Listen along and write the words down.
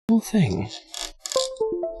thing.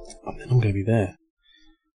 And then I'm going to be there.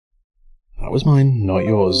 That was mine, not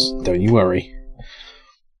yours. Don't you worry.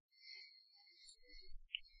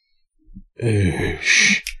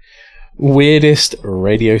 Shh. Weirdest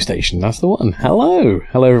radio station. That's the one. Hello.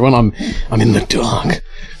 Hello, everyone. I'm in the dark.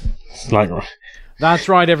 It's like... That's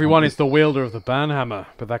right, everyone. It's the wielder of the banhammer.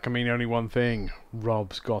 But that can mean only one thing.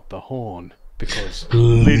 Rob's got the horn. Because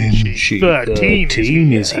Lynchy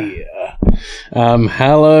 13 is here.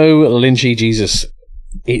 Hello, Lynchy Jesus.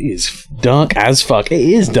 It is dark as fuck. It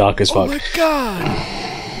is dark as fuck. Oh my god!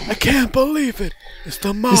 I can't believe it. It's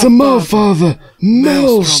the Mouth It's a Malfather.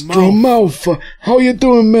 Maelstrom Alpha. How you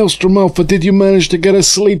doing, Maelstrom Alpha? Did you manage to get a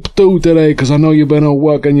sleep too today? Because I know you've been at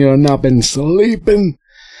work and you've not been sleeping.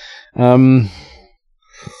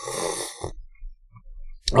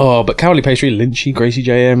 Oh, but Cowley Pastry, Lynchy, Gracie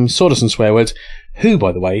JM, Sawdust and Swear Words, who,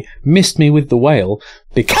 by the way, missed me with the whale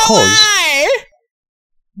because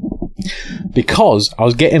I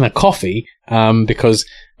was getting a coffee, because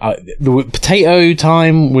the potato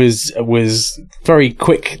time was very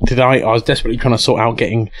quick tonight. I was desperately trying to sort out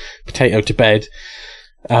getting Potato to bed,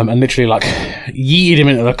 and literally like yeeted him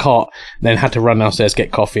into the cot, then had to run downstairs,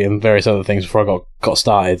 get coffee and various other things before I got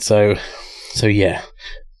started. So yeah.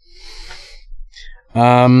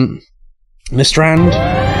 Mistrand,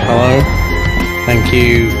 hello. Thank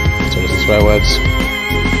you. So some swear words.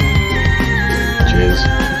 Cheers.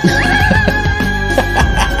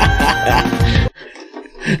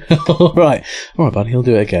 Alright, buddy, he'll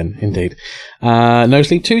do it again, indeed. No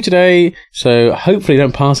sleep 2 today, so hopefully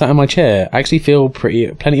don't pass out in my chair. I actually feel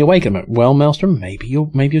plenty awake at the moment. Well, Maelstrom, maybe you're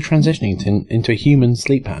transitioning into a human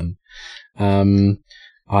sleep pattern.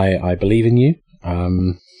 I believe in you.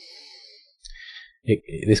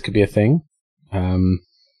 This could be a thing.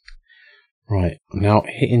 Right, I'm now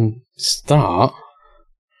hitting start,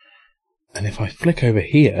 and if I flick over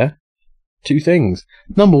here, 2 things.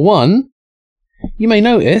 Number 1, you may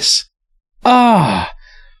notice,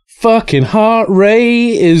 fucking heart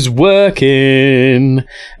rate is working,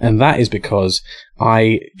 and that is because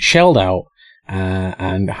I shelled out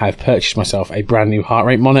and have purchased myself a brand new heart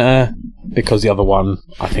rate monitor because the other one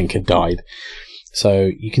I think had died. So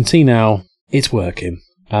you can see now it's working.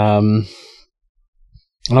 And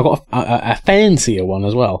I've got a fancier one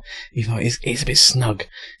as well. Even though it's a bit snug.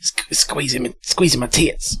 It's squeezing my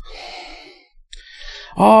tits.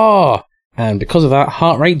 And because of that,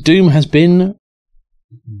 Heart Rate Doom has been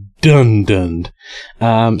done.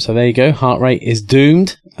 So there you go. Heart Rate is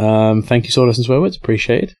doomed. Thank you, Sawdust and Swearwords.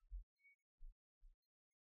 Appreciated.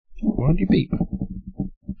 Why did you beep?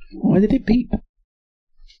 Why did it beep?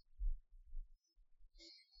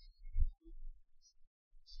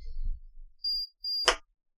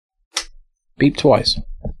 Beep twice.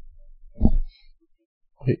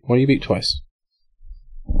 Why do you beep twice?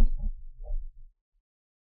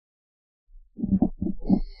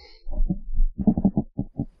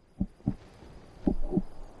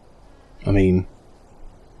 I mean,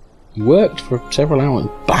 you worked for several hours.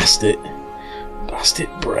 Bastard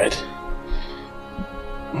bread.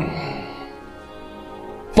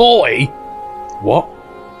 Boy! What?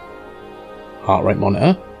 Heart rate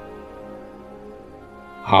monitor?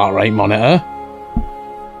 Heart rate monitor?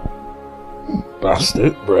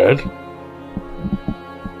 Bastard bread.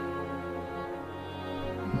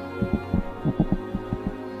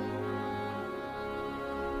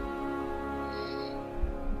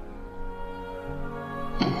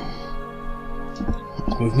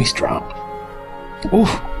 Let's move me strap.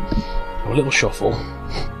 Oof. A little shuffle.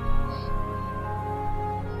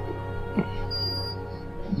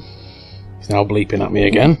 He's now bleeping at me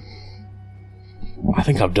again. I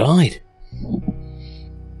think I've died.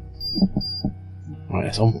 Right,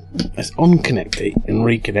 let's unconnect it and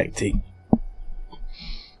reconnect it.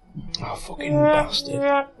 Oh, fucking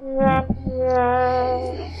bastard.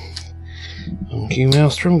 Thank you,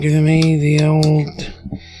 Maelstrom, giving me the old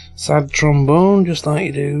sad trombone, just like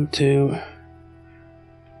you do to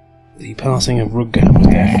the passing of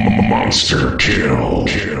Ruggammer. Monster kill.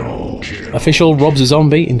 Official Rob's a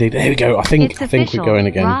zombie, indeed. There we go. I think we're going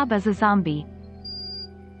again. Rob as a zombie.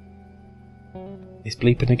 It's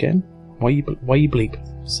bleeping again. Why you bleep,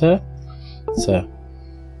 sir? Sir.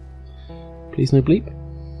 Please no bleep.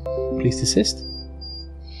 Please desist.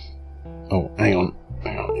 Oh, hang on.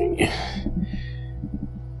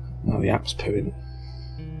 Oh, the app's pooing.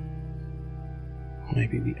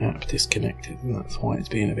 Maybe the app disconnected, and that's why it's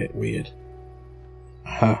being a bit weird.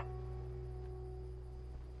 Aha.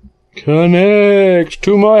 Connect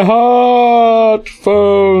to my heart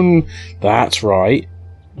phone. That's right.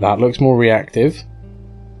 That looks more reactive.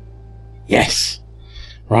 Yes.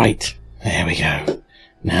 Right. There we go.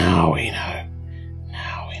 Now we know.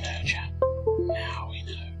 Now we know, chap. Now we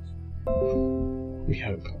know. We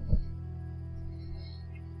hope.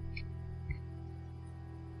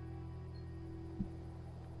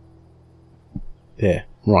 There.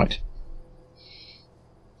 Right.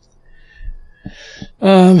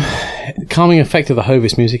 Calming effect of the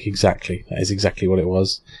Hovis music. Exactly. That is exactly what it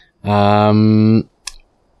was. Right,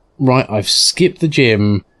 I've skipped the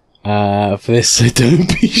gym for this, so don't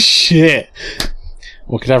be shit.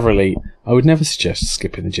 Or cadaverly, I would never suggest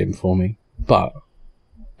skipping the gym for me, but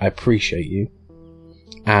I appreciate you.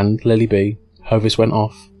 And Lily B, Hovis went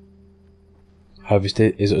off. Hovis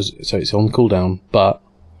so it's on cooldown, but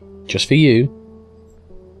just for you.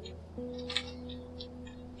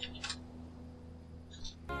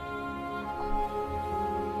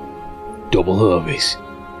 Double Hovis,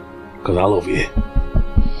 because I love you.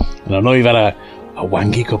 And I know you've had a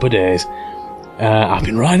wanky couple of days. I've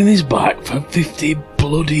been riding this bike for 50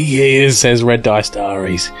 bloody years, says Red Dice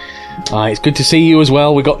Diaries. It's good to see you as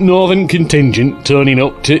well. We've got Northern contingent turning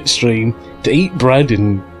up to stream to eat bread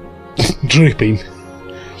and dripping.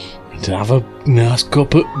 And to have a nice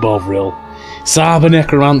cup at Bovril. Cyber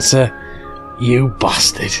Necromancer, you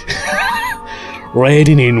bastard.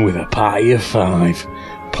 Raiding in with a party of 5.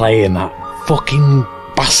 Playing that fucking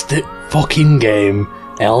bastard fucking game.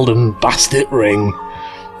 Elden Bastard Ring.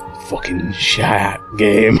 Fucking shit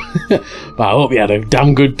game. But I hope you had a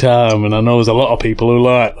damn good time, and I know there's a lot of people who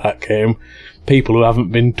like that game. People who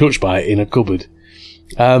haven't been touched by it in a cupboard.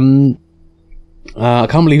 I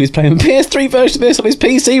can't believe he's playing the PS3 version of this on his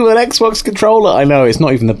PC with an Xbox controller. I know, it's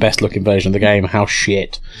not even the best looking version of the game. How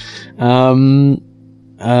shit. Let's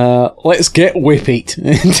get whipped.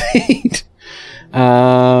 Indeed.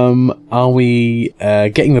 Are we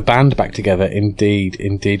getting the band back together?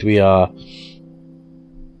 Indeed we are.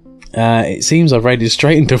 It seems I've raided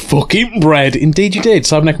straight into fucking bread. Indeed you did,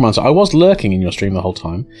 Cyber Necromancer. I was lurking in your stream the whole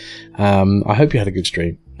time. I hope you had a good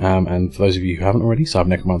stream. And for those of you who haven't already, Cyber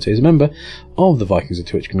Necromancer is a member of the Vikings of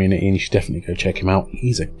Twitch community, and you should definitely go check him out.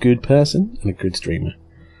 He's a good person and a good streamer.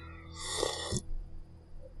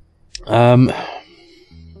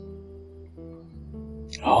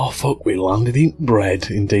 Oh fuck, we landed in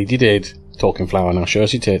bread. Indeed you did. Talking flower now, show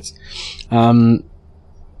us your tits.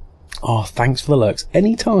 Oh, thanks for the lurks.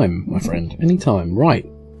 Anytime, my friend. Anytime. Right.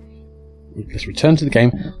 Let's return to the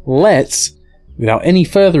game. Let's, without any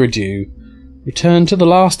further ado, return to The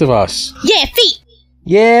Last of Us. Yeah, feet!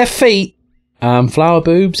 Yeah, feet! Flower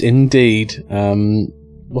boobs, indeed.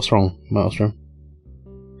 What's wrong, Maelstrom?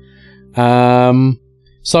 Cyber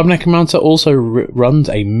Necromancer also runs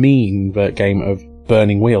a mean game of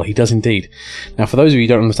Burning Wheel. He does indeed. Now, for those of you who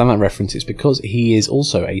don't understand that reference, it's because he is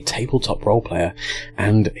also a tabletop role player,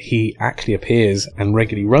 and he actually appears and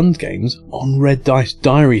regularly runs games on Red Dice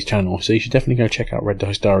Diaries channel, so you should definitely go check out Red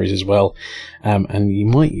Dice Diaries as well. And you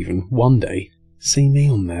might even one day see me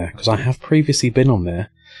on there, because I have previously been on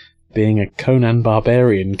there being a Conan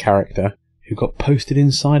Barbarian character who got posted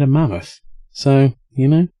inside a mammoth. So, you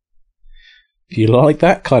know, if you like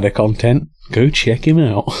that kind of content, go check him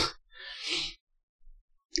out.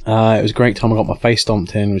 It was a great time. I got my face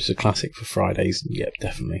stomped in, which is a classic for Fridays. Yep,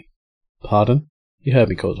 definitely. Pardon? You heard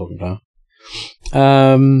me talking about.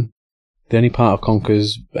 The only part of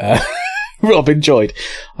Conker's Rob enjoyed.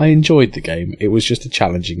 I enjoyed the game. It was just a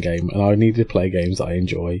challenging game, and I needed to play games that I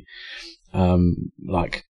enjoy.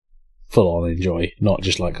 Like, full on enjoy. Not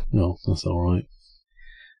just like, oh, that's alright.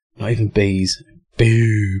 Not even bees.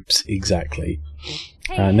 Boobs. Exactly.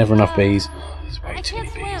 Never enough bees. There's way too many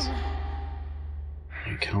bees.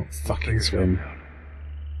 I can't fucking swim.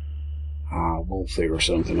 We'll figure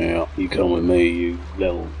something out. You come with me, you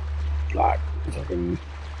little, like, fucking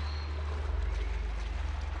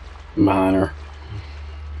miner.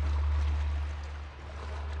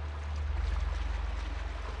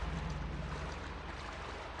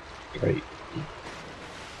 Great.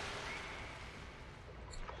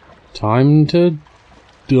 Time to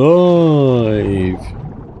dive.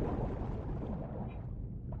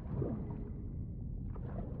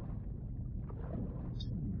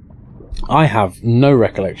 I have no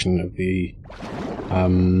recollection of the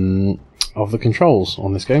controls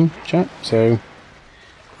on this game, chat. So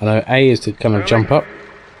I know A is to kind of jump up.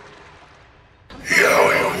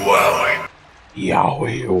 Yowie wowie.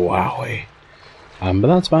 Yowie wowie. But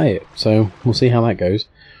that's about it. So we'll see how that goes.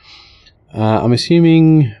 I'm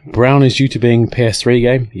assuming brown is due to being PS3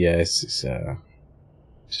 game. Yes, it's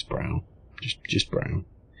just brown. Just brown.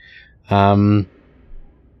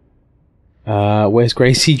 Where's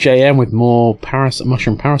Gracie JM with more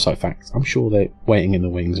mushroom parasite facts? I'm sure they're waiting in the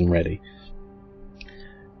wings and ready.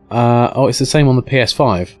 Oh, it's the same on the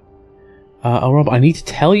PS5. Oh, Rob, I need to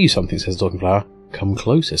tell you something, says Talking Flower. Come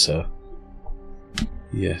closer, sir.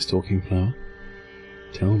 Yes, Talking Flower.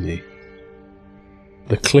 Tell me.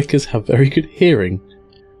 The clickers have very good hearing,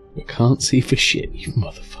 but can't see for shit, you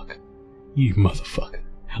motherfucker. You motherfucker.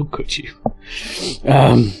 How could you?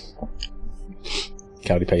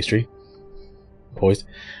 Cloudy pastry. Poised.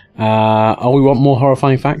 Oh, we want more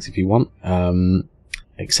horrifying facts if you want.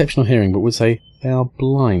 Exceptional hearing, but would say they are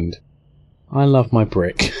blind. I love my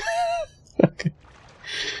brick. Okay.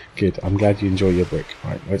 Good. I'm glad you enjoy your brick.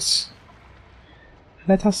 Right,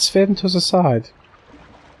 let us swim to the side.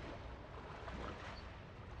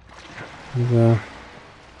 There's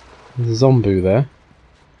a zombie there,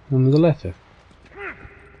 and there's a letter.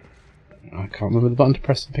 I can't remember the button to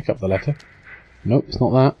press to pick up the letter. Nope, it's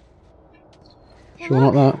not that. Sure,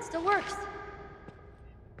 not that. It still works.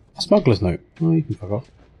 A smuggler's note. Oh, you can fuck off.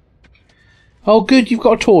 Oh, good, you've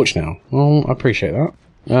got a torch now. Well, I appreciate that.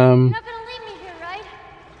 You're not gonna leave me here,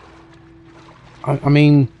 right? I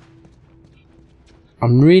mean,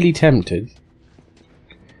 I'm really tempted,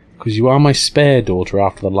 because you are my spare daughter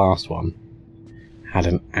after the last one. Had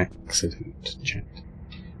an accident, chat.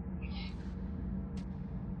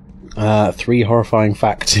 3 horrifying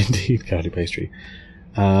facts indeed, Cloudy Pastry.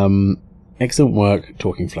 Excellent work,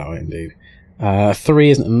 Talking Flower indeed. 3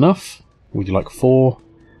 isn't enough. Would you like 4?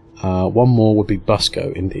 1 more would be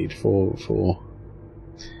Busco indeed. 4.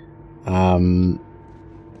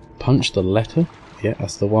 Punch the letter. Yeah,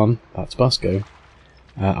 that's the one. That's Busco.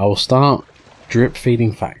 I will start drip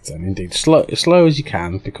feeding facts then, indeed. As slow as you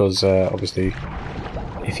can, because obviously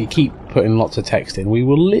if you keep putting lots of text in, we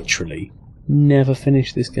will literally never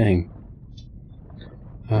finish this game.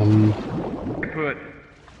 Good.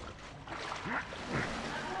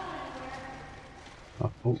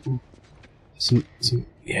 Some,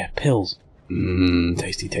 yeah, pills.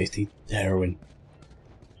 Tasty heroin.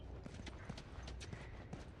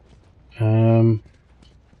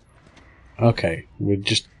 Okay, we're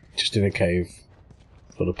just in a cave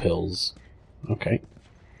full of pills. Okay.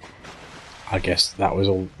 I guess that was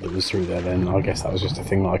all that was through there then. I guess that was just a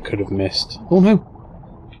thing that I could have missed. Oh no!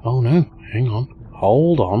 Oh no, hang on.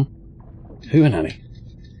 Hold on. Hootenanny.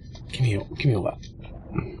 Give me all that.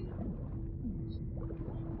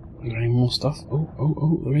 Is there any more stuff?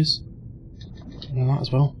 Oh, there is. And that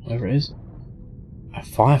as well, whatever it is. A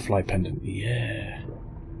firefly pendant, yeah.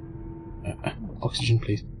 Oxygen,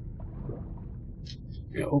 please.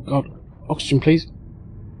 Oh god, oxygen, please.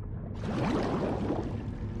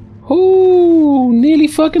 Oh, nearly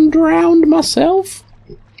fucking drowned myself.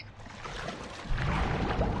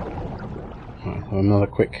 Right, so another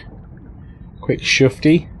quick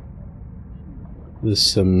shufty. There's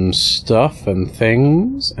some stuff and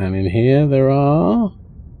things, and in here there are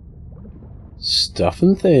stuff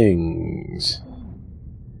and things.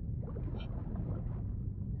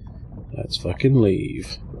 Let's fucking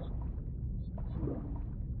leave.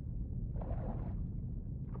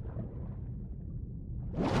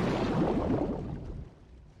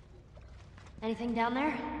 Anything down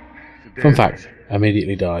there? Fun fact,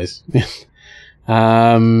 immediately dies.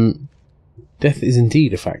 Death is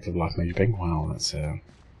indeed a fact of life, Major Bing. Wow, that's a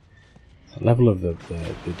level of the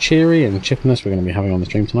cheery and chippiness we're going to be having on the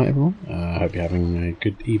stream tonight, everyone. I hope you're having a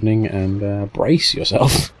good evening, and brace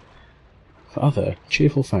yourself for other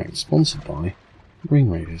cheerful facts, sponsored by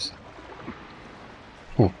Ring Raiders.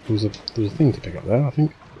 Oh, there was a thing to pick up there, I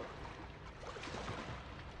think.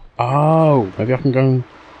 Oh, maybe I can go and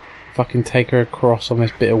fucking take her across on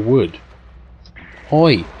this bit of wood.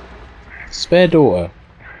 Oi! Spare daughter.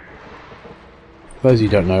 For those of you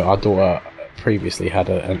who don't know, our daughter previously had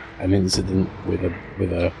an incident with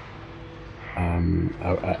a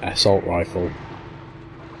assault rifle,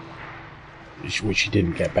 which she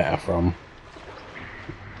didn't get better from.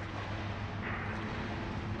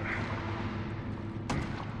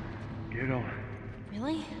 Get on.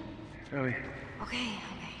 Really? Ellie. Okay.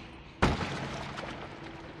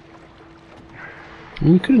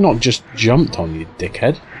 You could have not just jumped on you,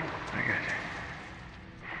 dickhead. I got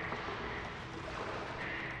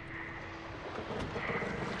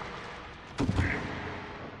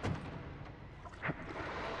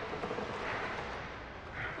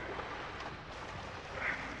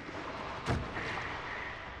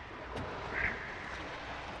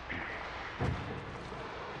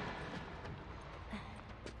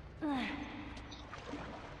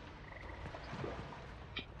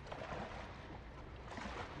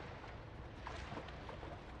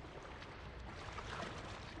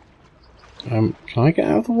you. Can I get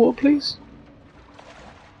out of the water, please?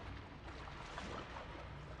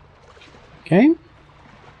 Game?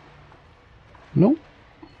 No?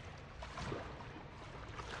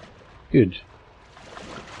 Good.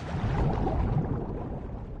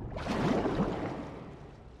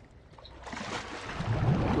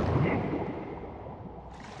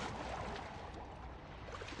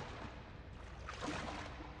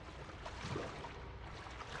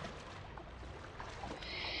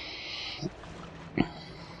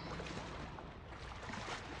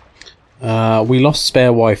 We lost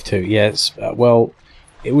spare wife too. Yes. Well,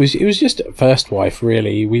 it was just first wife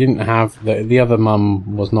really. We didn't have the other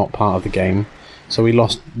mum was not part of the game, so we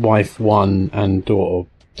lost wife 1 and daughter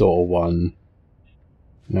 1.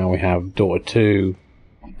 Now we have daughter 2,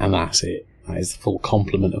 and that's it. That is the full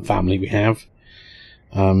complement of family we have.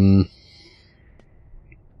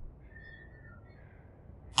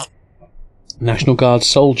 National Guard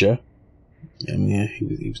soldier. Yeah,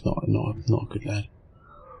 he was not a good lad.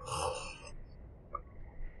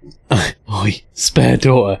 Oi, spare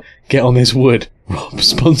daughter, get on this wood. Rob,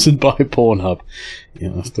 sponsored by Pornhub. Yeah,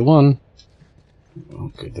 that's the one.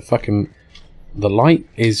 Oh, good. The light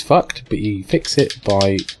is fucked, but you fix it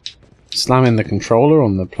by slamming the controller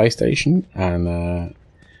on the PlayStation and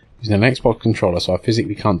using an Xbox controller. So I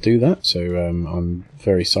physically can't do that. So I'm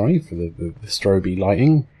very sorry for the strobe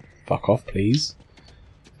lighting. Fuck off, please.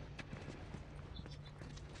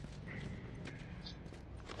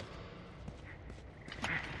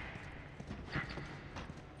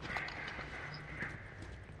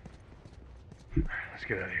 Let's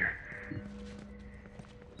get out of here.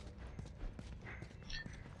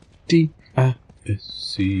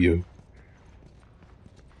 D-I-S-C-O.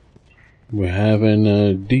 We're having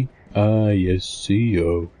a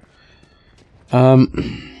D-I-S-C-O. I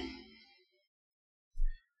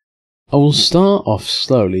will start off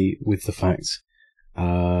slowly with the facts.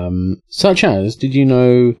 Such as, did you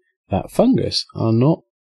know that fungus are not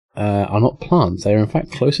plants? They are in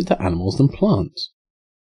fact closer to animals than plants.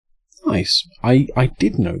 Nice. I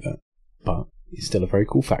did know that, but it's still a very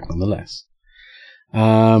cool fact nonetheless.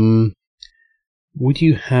 Would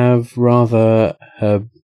you have rather her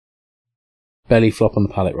belly flop on the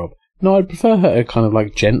pallet, Rob? No, I'd prefer her to kind of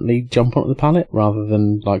like gently jump onto the pallet rather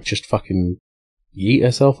than like just fucking yeet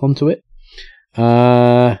herself onto it.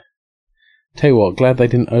 Tell you what, glad they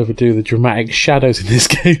didn't overdo the dramatic shadows in this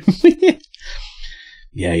game.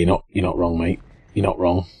 Yeah, you're not wrong, mate. You're not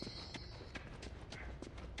wrong.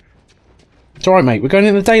 It's alright, mate. We're going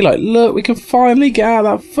in the daylight. Look, we can finally get out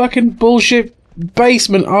of that fucking bullshit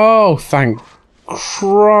basement. Oh, thank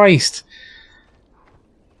Christ.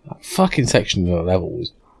 That fucking section of the level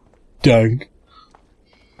was dank.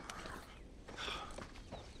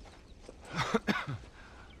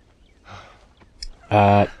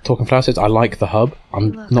 Talking flower says, I like the hub.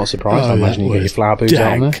 I'm not surprised. I imagine you get your flower boots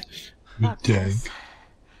out on there. Dank.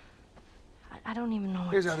 I don't even know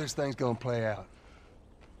what Here's how this thing's gonna play out.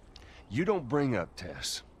 You don't bring up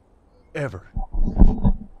Tess. Ever.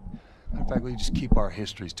 In fact, we just keep our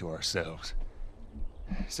histories to ourselves.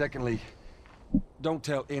 Secondly, don't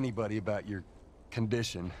tell anybody about your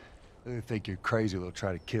condition. They think you're crazy, they'll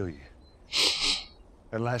try to kill you.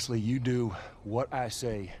 And lastly, you do what I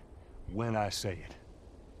say when I say it.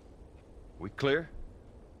 We clear?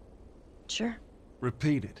 Sure.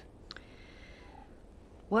 Repeat it.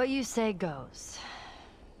 What you say goes.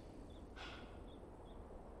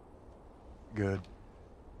 Good.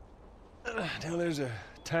 Now there's a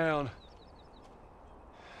town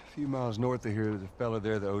a few miles north of here. There's a fella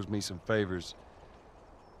there that owes me some favors.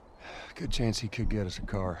 Good chance he could get us a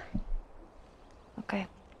car. Okay.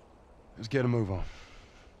 Let's get a move on.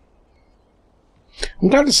 I'm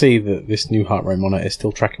glad to see that this new heart rate monitor is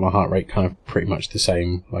still tracking my heart rate kind of pretty much the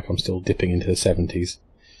same. Like I'm still dipping into the 70s.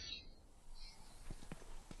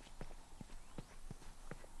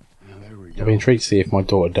 There we I'll be intrigued to see if my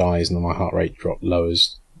daughter dies and then my heart rate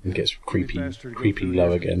lowers and gets creepy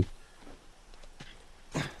low again.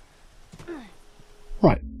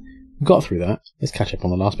 Right, we got through that. Let's catch up on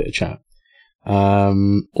the last bit of chat.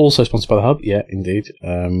 Also sponsored by the Hub, yeah, indeed.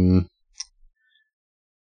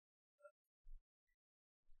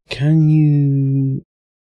 Can you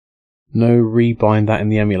rebind that in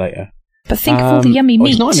the emulator? But think of all the yummy meat.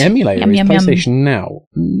 It's not an emulator, Yum, it's yum, PlayStation yum. Now.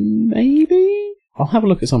 Maybe? I'll have a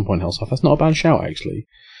look at some point, Hellsoft. That's not a bad shout, actually.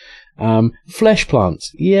 Flesh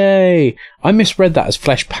plants. Yay! I misread that as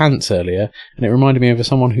flesh pants earlier, and it reminded me of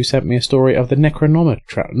someone who sent me a story of the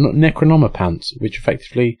Necronoma pants, which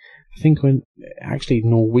effectively, I think, were actually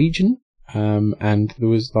Norwegian, and there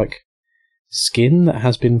was, like, skin that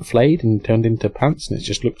has been flayed and turned into pants, and it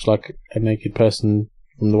just looks like a naked person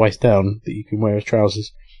from the waist down that you can wear as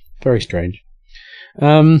trousers. Very strange.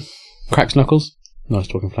 Cracks Knuckles. Nice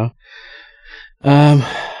talking flower.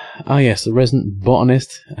 Yes, the resident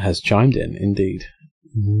botanist has chimed in, indeed.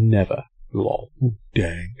 Never. Lol.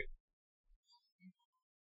 Dang.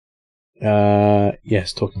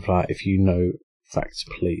 Yes, talking flat. If you know facts,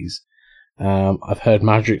 please. I've heard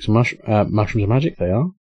mushrooms are magic. They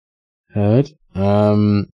are. Heard.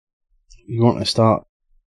 You want to start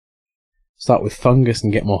with fungus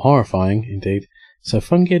and get more horrifying, indeed. So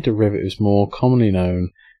fungi are derivatives more commonly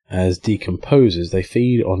known as decomposers. They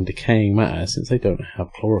feed on decaying matter since they don't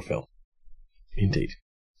have chlorophyll. Indeed.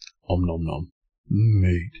 Om nom nom.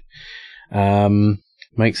 Meat.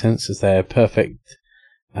 Makes sense as they're perfect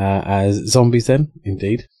as zombies then.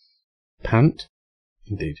 Indeed. Pant.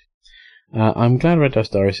 Indeed. I'm glad Red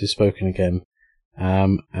Dust Diaries has spoken again.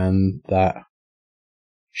 And that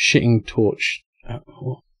shitting torch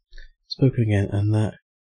spoken again, and that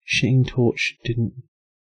shitting torch didn't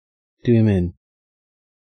do him in.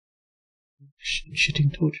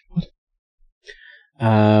 Shitting torch? What?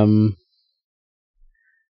 I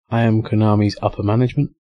am Konami's upper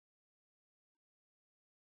management.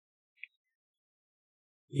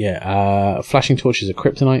 Yeah, flashing torch is a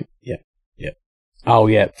kryptonite. Yeah. Oh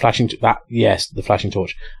yeah, yes, the flashing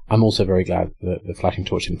torch. I'm also very glad that the flashing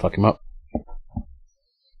torch didn't fuck him up.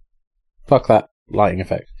 Fuck that lighting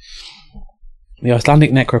effect. The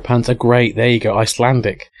Icelandic necropants are great. There you go,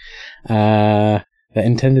 Icelandic. Their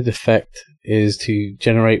intended effect is to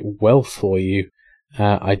generate wealth for you.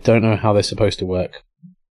 I don't know how they're supposed to work.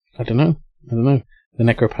 I don't know. The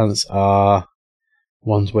necropants are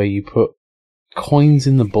ones where you put coins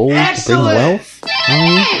in the balls to bring wealth.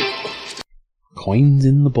 Coins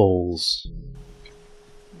in the balls.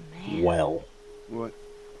 Man. Well. What?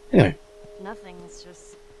 Anyway. Nothing, it's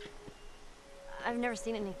just... I've never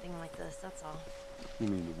seen anything like this, that's all. You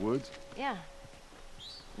mean the woods? Yeah.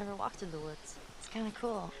 Never walked through the woods. It's kind of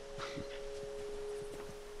cool.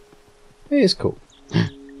 It is cool.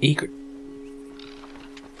 Egret.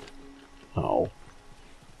 Oh.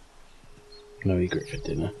 No egret for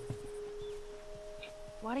dinner.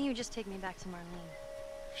 Why don't you just take me back to Marlene?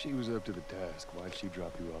 If she was up to the task, why'd she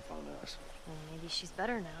drop you off on us? Well, maybe she's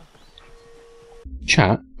better now.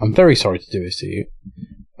 Chat, I'm very sorry to do this to you,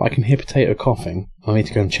 but I can hear Potato coughing. I need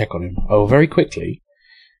to go and check on him. I will very quickly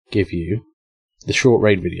give you the short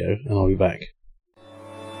raid video, and I'll be back.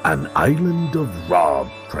 An Island of Raw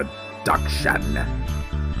production.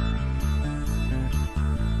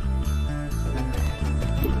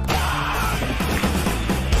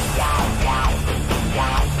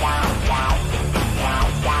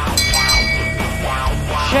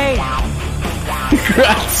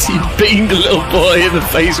 Congrats, you beamed the little boy in the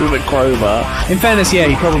face with a crowbar. In fairness, yeah,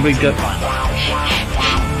 he probably got...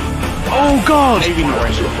 Oh god!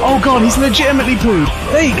 Oh god, he's legitimately pooed.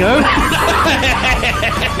 There you go.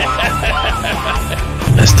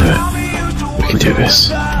 Let's do it. We can do this.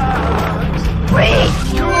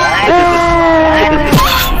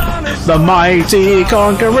 The mighty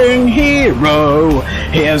conquering hero.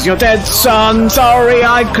 Here's your dead son. Sorry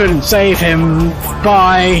I couldn't save him.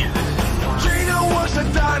 Bye.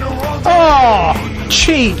 Oh,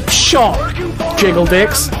 cheap shot, jiggle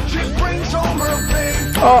dicks.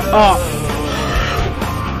 Oh.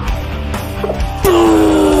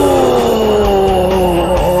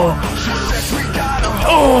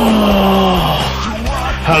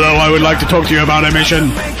 Hello, I would like to talk to you about a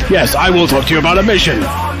mission. Yes, I will talk to you about a mission.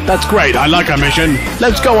 That's great, I like a mission.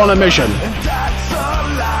 Let's go on a mission.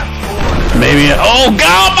 Maybe... Oh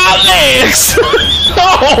god, my legs!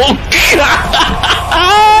 Oh god!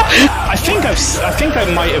 I think I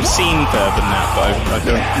might have seen further than that, but I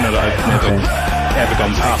don't know that I've never ever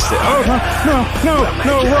gone past it. Oh no!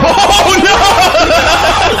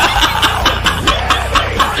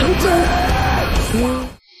 Oh no!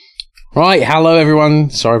 Right, hello everyone.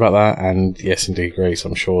 Sorry about that, and yes, indeed, Grace.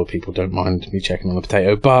 I'm sure people don't mind me checking on the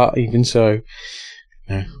potato, but even so,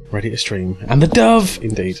 ready to stream. And the dove,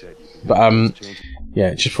 indeed. But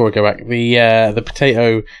yeah, just before I go back, the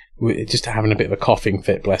potato just having a bit of a coughing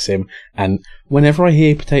fit, bless him. And whenever I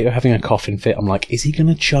hear Potato having a coughing fit, I'm like, is he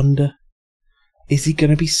gonna chunder? Is he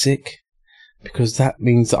gonna be sick? Because that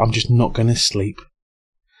means that I'm just not gonna sleep.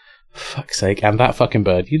 Fuck's sake. And that fucking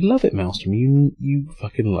bird, you love it, Maelstrom. You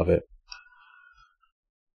fucking love it.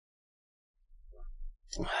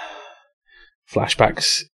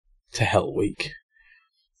 Flashbacks to Hell Week.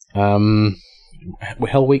 Hell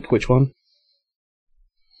Week, which one?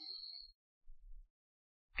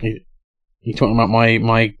 You talking about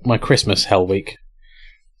my Christmas Hell Week?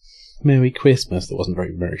 Merry Christmas. That wasn't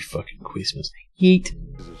very Merry fucking Christmas. Yeet.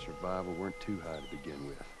 The survival weren't too high to begin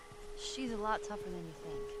with. She's a lot tougher than you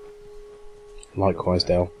think. Likewise,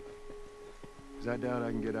 Dale. Because I doubt I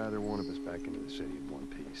can get either one of us back into the city in one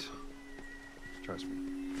piece. Trust me.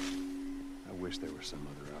 I wish there was some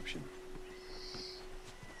other option.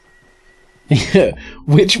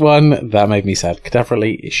 Which one? That made me sad.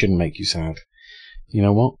 Cadaverly, it shouldn't make you sad. You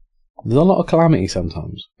know what? There's a lot of calamity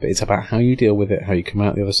sometimes, but it's about how you deal with it, how you come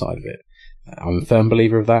out the other side of it. I'm a firm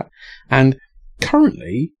believer of that. And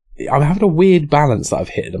currently, I'm having a weird balance that I've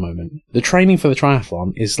hit at the moment. The training for the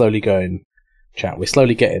triathlon is slowly going, chat, we're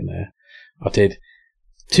slowly getting there. I did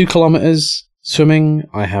 2 kilometres swimming.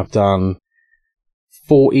 I have done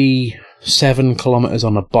 47 kilometres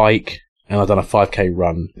on a bike, and I've done a 5k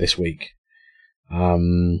run this week.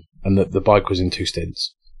 And the bike was in 2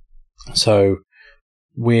 stints. So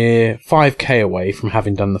we're 5k away from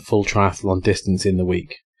having done the full triathlon distance in the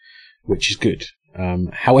week, which is good.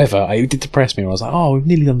 However, it did depress me. I was like, oh, we've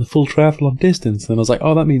nearly done the full triathlon distance. And I was like,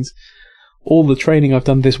 oh, that means all the training I've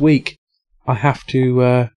done this week, I have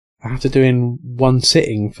to do in one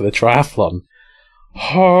sitting for the triathlon.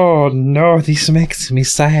 Oh no, this makes me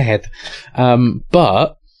sad.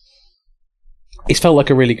 But it's felt like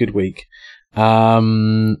a really good week.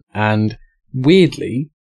 And weirdly,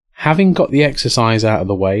 having got the exercise out of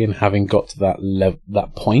the way and having got to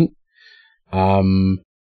that point, I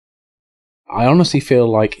honestly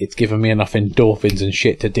feel like it's given me enough endorphins and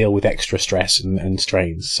shit to deal with extra stress and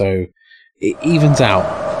strains. So it evens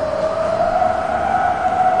out.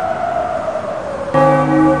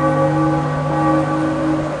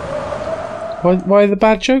 Why the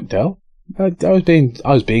bad joke, Del? I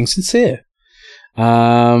was being sincere.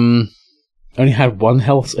 Only had one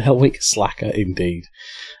hell week. Slacker indeed.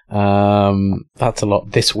 That's a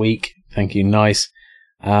lot this week. Thank you. Nice.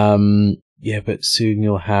 Yeah, but soon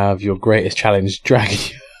you'll have your greatest challenge,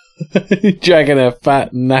 dragging a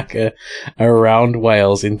fat knacker around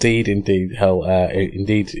Wales. Indeed. Hell,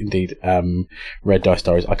 indeed. Red Dice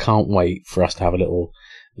Diaries. I can't wait for us to have a little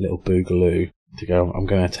boogaloo to go. I'm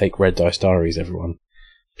going to take Red Dice Diaries, everyone,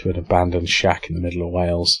 to an abandoned shack in the middle of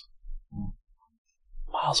Wales.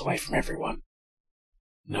 Miles away from everyone.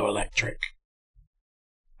 No electric.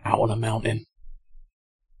 Out on a mountain.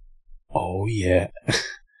 Oh, yeah.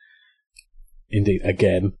 Indeed,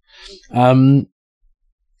 again.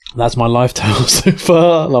 That's my life tale so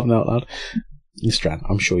far. Laughing out loud. Strand,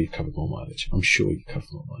 I'm sure you've covered more mileage.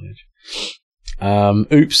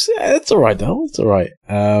 Oops. It's alright, Del. It's alright.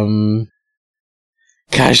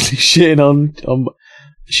 Casually shitting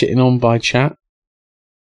on by chat.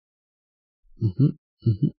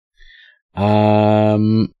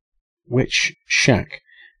 Which shack?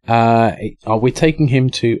 Are we taking him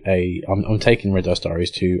to a? I'm taking Red Dice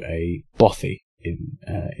Diaries to a bothy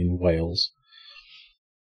in Wales.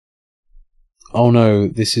 Oh no,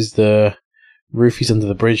 this is the roofies under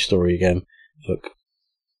the bridge story again. Look,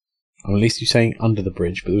 at least you're saying under the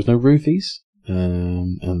bridge, but there was no roofies,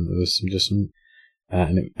 and there was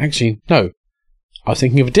actually no. I was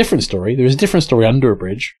thinking of a different story. There is a different story under a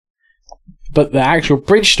bridge, but the actual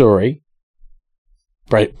bridge story.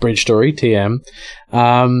 Bridge story, TM,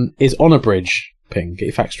 is on a bridge. Ping, get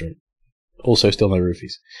your facts straight. Also, still no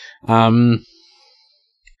roofies.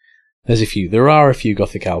 There are a few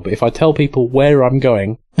Gothic Al, but if I tell people where I'm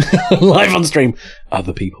going, live on stream,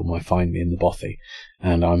 other people might find me in the bothy.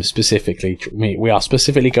 And we are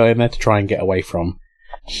specifically going there to try and get away from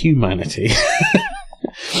humanity.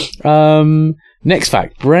 Next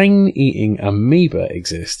fact, brain-eating amoeba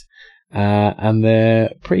exist. And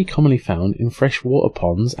they're pretty commonly found in freshwater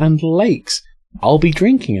ponds and lakes. I'll be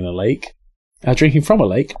drinking from a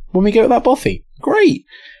lake when we go to that bothy. Great!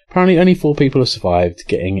 Apparently only 4 people have survived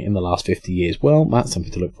getting it in the last 50 years. Well, that's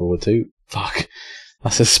something to look forward to. Fuck.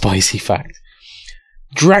 That's a spicy fact.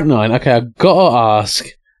 Drak9, okay, I've got to ask,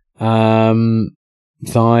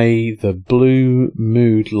 the blue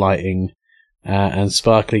mood lighting and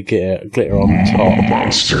sparkly glitter on top.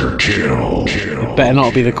 Monster kill. It better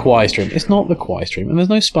not be the Kwai stream. It's not the Kwai stream, and there's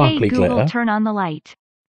no sparkly Hey, Google, glitter. turn on the light.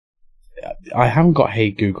 I haven't got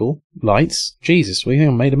Hey Google lights. Jesus, we think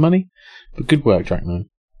I'm made of money? But good work, Drakman.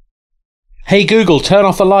 Hey Google, turn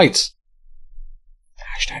off the lights.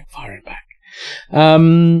 Hashtag firing back.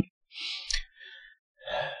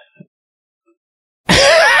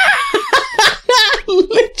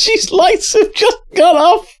 Lynchy's lights have just gone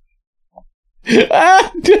off.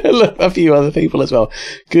 Look, a few other people as well.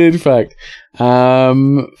 Good fact.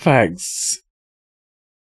 Facts.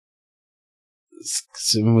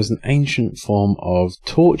 It was an ancient form of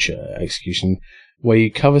torture execution where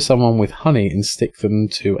you cover someone with honey and stick them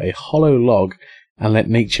to a hollow log and let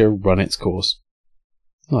nature run its course.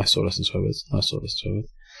 Nice sword lesson swearwords.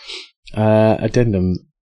 Addendum.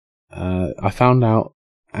 I found out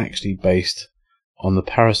actually based on the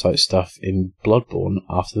parasite stuff in Bloodborne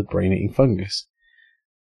after the brain-eating fungus.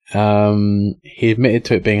 He admitted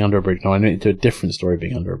to it being under a bridge. No, I admitted to a different story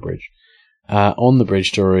being under a bridge. On the bridge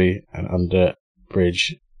story, an under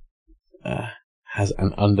bridge has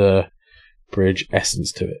an under bridge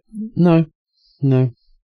essence to it. No.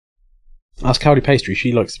 Ask Cowdy Pastry.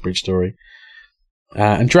 She likes the bridge story.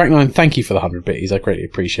 And Drac9, thank you for the 100 bitties. I greatly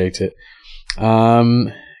appreciate it.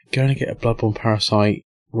 Going to get a bloodborne parasite,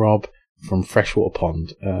 Rob, from Freshwater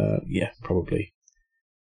Pond. Yeah, probably.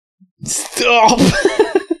 Stop!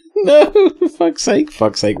 No, fuck's sake,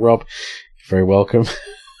 Rob. You're very welcome.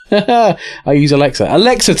 I use Alexa.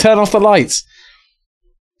 Alexa, turn off the lights.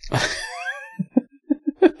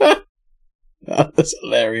 That's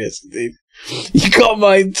hilarious, indeed. You got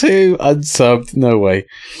mine too, unsubbed. No way.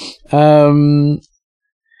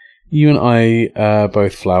 You and I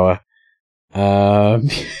both flower.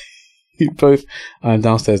 You both. I'm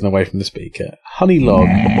downstairs and away from the speaker. Honey log.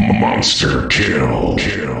 Monster kill.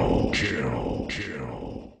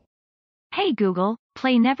 Hey Google,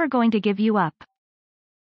 play Never Going to Give You Up.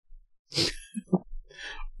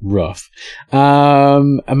 Rough.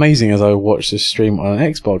 Amazing as I watched this stream on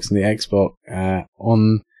an Xbox, and the Xbox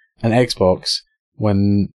on an Xbox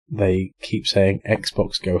when they keep saying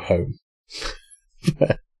Xbox go home.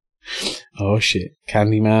 Oh shit.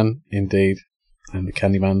 Candyman, indeed. I'm the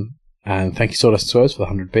Candyman. And thank you Sawdust Swords for the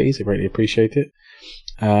 100 bitties. I greatly appreciate it.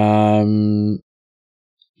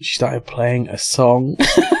 She started playing a song.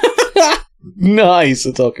 Nice,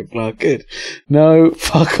 a talking flower. Good. No,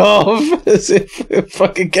 fuck off. As if we're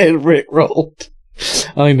fucking getting rickrolled.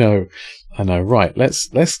 I know. Right, let's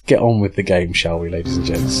get on with the game, shall we, ladies and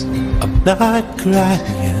gents? I'm not crying.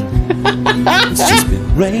 It's just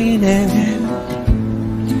been raining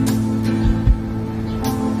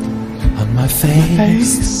on my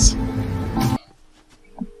face.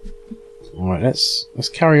 Alright, let's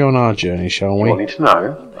carry on our journey, shall we? You need to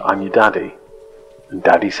know that I'm your daddy. And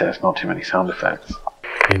Daddy says not too many sound effects.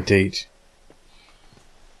 Indeed.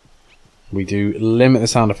 We do limit the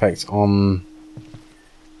sound effects on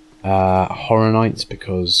Horror Nights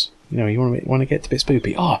because, you know, you want to get a bit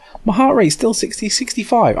spoopy. Oh, my heart rate's still 60,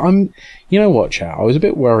 65. You know what, chat? I was a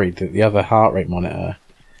bit worried that the other heart rate monitor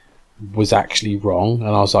was actually wrong, and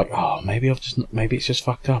I was like, oh, maybe it's just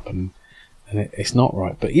fucked up, and it's not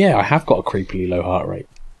right. But yeah, I have got a creepily low heart rate.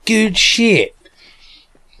 Good shit.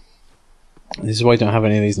 This is why I don't have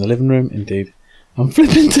any of these in the living room. Indeed. I'm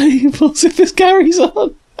flipping tables if this carries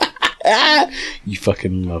on. You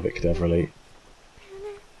fucking love it, Cadaver Elite.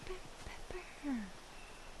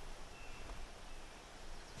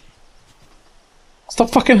 Stop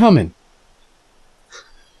fucking humming.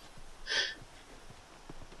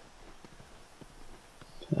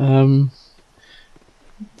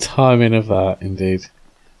 Timing of that, indeed.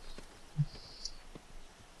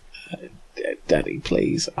 Daddy,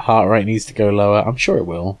 please. Heart rate needs to go lower. I'm sure it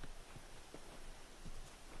will.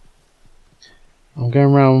 I'm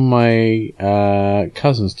going around my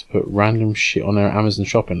cousins to put random shit on their Amazon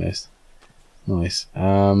shopping list. Nice.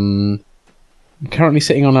 I'm currently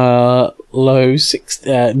sitting on a low 96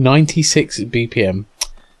 BPM.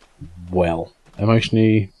 Well,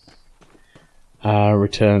 emotionally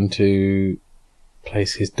returned to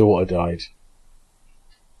place his daughter died.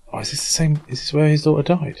 Oh, is this the same? Is this where his daughter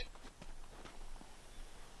died?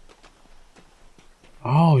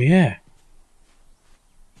 Oh, yeah.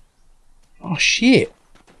 Oh, shit.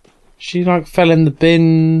 She, like, fell in the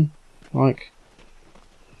bin, like,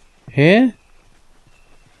 here?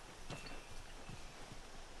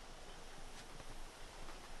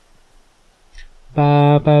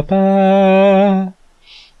 Ba, ba, ba.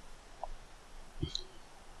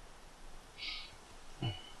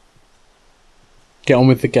 Get on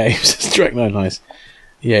with the games. Drac9, nice.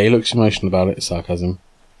 Yeah, he looks emotional about it. Sarcasm.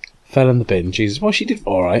 Fell in the bin. Jesus. Well, she did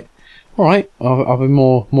alright. Alright. I'll be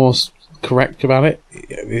more correct about it.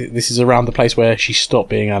 This is around the place where she stopped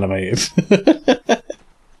being animated.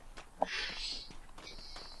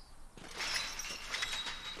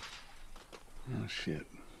 Oh, shit.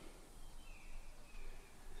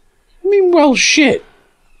 I mean, well, shit.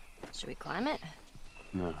 Should we climb it?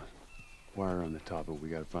 No. Wire on the top, but we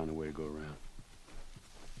gotta find a way to go around.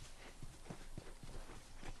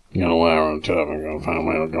 You know where on top, I'm gonna find a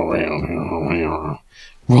way to go around.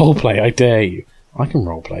 Roleplay, I dare you. I can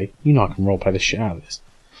roleplay. You know I can roleplay the shit out of this.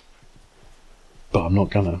 But I'm not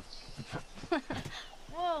gonna.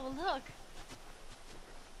 Whoa, look.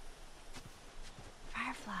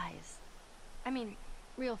 Fireflies. I mean,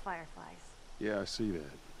 real fireflies. Yeah, I see that.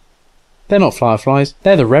 They're not fireflies.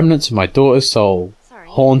 They're the remnants of my daughter's soul. Sorry.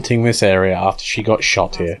 Haunting this area after she got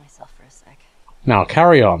shot here. Myself for a sec. Now,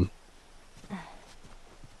 carry on.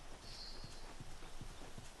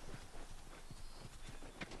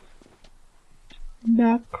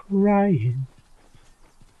 not crying.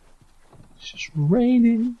 It's just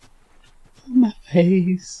raining on my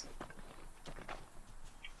face.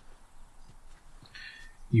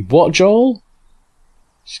 You what, Joel?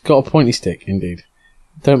 She's got a pointy stick, indeed.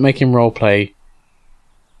 Don't make him roleplay.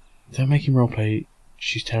 Don't make him roleplay.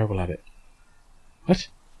 She's terrible at it. What?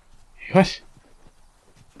 What?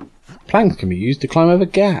 Planks can be used to climb over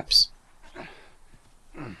gaps.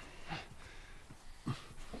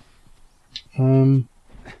 Can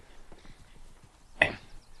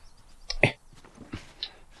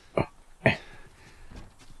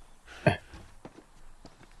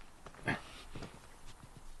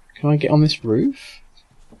I get on this roof?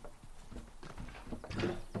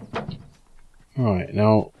 Alright,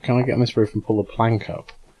 now, can I get on this roof and pull the plank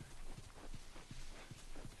up?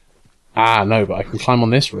 Ah, no, but I can climb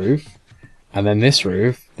on this roof, and then this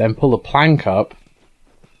roof, then pull the plank up.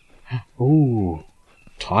 Ooh,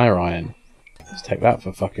 tire iron. Let's take that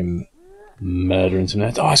for fucking murdering some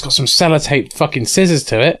nets. Oh, it's got some sellotaped fucking scissors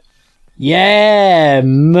to it. Yeah,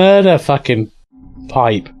 murder fucking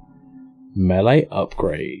pipe. Melee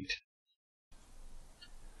upgrade.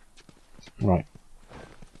 Right.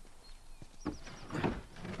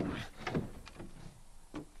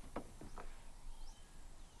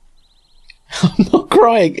 I'm not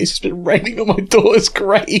crying. It's just been raining on my daughter's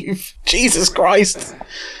grave. Jesus Christ.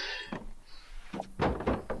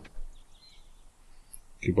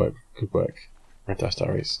 Good work. Good work. Red Dice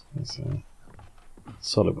Diaries. That's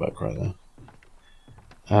solid work right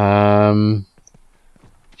there.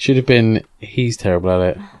 Should have been he's terrible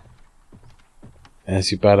at it.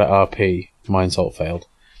 As you're bad at RP. My insult failed.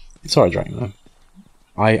 It's alright, Dragon, though.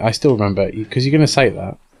 I still remember, because you're going to say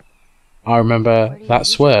that. I remember that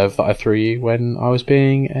swerve that I threw you when I was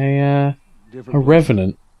being a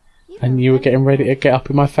revenant, and you were getting ready to get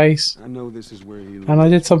up in my face, and I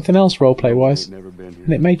did something else roleplay wise,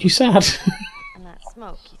 and it made you sad. And that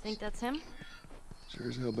smoke, you think that's him? Sure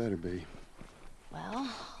as hell better be. Well,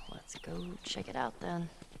 let's go check it out then.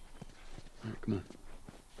 All right, come on.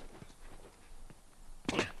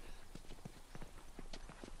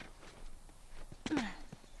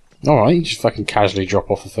 Alright, you just fucking casually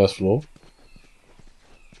drop off the first floor.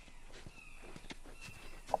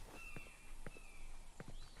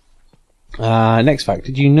 Next fact,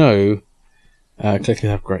 did you know clickers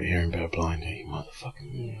have great hearing but are blind, you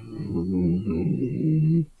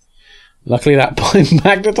motherfucking... Luckily that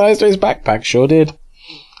magnetized to his backpack sure did.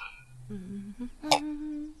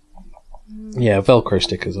 Yeah, Velcro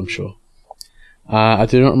stickers, I'm sure. I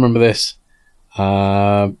do not remember this.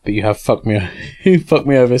 But you have fucked me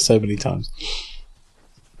over so many times.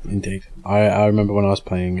 Indeed. I remember when I was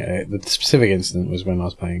playing, the specific incident was when I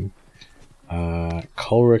was playing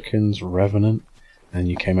Colrican's Revenant, and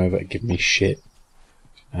you came over to give me shit,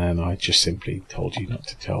 and I just simply told you not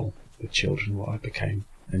to tell the children what I became,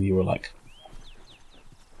 and you were like,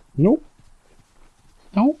 nope.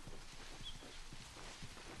 No.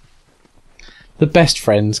 The best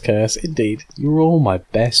friends curse, indeed. You were all my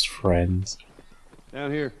best friends.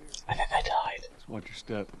 Down here. And then they died. Just watch your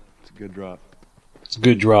step. It's a good drop. It's a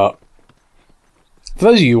good drop. For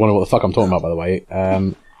those of you who wonder what the fuck I'm talking about, by the way,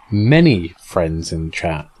 many friends in the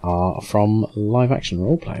chat are from live action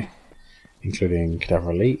roleplay, including Cadaver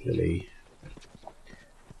Elite, Lily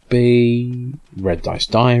B, Red Dice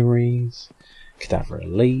Diaries, Cadaver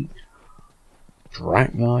Elite,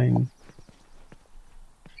 Drak9.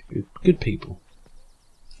 Good people.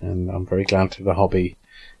 And I'm very glad to the hobby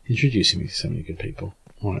introducing me to so many good people.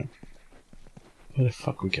 Alright. Where the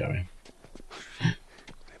fuck are we going?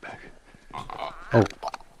 Oh.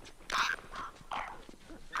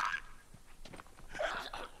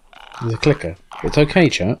 There's a clicker. It's okay,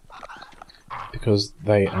 chat. Because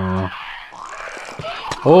they are...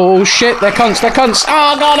 Oh shit, they're cunts, they're cunts!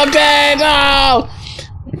 Oh god, I'm dead! Oh!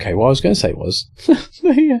 Okay, what I was going to say was...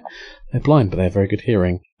 they're blind, but they have very good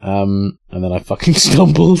hearing. And then I fucking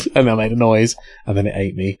stumbled, and I made a noise, and then it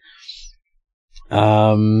ate me.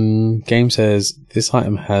 Game says, this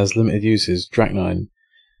item has limited uses. Drak9.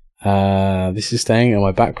 This is staying in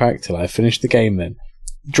my backpack till I finish the game then.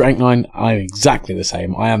 Drak9, I'm exactly the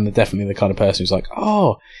same. I am definitely the kind of person who's like,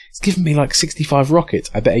 oh, it's given me like 65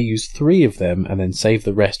 rockets. I better use 3 of them and then save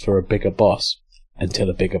the rest for a bigger boss. Until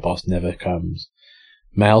a bigger boss never comes.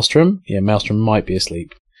 Maelstrom? Yeah, Maelstrom might be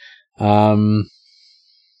asleep.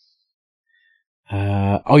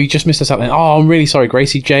 Oh, you just missed us out then. Oh, I'm really sorry.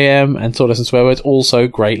 Gracie JM and Sawdust and Swear Words, also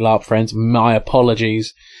great LARP friends. My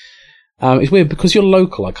apologies. It's weird because you're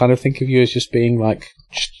local. I kind of think of you as just being like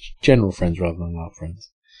just general friends rather than LARP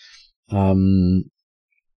friends.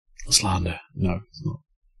 Slander. No, it's not.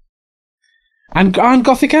 And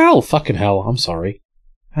Gothic Al. Fucking hell, I'm sorry.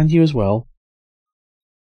 And you as well.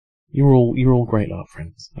 You're all great lot,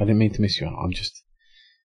 friends. I didn't mean to miss you out. I'm just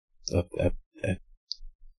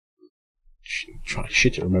trying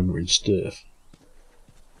shit to remember and stuff.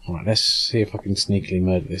 Alright, let's see if I can sneakily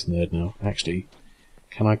murder this nerd now. Actually,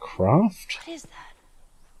 can I craft? What is that?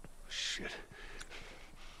 Shit.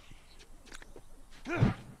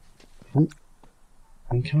 Ooh.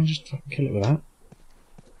 And can I just fucking kill it with that?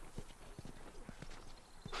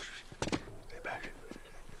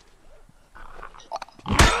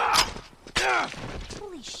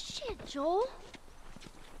 Holy shit, Joel.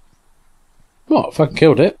 What? Fucking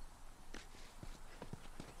killed it.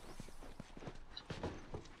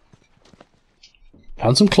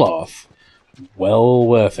 Found some cloth. Well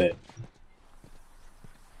worth it.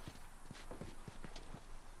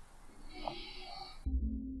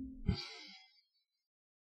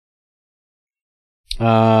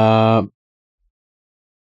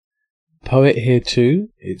 Poet here too.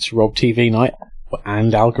 It's Rob TV night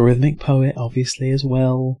and Algorithmic Poet obviously as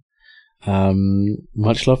well.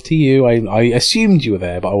 Much love to you. I assumed you were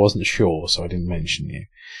there, but I wasn't sure, so I didn't mention you.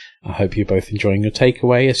 I hope you're both enjoying your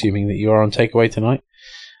takeaway, assuming that you are on takeaway tonight.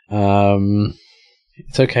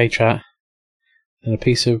 It's okay, chat. And a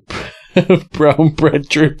piece of brown bread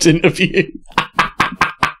dripped into you.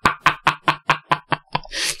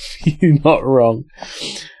 You're not wrong.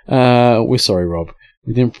 We're sorry, Rob.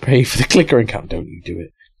 We didn't pay for the clicker and cap. Don't you do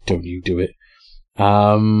it. Don't you do it.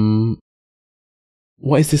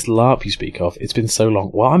 What is this LARP you speak of? It's been so long.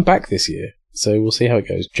 Well, I'm back this year, so we'll see how it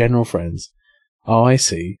goes. General friends. Oh, I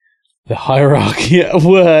see. The hierarchy at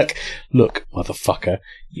work. Look, motherfucker.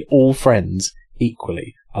 You're all friends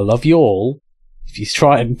equally. I love you all. If you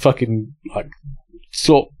try and fucking, like,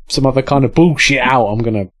 sort some other kind of bullshit out, I'm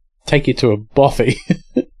gonna take you to a bothy.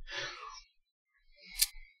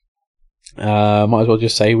 Might as well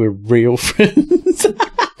just say we're real friends.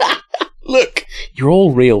 Look, you're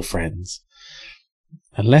all real friends.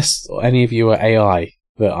 Unless any of you are AI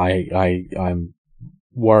that I'm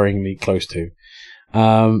worryingly close to.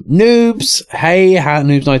 Noobs! Hey,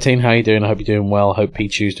 Noobs19, how you doing? I hope you're doing well. Hope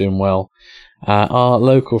Pichu's doing well. Our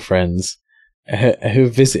local friends who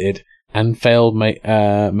visited and failed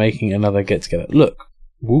making another get-together. Look,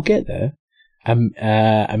 we'll get there.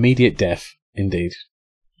 Immediate death, indeed.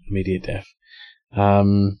 Immediate death.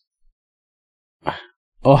 Oh,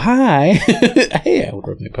 hi! Hey,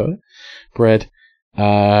 Algorithmic Poet. Bread.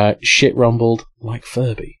 Shit rumbled like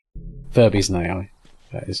Furby. Furby's an AI.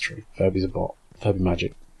 That is true. Furby's a bot. Furby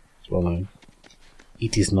magic. It's well known.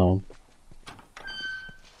 It is known.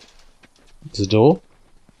 There's a door.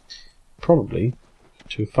 Probably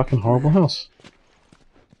to a fucking horrible house.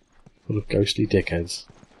 Full of ghostly dickheads.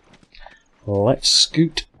 Let's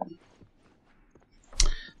scoot.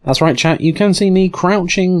 That's right, chat. You can see me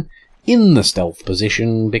crouching in the stealth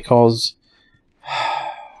position because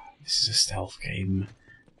this is a stealth game,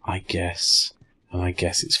 I guess. And I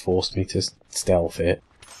guess it's forced me to stealth it.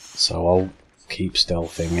 So I'll keep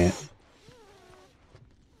stealthing it.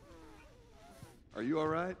 Are you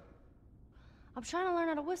alright? I'm trying to learn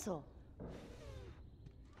how to whistle.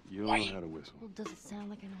 You don't know how to whistle. Well, does it sound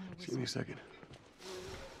like I know how to whistle? Give me a second.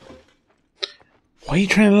 Why are you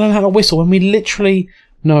trying to learn how to whistle when we literally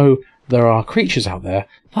know there are creatures out there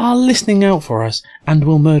that are listening out for us and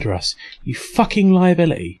will murder us? You fucking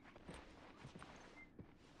liability.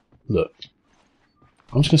 Look.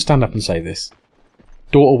 I'm just going to stand up and say this.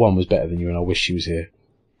 Daughter 1 was better than you and I wish she was here.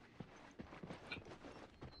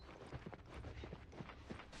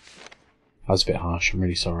 That was a bit harsh. I'm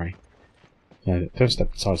really sorry. No, don't step.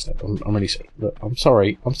 Sidestep. I'm really sorry. Look, I'm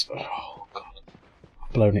sorry. Oh, God.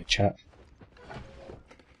 I've blown it, chat.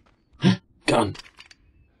 Gun.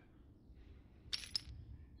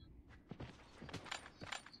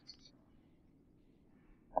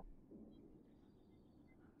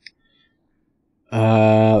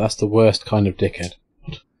 That's the worst kind of dickhead.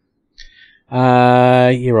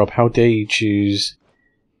 Yeah, Rob, how dare you choose?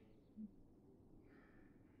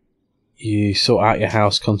 You sort out your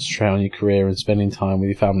house, concentrate on your career, and spending time with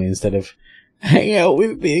your family instead of hanging out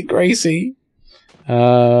with me and Gracie.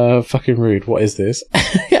 Fucking rude. What is this?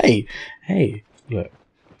 Hey, look.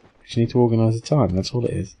 You need to organise the time. That's all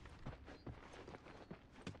it is.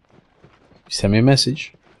 You send me a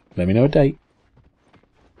message. Let me know a date.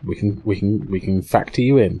 We can factor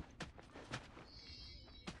you in.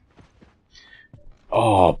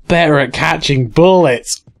 Oh, better at catching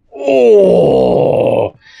bullets.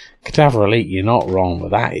 Oh, Cadaver Elite, you're not wrong, but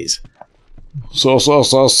that is so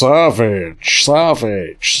savage.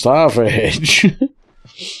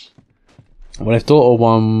 Well, if Daughter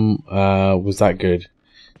 1 was that good,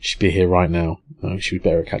 She'd be here right now. No, she was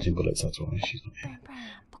better at catching bullets, that's why she's not here.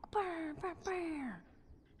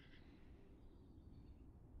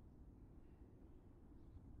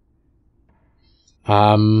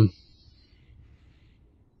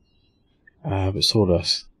 But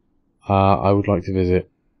Sawdust. I would like to visit.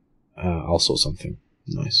 I'll sort something.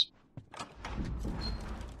 Nice.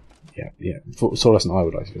 Yeah. Sawdust and I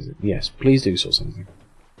would like to visit. Yes, please do sort something.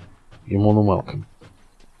 You're more than welcome.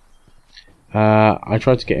 I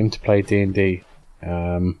tried to get him to play D&D.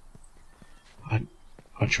 I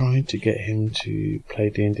tried to get him to play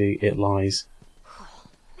D&D. It lies.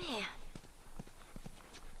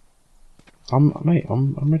 I'm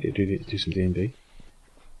ready to do some D&D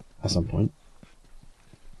at some point.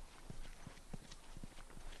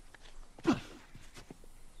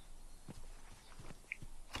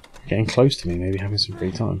 Getting close to me, maybe having some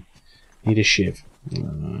free time. Need a shiv. Shit.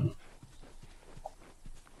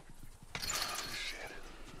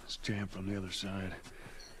 Let's jam from the other side.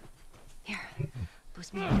 Here,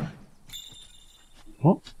 boost me up.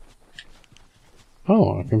 What?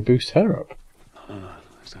 Oh, I can boost her up.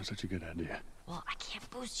 That's not such a good idea. Well, I can't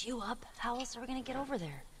boost you up. How else are we gonna get over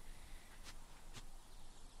there?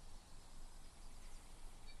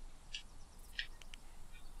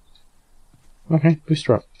 Okay, boost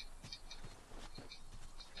her up.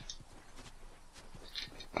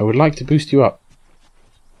 I would like to boost you up.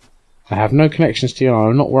 I have no connections to you and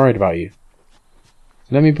I'm not worried about you.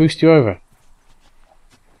 Let me boost you over.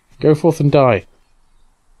 Go forth and die.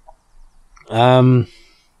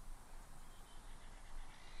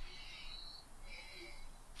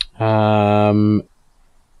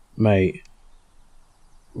 Mate.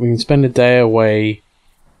 We can spend a day away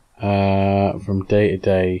from day to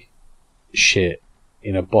day shit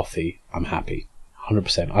in a bothy. I'm happy.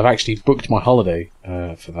 100%. I've actually booked my holiday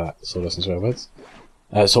for that Sawdust and Swearwords.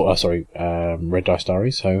 Red Dice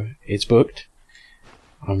Diary, so it's booked.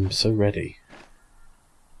 I'm so ready.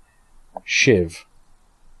 Shiv.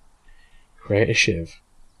 Create a shiv.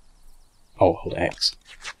 Oh, hold X.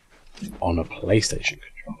 On a PlayStation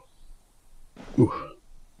controller. Ooh.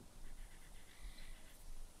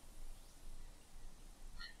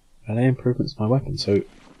 Melee improvements to my weapon. So,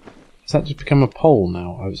 has that just become a pole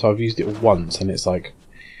now? So I've used it once and it's like,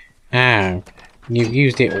 oh, you've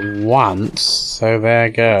used it once, so there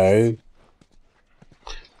you go.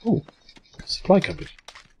 Ooh, supply cupboard.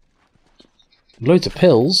 Loads of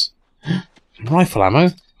pills. Rifle ammo.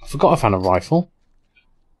 I forgot I found a rifle.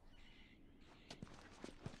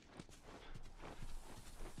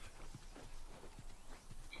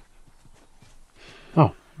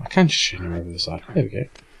 Oh, I can shoot him over the side. There we go.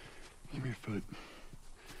 Give me your foot.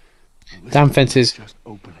 Damn fences. Just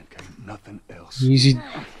open it, okay? Nothing else. Use your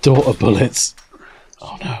daughter bullets.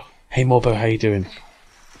 Oh no. Hey Morbo, how you doing?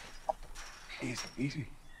 Easy.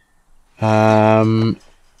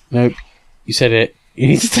 Nope. You said it. You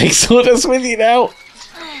need to take Sawdust with you now.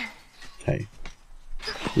 Hey.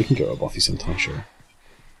 We can go to Bothy sometime, sure.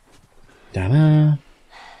 Da-da.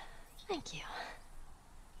 Thank you.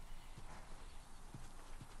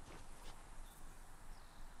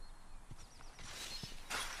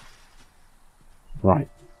 Right.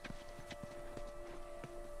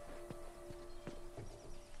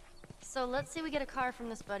 So let's say we get a car from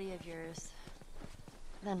this buddy of yours.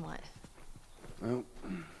 Then what? Well,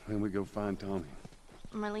 then we go find Tommy.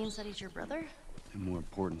 Marlene said he's your brother? And more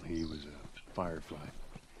importantly, he was a firefly.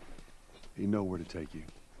 He'd know where to take you.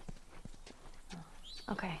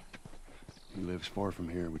 Okay. He lives far from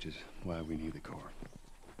here, which is why we need the car.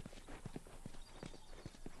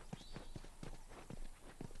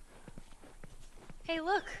 Hey,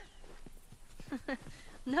 look!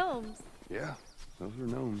 Gnomes! Yeah, those are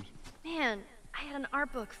gnomes. Man, I had an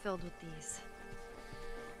art book filled with these.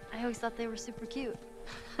 I always thought they were super cute.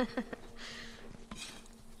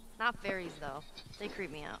 Not fairies, though. They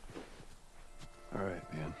creep me out. All right,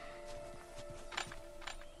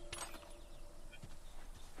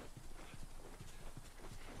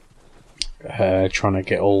 man. Trying to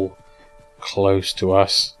get all close to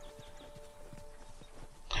us.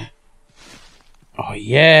 Oh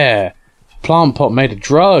yeah! Plant pot made of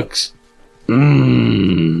drugs!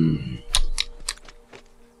 Mmm.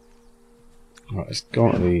 Right, let's go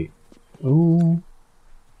on to the... Ooh.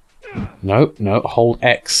 Nope, no, hold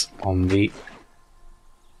X on the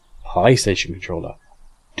PlayStation controller.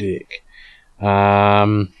 Dick.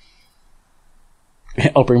 I'll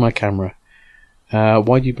bring my camera.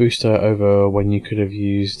 Why'd you boost her over when you could have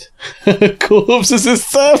used a corpse as a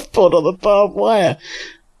surfboard on the barbed wire?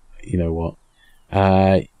 You know what?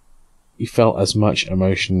 You felt as much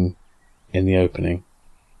emotion in the opening.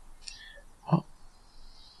 What?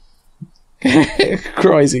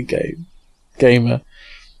 Crazy gamer.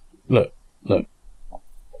 Look.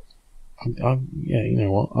 Yeah, you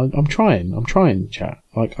know what? I'm trying, chat.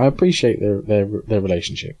 Like, I appreciate their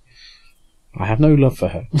relationship. I have no love for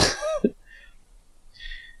her.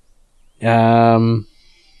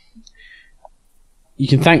 You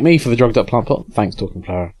can thank me for the drugged up plant pot. Thanks, Talking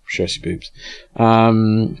Flower. Shursy boobs.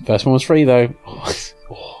 First one was free though.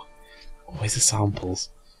 Always the samples.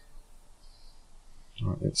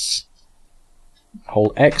 Alright, let's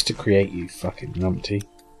hold X to create, you fucking numpty.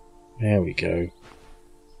 There we go.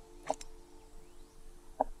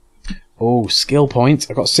 Oh, skill points.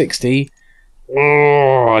 I got 60.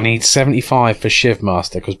 Oh, I need 75 for Shiv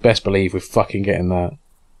Master, because best believe we're fucking getting that.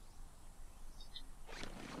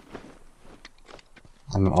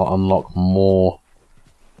 And I'll unlock more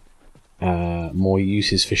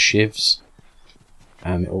uses for Shivs.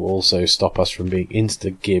 And it will also stop us from being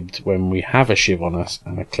insta-gibbed when we have a Shiv on us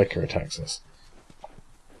and a clicker attacks us.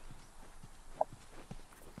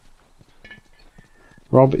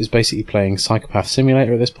 Rob is basically playing Psychopath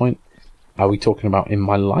Simulator at this point. Are we talking about in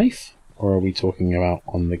my life, or are we talking about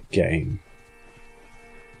on the game?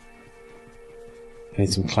 I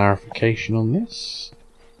need some clarification on this.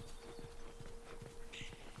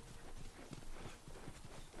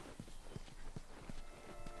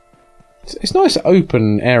 It's a nice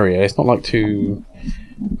open area. It's not like too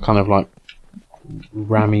kind of like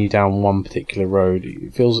rammy down one particular road.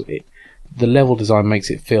 It feels the level design makes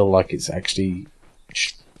it feel like it's actually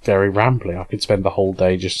very rambly. I could spend the whole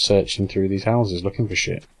day just searching through these houses looking for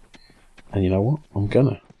shit. And you know what? I'm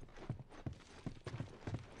gonna.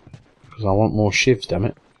 Because I want more shivs, damn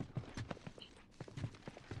it.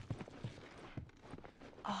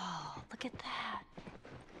 Oh, look at that.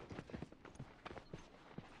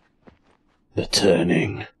 The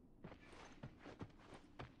turning.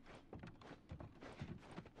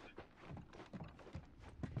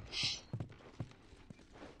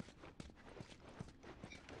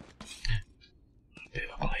 Bit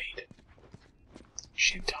of a blade.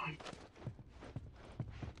 Shit time.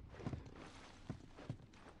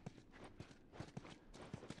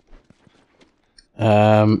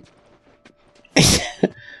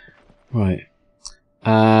 Right.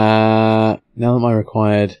 Now that my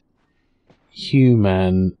required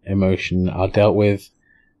human emotion are dealt with,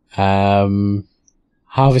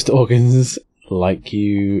 harvest organs like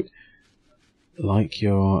you're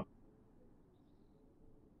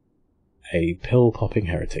a pill-popping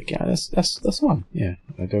heretic. Yeah, that's the one. Yeah,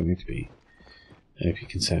 I don't need to be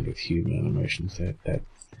concerned with human emotions. They're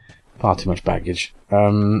far too much baggage.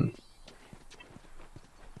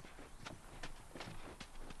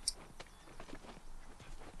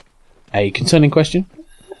 A concerning question?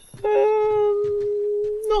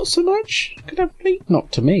 Not so much. Could I be?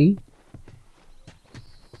 Not to me.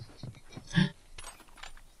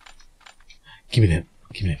 Give me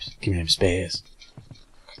them spares.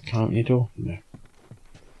 Can I open your door? No.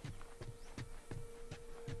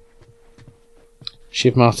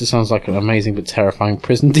 Shivmaster sounds like an amazing but terrifying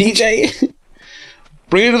prison DJ.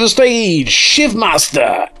 Bring it to the stage,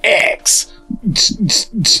 Shivmaster X.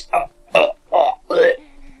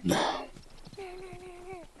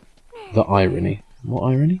 The irony. What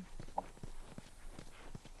irony?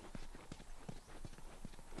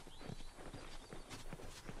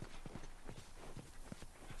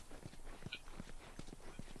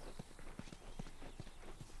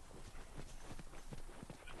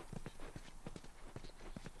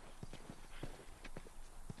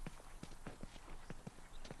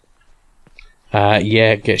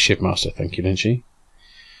 Yeah, get Shivmaster, thank you, Lynchy.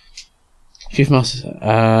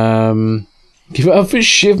 Shivmaster, give it up for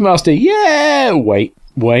Shivmaster, yeah!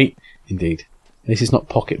 Wait, indeed. This is not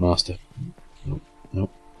Pocket Master.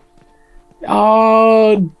 Nope.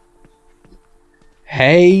 Oh!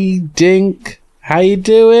 Hey, Dink, how you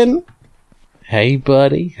doing? Hey,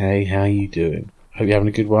 buddy, hey, how you doing? Hope you're having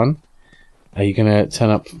a good one. Are you gonna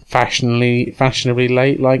turn up fashionably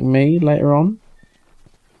late like me later on?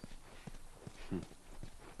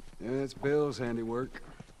 Yeah, it's Bill's handiwork.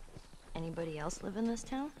 Anybody else live in this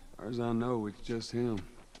town? As far as I know, it's just him.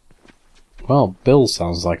 Well, Bill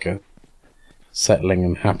sounds like a settling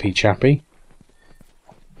and happy chappy.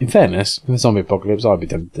 In fairness, in the zombie apocalypse, I'd be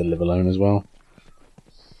tempted to live alone as well.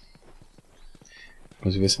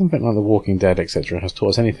 Because if there's something like The Walking Dead, etc., has taught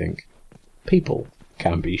us anything, people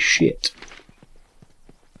can be shit.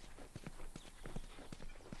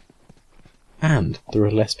 And there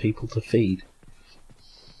are less people to feed.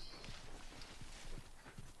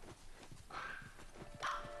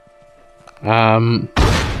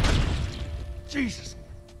 Jesus.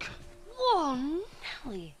 Whoa,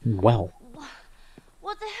 Nelly. Well. What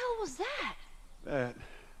What the hell was that? That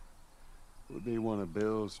would be one of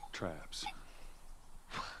Bill's traps.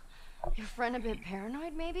 Your friend a bit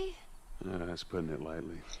paranoid, maybe? That's putting it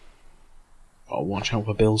lightly. Oh, watch out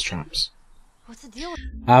for Bill's traps. What's the deal with...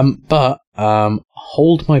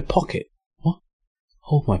 Hold my pocket. What?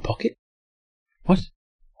 Hold my pocket? What?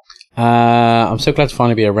 I'm so glad to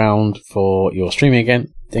finally be around for your streaming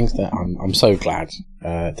again. Things that I'm so glad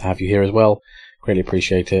to have you here as well. Greatly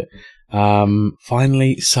appreciate it.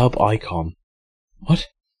 Finally, sub icon. What?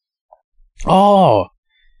 Oh!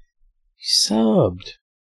 You subbed.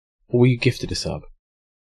 Or were you gifted a sub?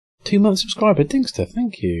 2-month subscriber, Dingster,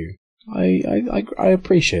 thank you. I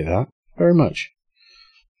appreciate that very much.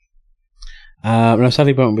 And I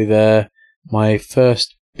sadly won't be there. My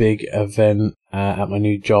first big event at my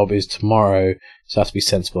new job is tomorrow, so I have to be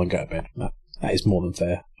sensible and go to bed. That is more than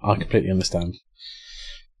fair. I completely understand.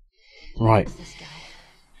 Right. This guy.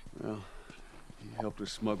 Well, he helped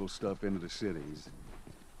us smuggle stuff into the cities.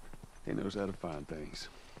 He knows how to find things.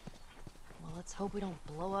 Well, let's hope we don't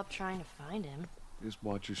blow up trying to find him. Just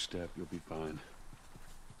watch your step, you'll be fine.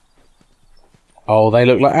 Oh, they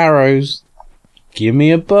look like arrows. Give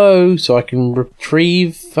me a bow so I can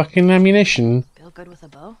retrieve fucking ammunition. Bill good with a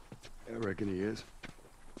bow? I reckon he is.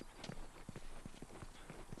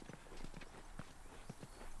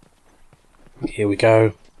 Here we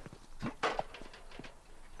go.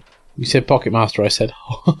 You said pocket master, I said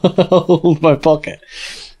hold my pocket.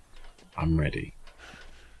 I'm ready.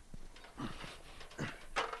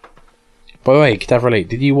 By the way, Cadaver Elite,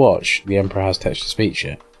 did you watch The Emperor Has Text-to-Speech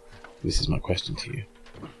yet? This is my question to you.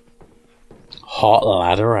 Hot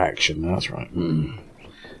ladder action, that's right.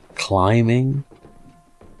 Climbing.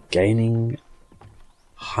 Gaining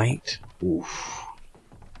height. Oof.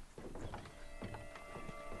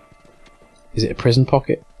 Is it a prison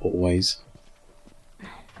pocket? Always.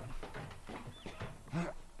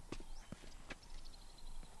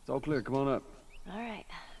 It's all clear, come on up. Alright.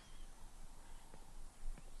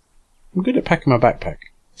 I'm good at packing my backpack.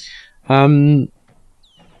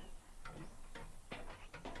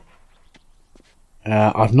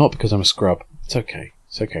 I've not because I'm a scrub. It's okay.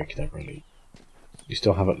 It's okay, Cadaver Elite. You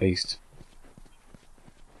still have at least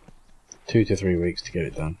 2 to 3 weeks to get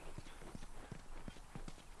it done.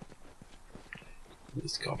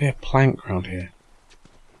 There's got to be a plank around here.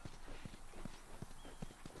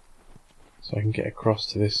 So I can get across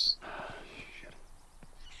to this.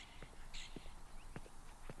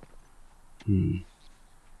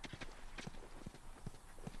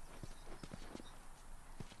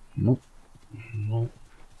 Nope. Nope.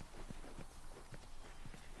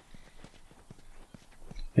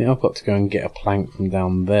 I think I've got to go and get a plank from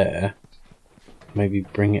down there. Maybe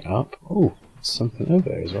bring it up. Oh, there's something over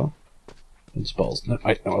there as well. And spots. No,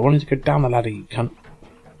 I wanted to go down the ladder, you cunt.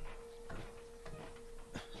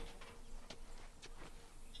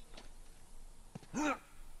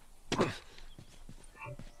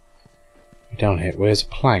 Down here, where's a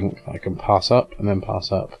plank that I can pass up and then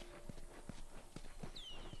pass up?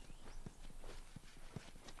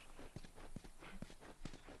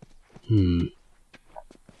 Not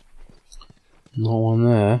one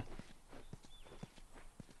there.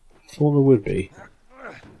 I thought there would be.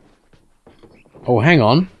 Oh, hang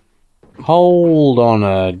on. Hold on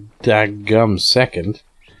a daggum second.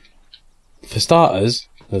 For starters,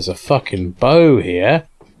 there's a fucking bow here.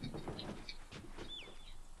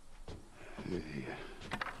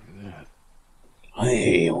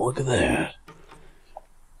 Hey, look at that.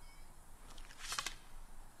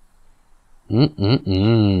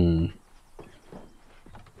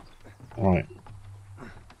 Right.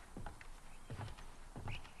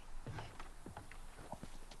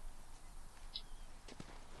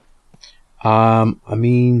 I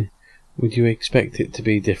mean, would you expect it to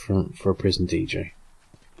be different for a prison DJ?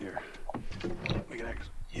 Here. We can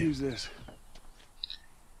use this.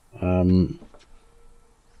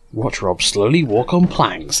 Watch Rob slowly walk on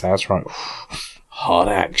planks. That's right. Hot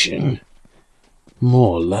action.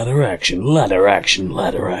 More ladder action, ladder action,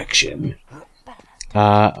 ladder action.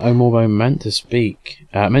 Omorbo meant to speak.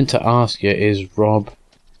 Meant to ask you, is Rob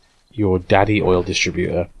your daddy oil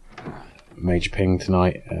distributor? Major ping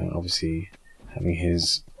tonight. Obviously having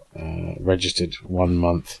his registered 1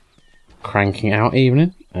 month cranking out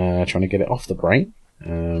evening. Trying to get it off the brain.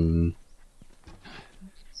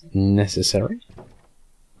 Necessary.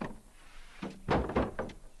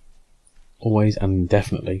 Always and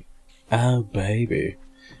indefinitely. Oh baby,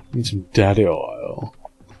 need some daddy oil.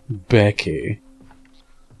 Becky.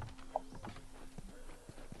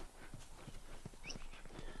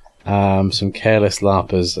 Some careless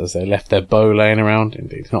larpers as they left their bow laying around.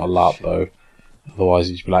 Indeed, it's not a larp bow. Otherwise,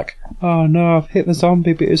 you'd be like, oh no, I've hit the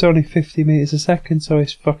zombie, but it's only 50 meters a second, so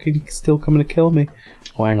it's fucking still coming to kill me.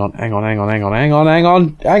 Oh, hang on,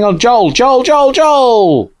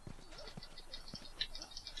 Joel!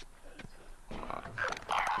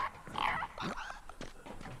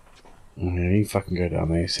 Yeah, you fucking go down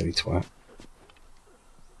there, you silly twat.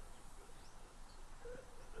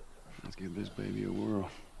 Let's give this baby a whirl.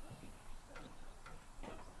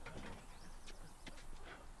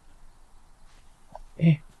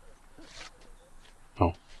 Eh.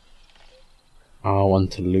 Oh. I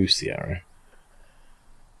want to loose the arrow.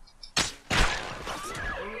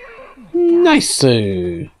 Nice.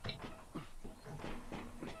 Now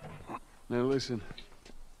listen.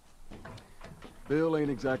 Bill ain't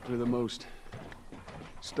exactly the most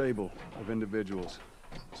stable of individuals.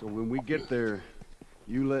 So when we get there,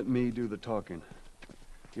 you let me do the talking.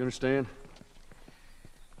 You understand?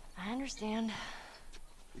 I understand.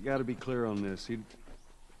 You gotta be clear on this. He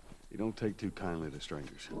don't take too kindly to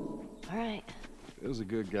strangers. All right. Bill's a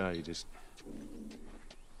good guy. He just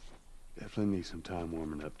definitely needs some time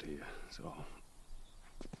warming up to you. So.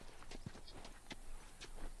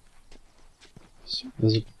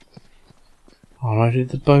 There's a... Oh no, did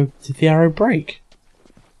the arrow break?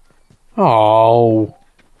 Oh.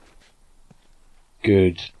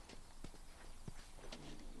 Good.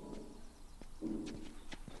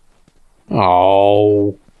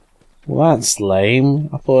 Oh. Well, that's lame.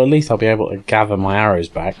 I thought at least I'll be able to gather my arrows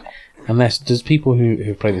back. Unless, does people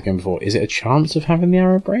who've played the game before, is it a chance of having the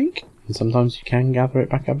arrow break? And sometimes you can gather it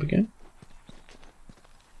back up again?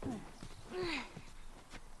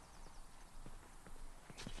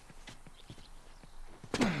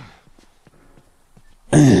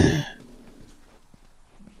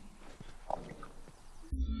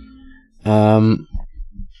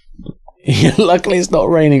 Yeah, luckily it's not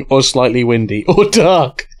raining or slightly windy or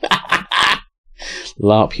dark.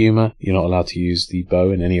 LARP humour. You're not allowed to use the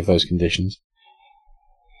bow in any of those conditions.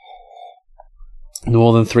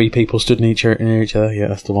 More than 3 people stood near each other. Yeah,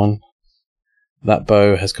 that's the one. That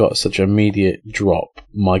bow has got such an immediate drop.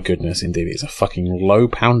 My goodness, indeed. It's a fucking low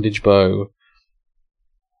poundage bow.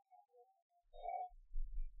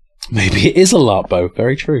 Maybe it is a LARP bow.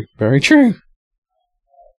 Very true. Very true.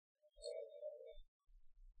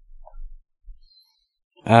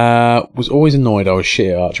 Was always annoyed I was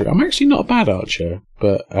shit at archery. I'm actually not a bad archer,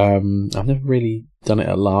 but I've never really done it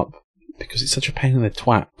at LARP because it's such a pain in the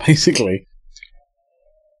twat, basically.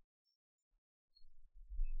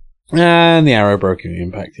 And the arrow broke in the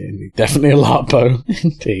impact. Indeed. Definitely a LARP bow.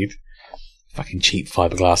 Indeed. Fucking cheap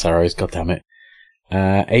fiberglass arrows, god damn it.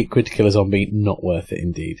 8 quid to kill a zombie, not worth it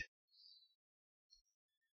indeed.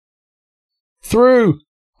 Through!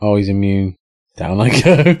 Oh, he's immune. Down I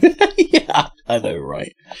go. Yeah, I know,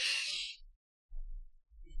 right.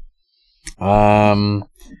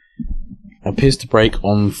 Appears to break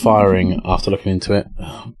on firing after looking into it.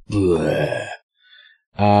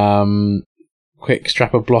 Quick,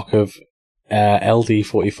 strap a block of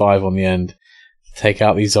LD-45 on the end. Take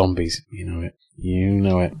out these zombies. You know it. You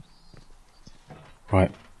know it.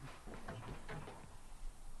 Right.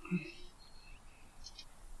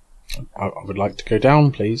 I would like to go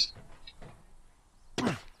down, please.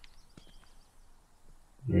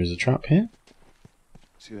 There is a trap here.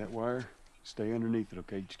 See that wire? Stay underneath it,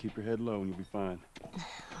 okay? Just keep your head low and you'll be fine.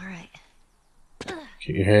 All right.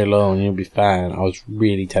 Keep your head low and you'll be fine. I was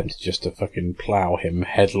really tempted just to fucking plow him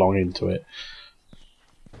headlong into it.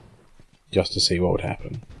 Just to see what would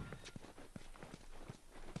happen.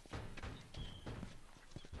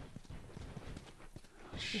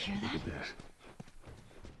 You hear that? Look at this.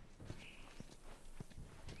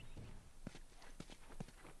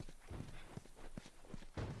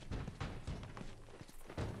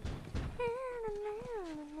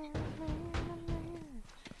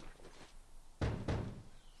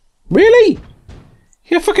 Really?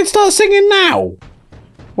 You fucking start singing now?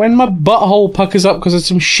 When my butthole puckers up because of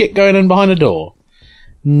some shit going on behind the door?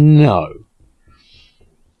 No.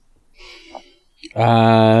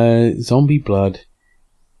 Zombie blood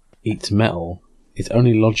eats metal. It's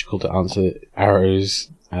only logical to answer arrows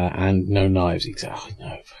and no knives. Exactly.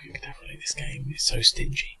 No, fucking definitely this game is so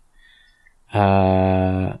stingy.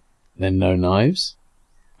 Then no knives.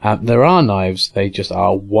 There are knives, they just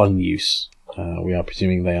are one use. We are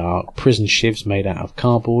presuming they are prison shivs made out of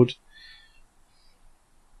cardboard.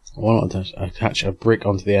 Why not attach a brick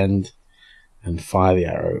onto the end and fire the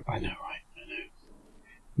arrow? I know, right? I know.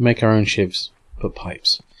 Make our own shivs, but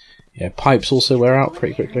pipes. Yeah, pipes also wear out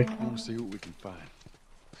pretty quickly. We'll see what we can find.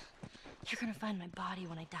 You're gonna find my body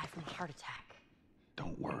when I die from a heart attack.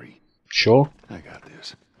 Don't worry. Sure. I got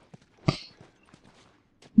this.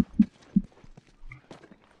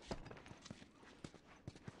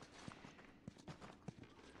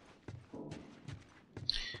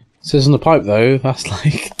 Says on the pipe though, that's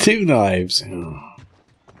like 2 knives. Oh.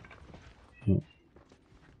 Yeah.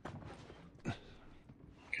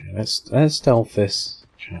 Okay, let's stealth this.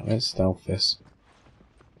 Let's stealth this.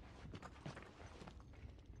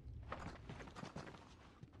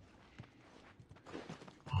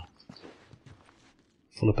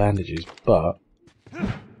 Full of bandages, but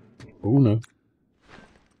oh no,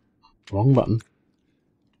 wrong button.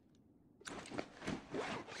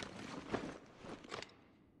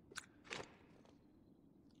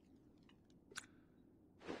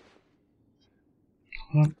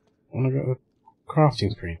 I want to go to a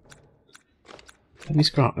crafting screen. Let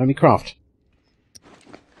me craft.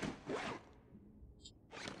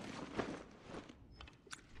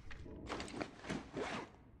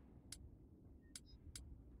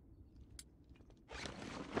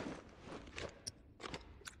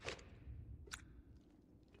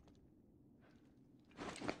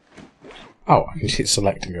 Oh, I can just hit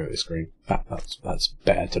select and go to the screen. That's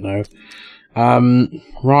better to know.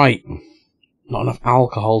 Right. Not enough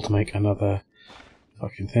alcohol to make another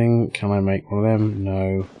fucking thing. Can I make one of them?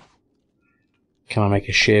 No. Can I make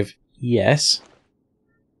a shiv? Yes.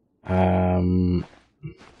 I'm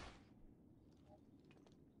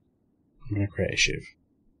going to create a shiv.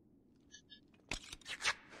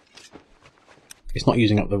 It's not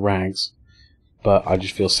using up the rags, but I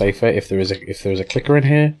just feel safer if there is a clicker in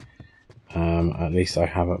here. At least I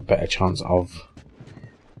have a better chance of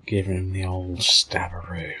giving him the old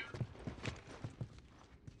stabberoo.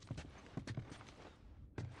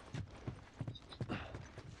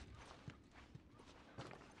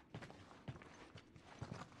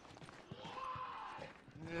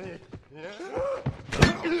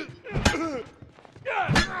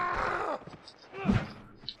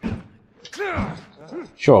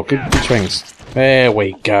 Sure, good swings. There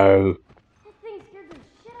we go.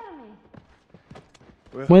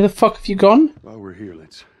 Well, where the fuck have you gone? While we're here,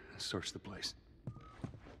 let's search the place.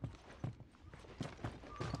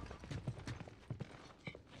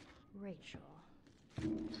 Rachel.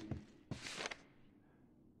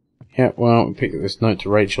 Yeah, well, we picked up this note to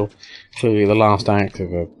Rachel. Clearly the last act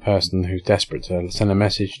of a person who's desperate to send a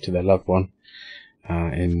message to their loved one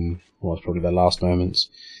in what's probably their last moments.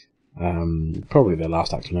 Probably their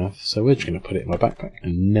last act on Earth. So we're just going to put it in my backpack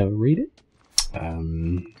and never read it.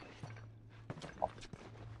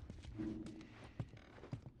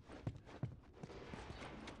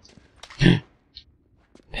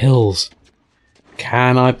 Pills.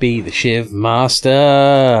 Can I be the Shiv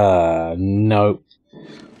Master? Nope.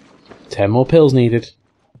 10 more pills needed.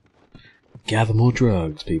 Gather more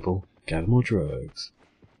drugs, people. Gather more drugs.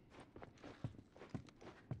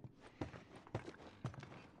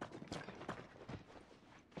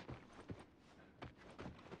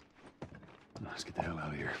 Let's get the hell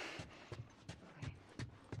out of here.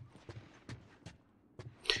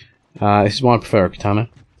 This is why I prefer a katana.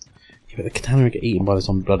 Yeah, but the katana will get eaten by the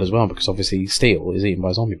zombie blood as well, because obviously steel is eaten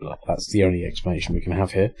by zombie blood. That's the only explanation we can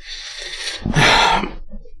have here.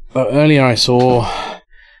 But earlier I saw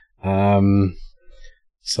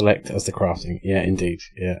select as the crafting. Yeah, indeed.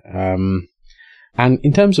 Yeah. And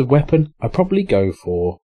in terms of weapon, I'd probably go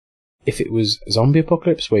for, if it was zombie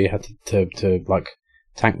apocalypse where you had to like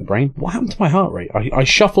tank the brain. What happened to my heart rate? I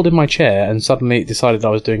shuffled in my chair and suddenly it decided I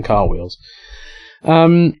was doing cartwheels.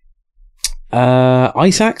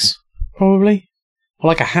 Ice axe, probably. Or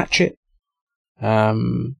like a hatchet.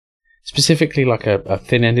 Specifically like a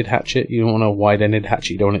thin-ended hatchet. You don't want a wide-ended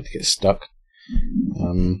hatchet. You don't want it to get stuck.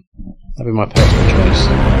 That'd be my personal choice.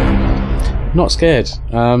 Not scared.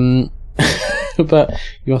 But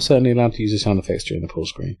you are certainly allowed to use the sound effects during the pull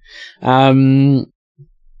screen. Yeah,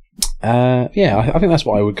 I think that's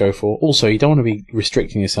what I would go for. Also, you don't want to be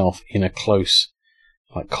restricting yourself in a close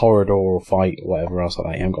like corridor or fight or whatever else like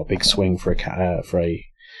that. You haven't got a big swing for a katana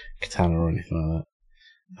or anything like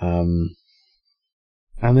that.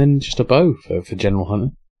 And then just a bow for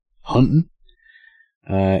general hunting.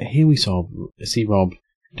 Here we see Rob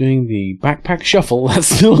doing the backpack shuffle.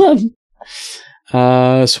 That's the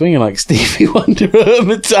one. Swinging like Stevie Wonder at a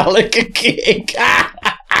Metallica gig.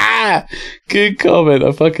 Good comment.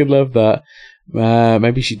 I fucking love that.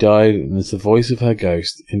 Maybe she died and it's the voice of her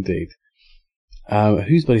ghost. Indeed.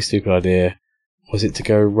 Whose bloody stupid idea was it to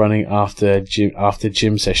go running after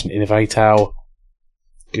gym session in a Vatao?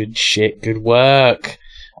 Good shit. Good work.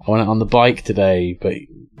 I went out on the bike today, but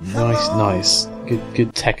nice.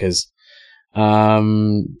 Good techers.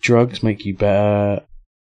 Drugs make you better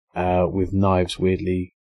with knives,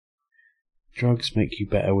 weirdly. Drugs make you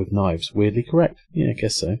better with knives. Weirdly correct. Yeah, I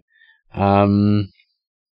guess so.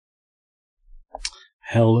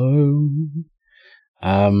 Hello.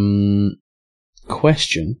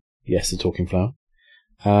 Question. Yes, the talking flower.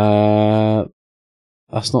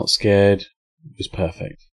 That's not scared was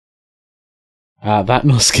perfect. That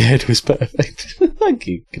not scared was perfect. Thank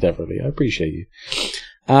you, Cadaverly. I appreciate you.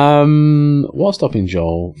 What's stopping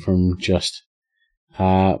Joel from just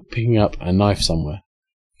picking up a knife somewhere?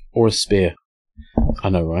 Or a spear? I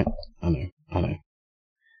know, right? I know.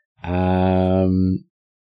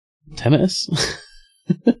 Tinnitus?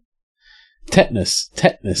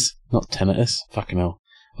 Tetanus, not tinnitus. Fucking hell.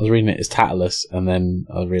 I was reading it as Tatalus, and then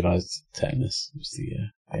I realised tetanus was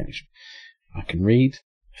the action. I can read.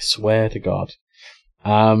 I swear to God.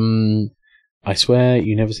 I swear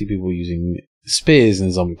you never see people using spears in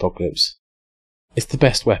the zombie apocalypse. It's the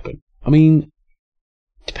best weapon. I mean,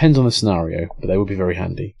 depends on the scenario, but they would be very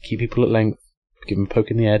handy. Keep people at length, give them a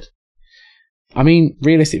poke in the head. I mean,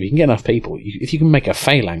 realistically, if you can get enough people, if you can make a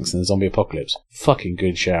phalanx in the zombie apocalypse, fucking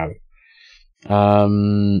good show.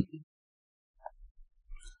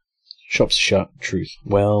 Shops shut. Truth.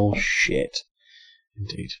 Well, shit.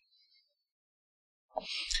 Indeed.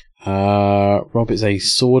 Rob is a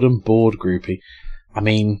sword and board groupie. I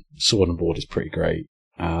mean, sword and board is pretty great.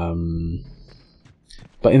 But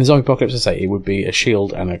in the zombie apocalypse, I say it would be a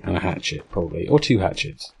shield and a hatchet, probably, or 2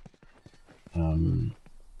 hatchets.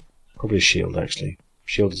 Probably a shield, actually.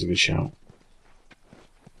 Shield is a good shout.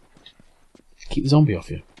 Keep the zombie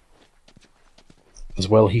off you. As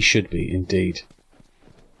well, he should be, indeed.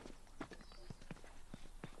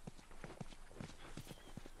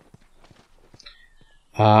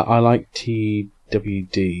 I like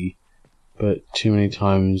TWD, but too many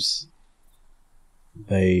times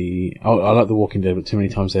they... Oh, I like The Walking Dead, but too many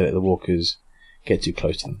times they let the walkers get too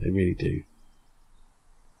close to them. They really do.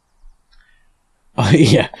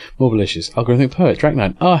 Yeah, more malicious. Algorithmic Poet,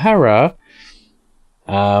 Dracnine. Oh, Hera!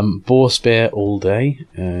 Boar Spear all day.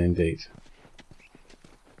 Indeed.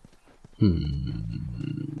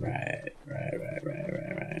 Right.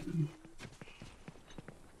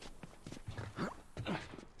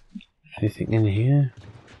 Anything in here?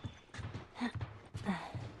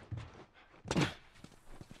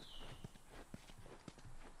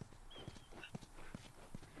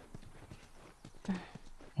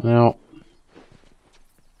 Now,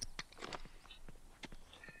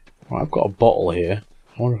 right, I've got a bottle here.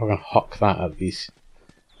 I wonder if I can huck that at this.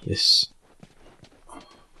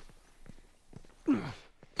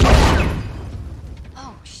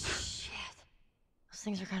 Oh shit! Those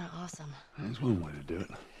things are kind of awesome. That's one way to do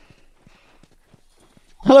it.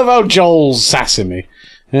 I love how Joel's sassing me.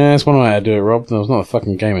 Yeah, that's one way to do it, Rob. That was not a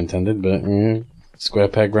fucking game intended, but square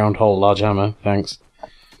peg, round hole, large hammer. Thanks.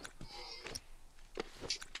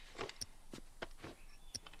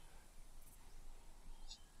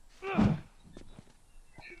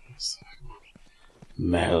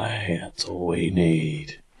 Melee, that's all we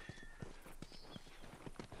need.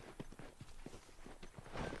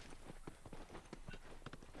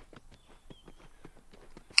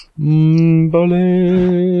 Bullets.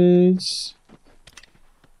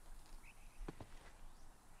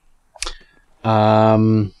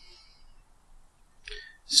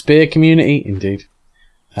 Spear community, indeed.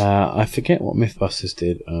 I forget what Mythbusters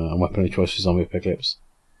did on Weapon of Choice for Zombie Apocalypse.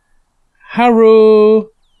 Harrow!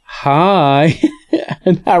 Hi!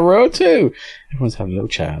 And Harrow too! Everyone's having a little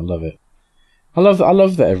chat, I love it. I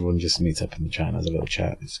love that everyone just meets up in the chat and has a little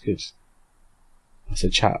chat. It's good. I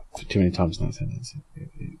said chat for too many times in that sentence. It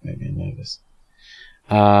made me nervous.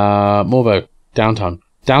 Morbo. Downtime.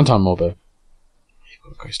 Downtime, Morbo. You've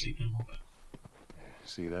got to go sleep now, Morbo.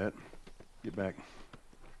 See that? Get back.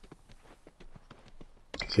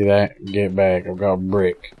 See that? Get back. I've got a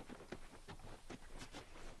brick.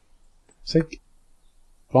 See?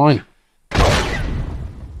 Fine.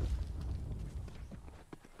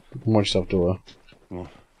 Watch yourself, Dora.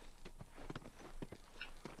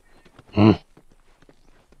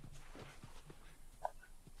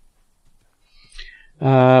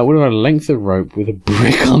 What about a length of rope with a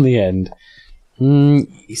brick on the end?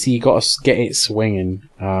 You see, you got to get it swinging,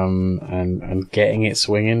 and getting it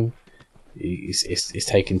swinging is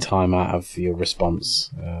taking time out of your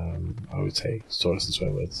response. I would say, sort of some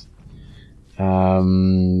swear words.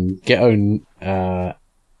 Get own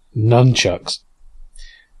nunchucks.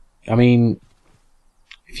 I mean,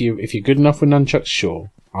 if you're good enough with nunchucks,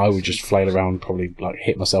 sure. I would just flail around, probably like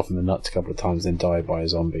hit myself in the nuts a couple of times, then die by a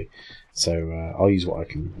zombie. So I'll use what I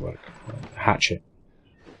can work. Hatchet.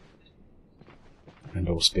 And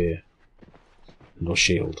or spear. And or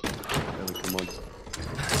shield. Come on.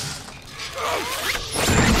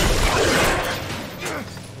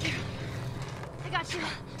 I got you.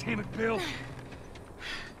 Damn it, Bill.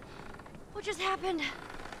 What just happened?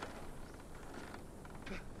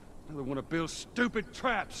 Another one of Bill's stupid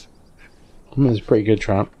traps. It's a pretty good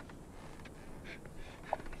trap.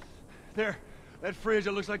 There, that fridge,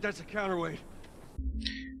 it looks like that's a counterweight.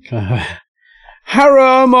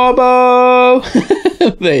 Harrow Mobo!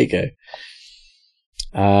 There you go.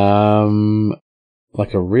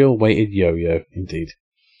 Like a real weighted yo-yo, indeed.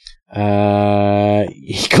 You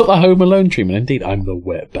got the Home Alone treatment, indeed. I'm the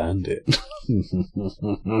wet bandit.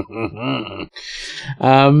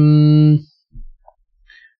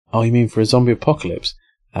 Oh, you mean for a zombie apocalypse?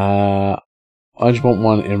 I just want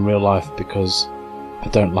one in real life because I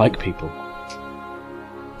don't like people.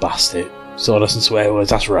 Bastard. Sawdust and swear words,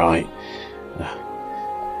 that's right.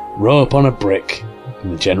 Row up on a brick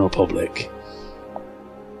in the general public.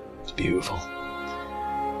 It's beautiful.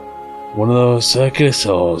 One of those circular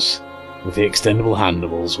saws with the extendable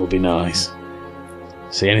handles will be nice.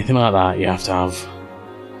 See, anything like that, you have to have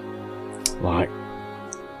like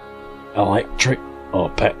electric or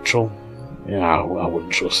petrol. Yeah, I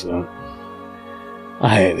wouldn't trust that.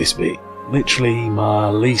 I hate this bit. Literally my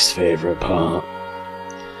least favourite part.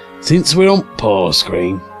 Since we're on pause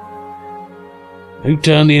screen, who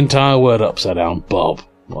turned the entire word upside down? Bob.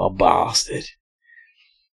 What a bastard.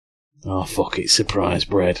 Oh, fuck it. Surprise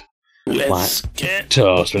bread. Let's like get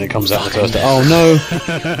toast when it comes out of the toaster. Oh, no.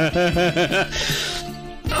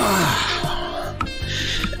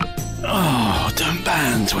 Oh, don't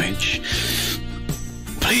ban, Twitch.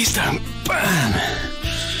 Please don't ban.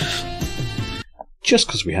 Just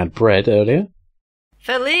because we had bread earlier.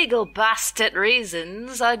 For legal bastard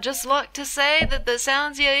reasons, I'd just like to say that the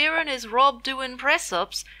sounds you're hearing is Rob doing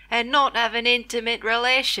press-ups and not having intimate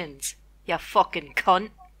relations. You fucking cunt.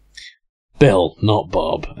 Bill, not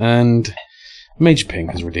Bob. And Major Pink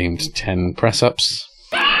has redeemed 10 press-ups.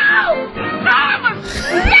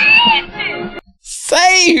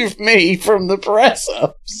 Save me from the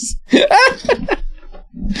press-ups!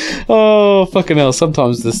 Oh, fucking hell.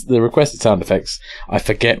 Sometimes the requested sound effects, I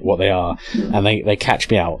forget what they are, and they catch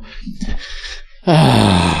me out.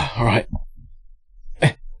 Alright.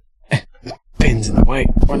 Pins in the way.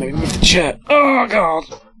 Right, let me move the chair. Oh, God.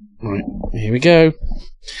 Right, here we go.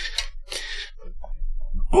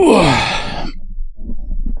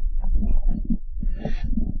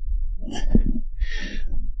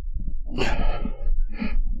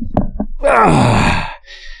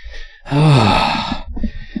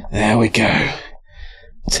 There we go.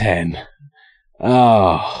 10.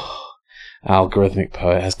 Oh. Algorithmic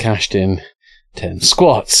Poet has cashed in 10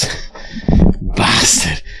 squats.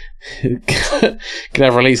 Bastard.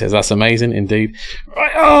 Clever Elite says that's amazing indeed.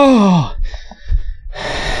 Right. Oh.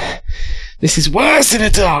 This is worse in a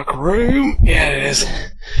dark room. Yeah, it is.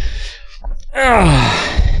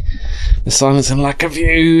 The silence and lack of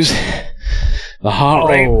views. The heart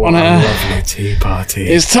rate on a lovely tea party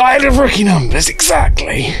is tired of rookie numbers.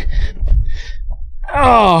 Exactly.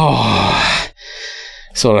 Oh.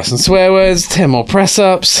 Sawdust and swear words. 10 more press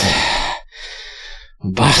ups.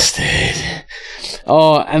 Bastard.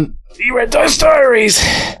 Oh, and you read those stories.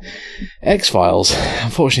 X-Files,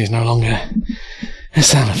 unfortunately, is no longer a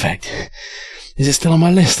sound effect. Is it still on my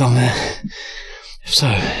list on there? If so,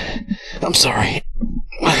 I'm sorry.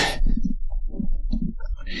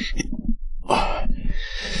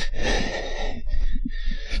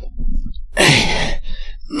 8,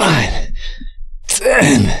 9,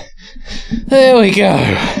 10. There we go.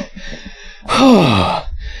 Whew.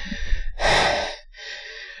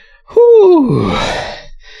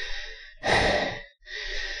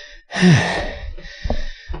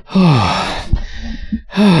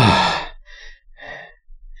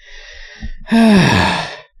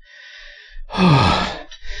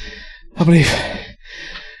 I believe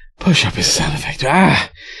push-up is a sound effect.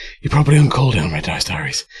 You're probably on cooldown, Red Dice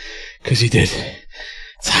Diaries, because you did.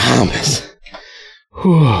 It's harmless.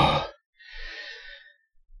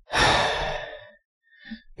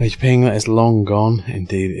 Major Ping, that is long gone.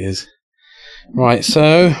 Indeed it is. Right,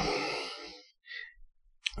 so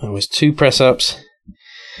that was 2 press-ups.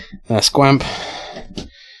 Squamp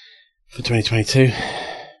for 2022.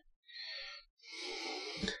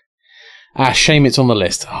 Shame it's on the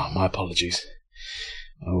list. Oh, my apologies.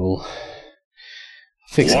 I will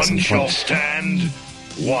fix it. One shall stand,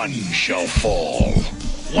 one shall fall.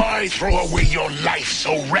 Why throw away your life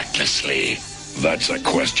so recklessly? That's a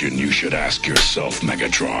question you should ask yourself,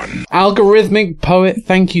 Megatron. Algorithmic Poet,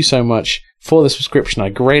 thank you so much for the subscription. I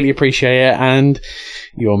greatly appreciate it. And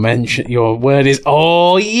your word is,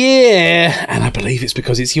 oh yeah. And I believe it's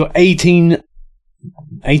because it's your 18th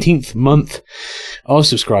month of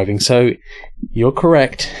subscribing. So you're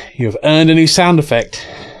correct. You have earned a new sound effect.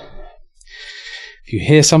 If you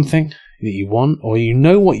hear something that you want, or you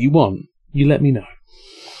know what you want, you let me know.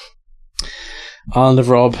 Island of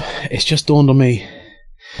Rob, it's just dawned on me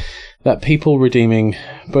that people redeeming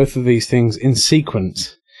both of these things in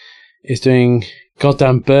sequence is doing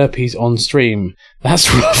goddamn burpees on stream.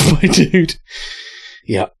 That's rough, my dude.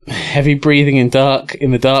 Yeah, heavy breathing in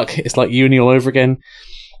the dark. It's like uni all over again.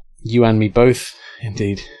 You and me both,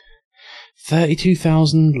 indeed.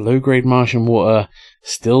 32,000 low-grade Martian water,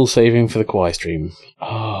 still saving for the Kauai stream.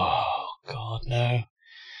 Oh God, no.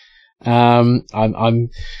 I'm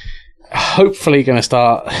hopefully going to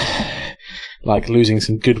start like losing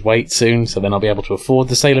some good weight soon, so then I'll be able to afford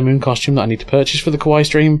the Sailor Moon costume that I need to purchase for the Kauai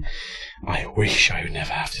stream. I wish I would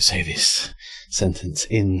never have to say this sentence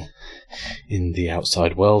in the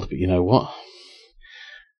outside world, but you know what?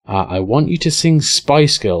 I want you to sing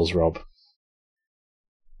Spice Girls, Rob.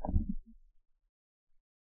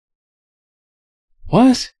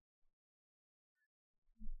 What?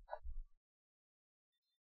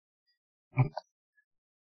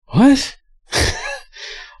 What? I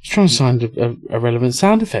was trying to find a relevant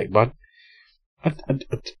sound effect, but I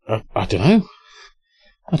don't know.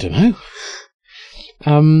 I don't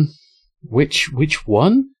know. Which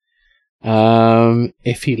one?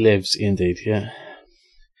 If he lives, indeed, yeah.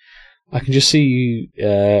 I can just see you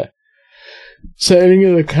sitting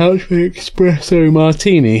on the couch with an espresso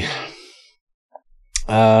martini.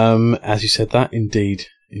 As you said that, indeed.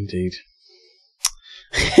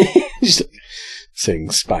 Just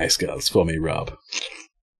sing Spice Girls for me, Rob.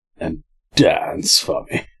 And dance for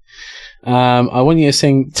me. I want you to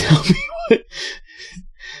sing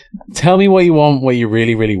Tell me what you want, what you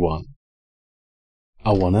really, really want.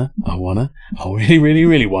 I really, really,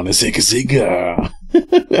 really wanna sing a cigar.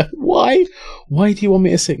 Why? Why do you want me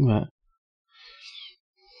to sing that?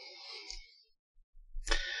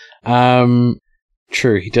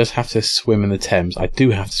 True, he does have to swim in the Thames. I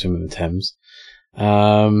do have to swim in the Thames.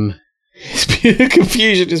 His pure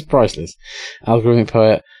confusion is priceless. Algorithmic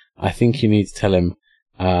poet, I think you need to tell him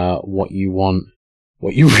what you want.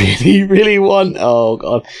 What you really, really want. Oh,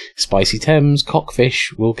 God. Spicy Thames,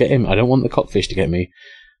 cockfish will get him. I don't want the cockfish to get me.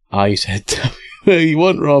 You said, tell me what you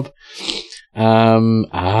want, Rob.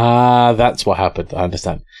 That's what happened. I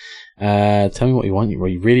understand. Tell me what you want,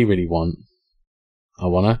 what you really, really want. I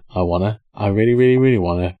really, really, really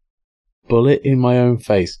wanna. Bullet in my own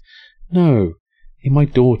face. No, in my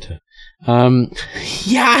daughter.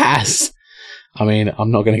 Yes! I mean, I'm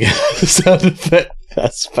not gonna get the sound effect.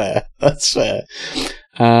 That's fair.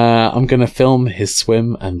 I'm gonna film his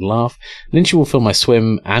swim and laugh. Lynchy will film my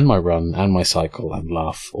swim and my run and my cycle and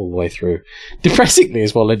laugh all the way through. Depressingly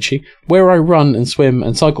as well, Lynchy, where I run and swim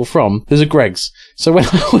and cycle from, there's a Greg's. So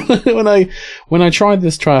when I tried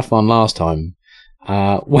this triathlon last time,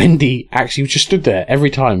 Wendy actually just stood there every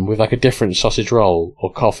time with like a different sausage roll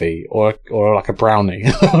or coffee or like a brownie.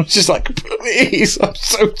 I was just like, please, I'm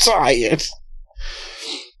so tired.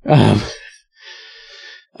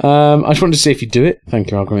 I just wanted to see if you do it. Thank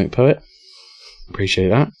you, Algorithmic Poet. Appreciate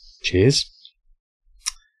that. Cheers.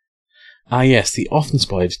 Yes, the often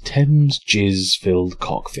spotted Thames jizz-filled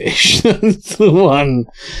cockfish. That's the one.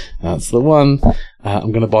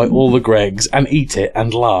 I'm going to buy all the Gregs and eat it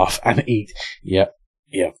and laugh and eat. Yep.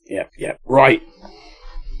 Right.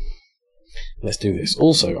 Let's do this.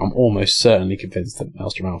 Also, I'm almost certainly convinced that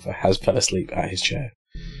Maelstrom Alpha has fell asleep at his chair.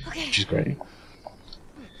 Okay. Which is great.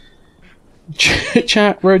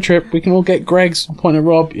 Chat, road trip, we can all get Greg's. Point at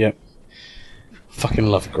Rob. Yep. Fucking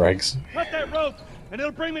love Greg's. Cut that rope and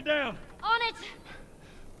it'll bring me down. On it!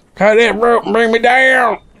 Cut that rope and bring me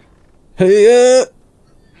down! Hey,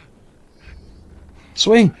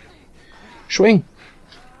 Swing! Joel!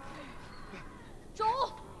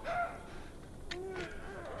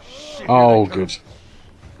 Oh, good.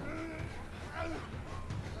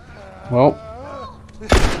 Well.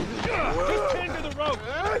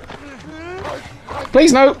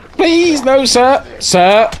 Please no! Please no, sir!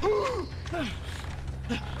 Sir!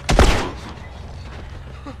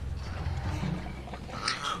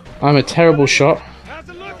 I'm a terrible shot. How's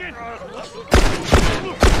it looking?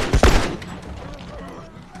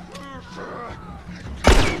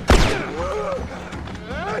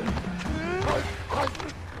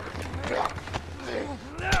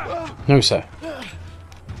 No, sir.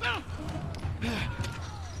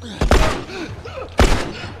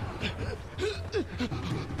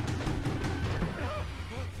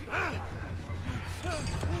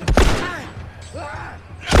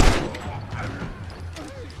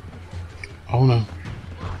 Oh no.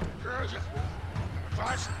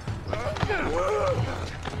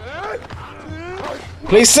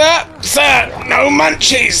 Please, sir! Sir! No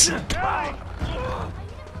munchies!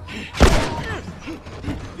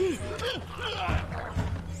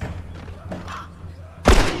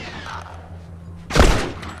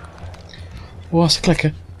 Oh, that's a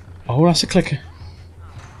clicker. Oh, that's a clicker.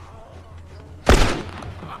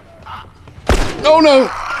 Oh no!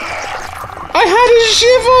 I had a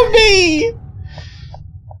shiv on me!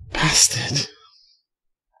 Bastard.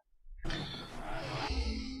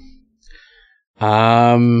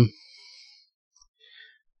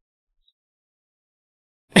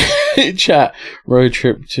 Chat. Road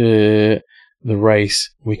trip to the race.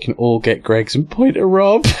 We can all get Greg's and point at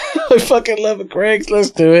Rob. I fucking love it, Greg's.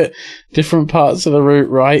 Let's do it. Different parts of the route,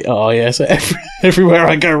 right? Oh, yeah. So everywhere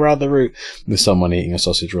I go around the route, there's someone eating a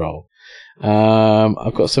sausage roll.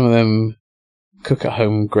 I've got some of them cook at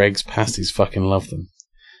home Greg's pasties. Fucking love them.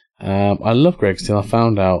 I love Greg's till I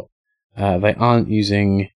found out they aren't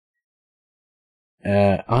using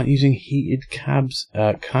heated cabs.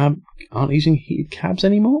 Aren't using heated cabs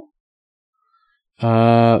anymore.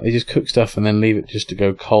 They just cook stuff and then leave it just to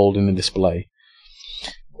go cold in the display.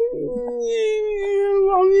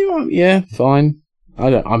 Yeah, fine.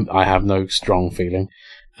 I have no strong feeling.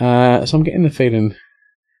 So I'm getting the feeling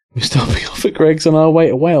we're stopping off at Greg's on our way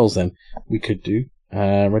to Wales. Then we could do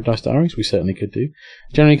Red Dice Diaries. We certainly could do.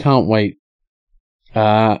 Generally can't wait.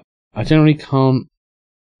 I generally can't.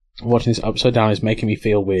 Watching this upside down is making me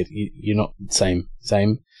feel weird. You're not same.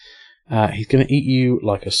 He's gonna eat you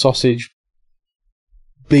like a sausage,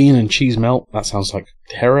 bean and cheese melt. That sounds like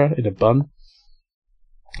terror in a bun.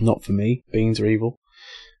 Not for me. Beans are evil.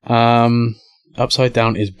 Upside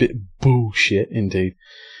down is bit bullshit indeed.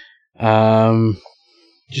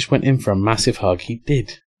 Just went in for a massive hug. He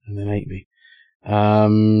did, and then ate me.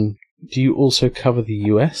 Do you also cover the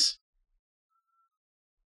US?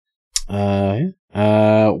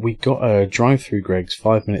 We got a drive-through Greg's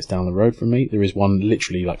 5 minutes down the road from me. There is one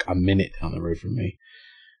literally like a minute down the road from me.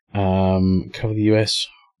 Cover the US.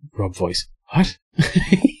 Rob voice. What?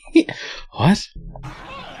 What?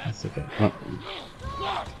 That's okay. Oh.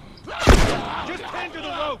 Just hang to the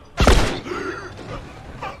rope.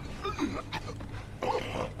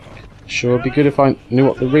 Sure, it'd be good if I knew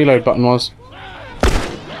what the reload button was.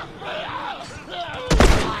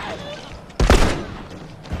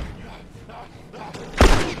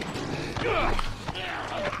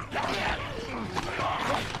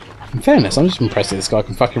 In fairness, I'm just impressed that this guy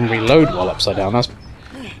can fucking reload while upside down. That's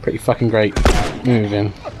pretty fucking great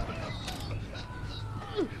moving.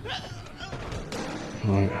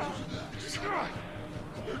 Right.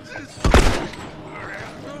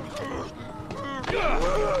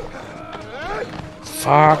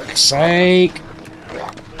 Fuck's sake!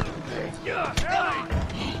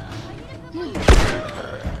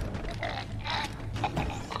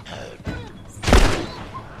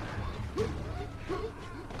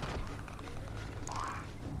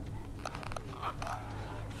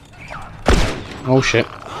 Oh shit.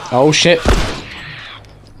 Oh shit.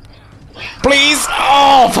 Please!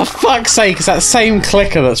 Oh, for fuck's sake! It's that same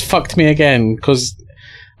clicker that's fucked me again, because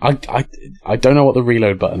I don't know what the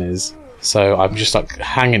reload button is. So I'm just like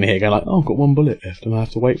hanging here going like, oh, I've got one bullet left and I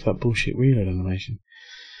have to wait for that bullshit reload animation.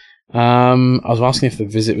 I was asking if the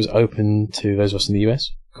visit was open to those of us in the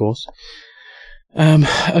US, of course.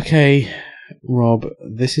 Okay, Rob,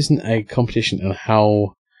 this isn't a competition on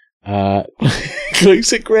how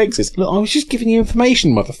close at Greg's is. Look, I was just giving you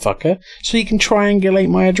information, motherfucker, so you can triangulate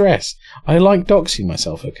my address. I like doxing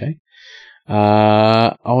myself, okay?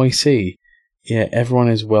 Oh, I see. Yeah, everyone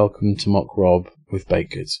is welcome to mock Rob with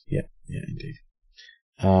baked goods. Yeah, indeed.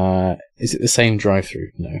 Is it the same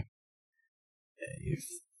drive-through? No.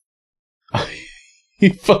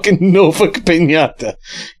 You fucking Norfolk pinata.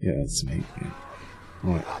 Yeah, that's me. Yeah.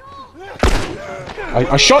 Right.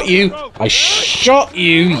 I shot you! I shot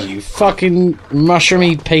you, you fucking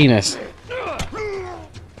mushroomy penis.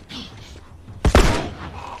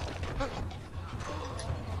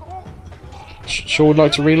 Sure would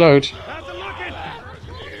like to reload.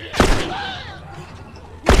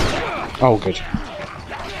 Oh, good.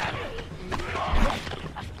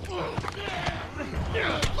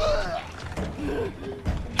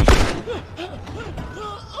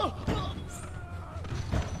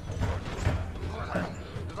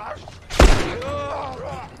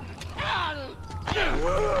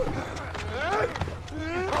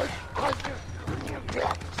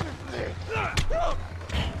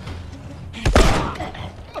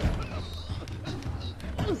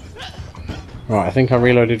 Right, I think I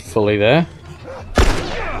reloaded fully there.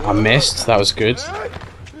 I missed, that was good.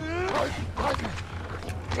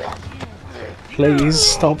 Please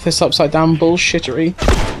stop this upside down bullshittery.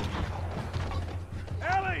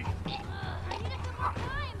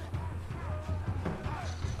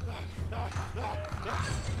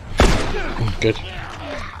 Good.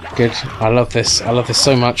 Good. I love this. I love this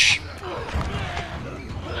so much.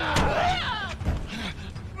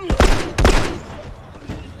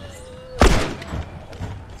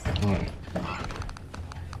 Right.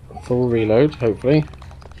 Full reload, hopefully.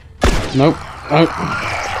 Nope. Nope.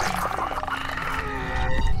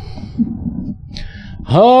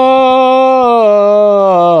 Oh,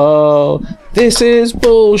 this is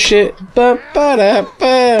bullshit.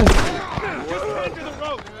 Ba-ba-da-ba.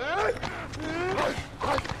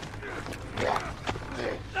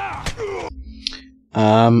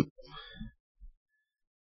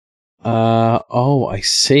 Oh, I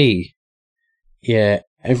see. Yeah,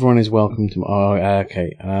 everyone is welcome to. Oh,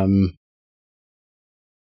 okay.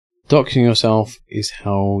 Doxing yourself is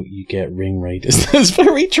how you get ring raiders. That's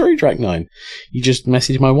very true, Track 9. You just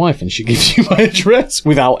message my wife and she gives you my address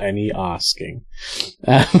without any asking.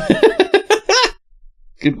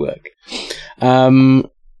 Good work. I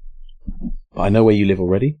know where you live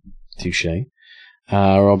already. Touché.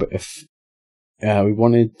 Rob, if we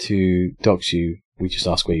wanted to dox you, we just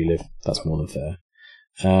ask where you live. That's more than fair.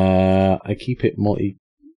 I keep it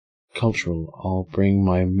multicultural. I'll bring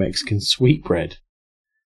my Mexican sweetbread.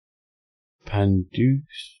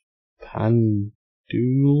 Pandulces?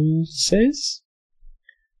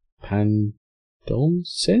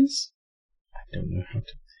 Pandulces? I don't know how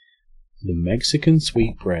to. The Mexican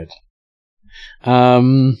sweetbread. By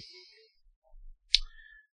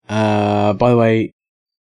the way,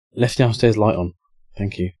 left downstairs light on.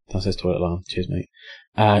 Thank you. Downstairs toilet alarm. Cheers, mate.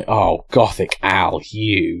 Oh, Gothic Al,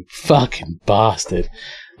 you fucking bastard.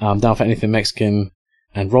 Down for anything Mexican.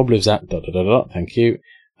 And Rob lives at ... Thank you.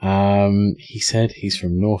 He said he's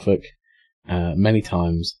from Norfolk. Many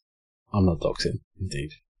times. I'm not doxing.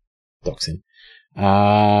 Indeed. Doxing.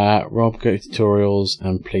 Rob, go to tutorials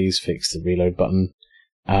and please fix the reload button.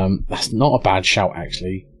 That's not a bad shout,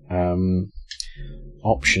 actually.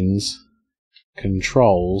 Options.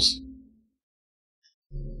 Controls.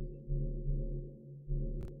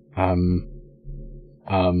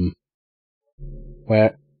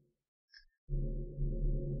 Where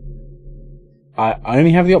I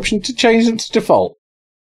only have the option to change them to default.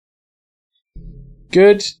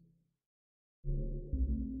 Good.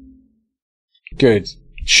 Good.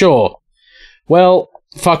 Sure. Well,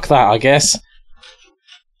 fuck that, I guess.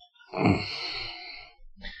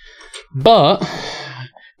 But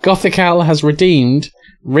Gothic Al has redeemed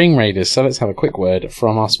Ring Raiders, so let's have a quick word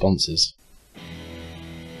from our sponsors.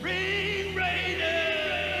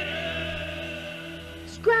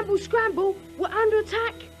 Scramble, scramble! We're under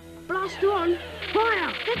attack! Blaster on!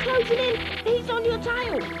 Fire! They're closing in! He's on your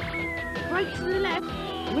tail! Brake to the left.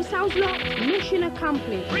 Missiles locked. Mission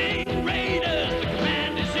accomplished. Ring Raiders!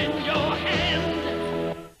 Command is in your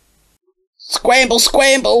hand! Scramble,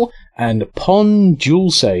 scramble! And Pon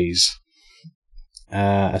Dulces.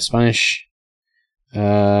 As Spanish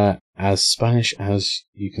as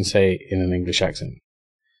you can say in an English accent.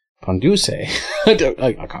 Pon Dulce. I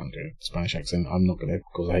can't do a Spanish accent. I'm not going to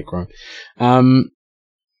cause a hate crime.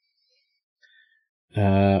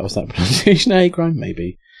 What's that pronunciation? Hate crime?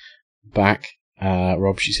 Maybe. Back.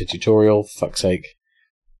 Rob, she said tutorial. Fuck's sake.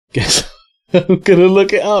 Guess I'm going to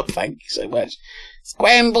look it up. Thank you so much.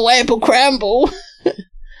 Scramble, apple, cramble.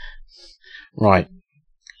 Right.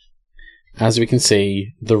 As we can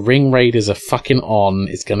see, the Ring Raiders are fucking on.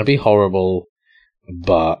 It's going to be horrible.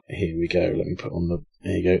 But here we go. Let me put on the.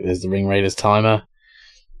 There you go. There's the Ring Raiders timer.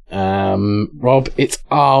 Rob, it's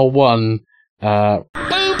R1.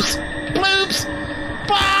 Boops! Bloops!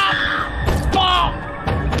 Bah! Bah!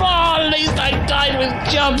 Bah! At least I died with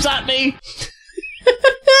jumps at me!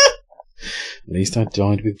 At least I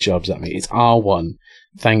died with jobs at me. It's R1.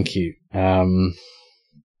 Thank you.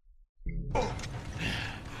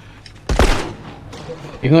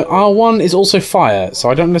 Even though R1 is also fire, so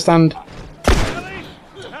I don't understand.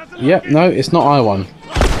 Yep, no, it's not I1.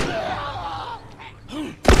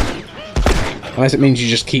 Unless it means you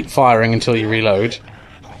just keep firing until you reload.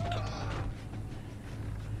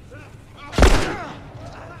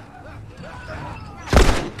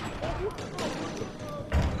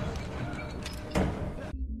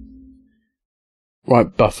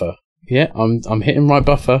 Right buffer. Yeah, I'm hitting right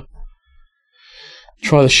buffer.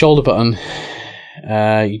 Try the shoulder button.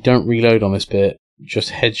 You don't reload on this bit.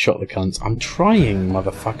 Just headshot the cunts. I'm trying,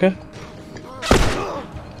 motherfucker.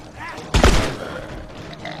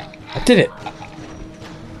 I did it.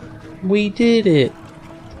 We did it.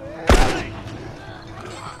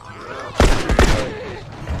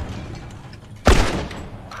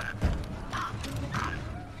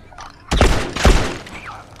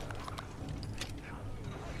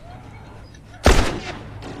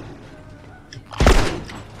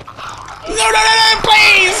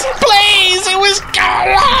 Please! Please! It was...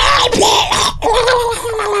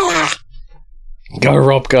 Go,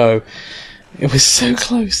 Rob, go. It was so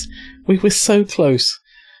close. We were so close.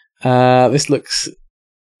 This looks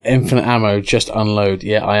infinite ammo. Just unload.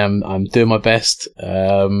 Yeah, I'm doing my best.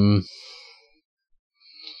 Yeah,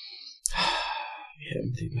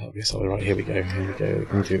 I guess all right. Here we go. We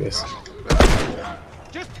can do this.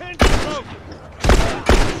 Just tend to the rope.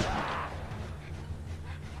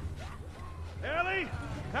 Ellie,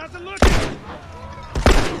 how's it looking?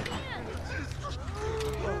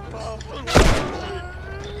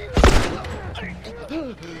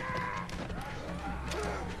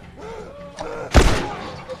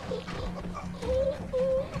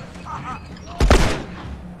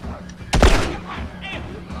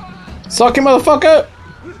 Suck it, motherfucker!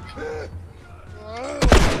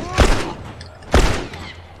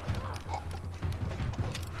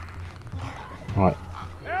 Right.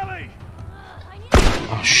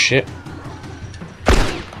 Oh shit.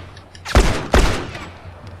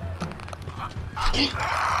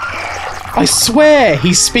 I swear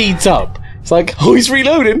he speeds up. It's like, oh, he's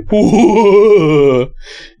reloading.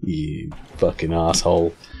 You fucking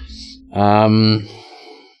asshole. That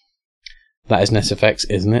is Ness Effects,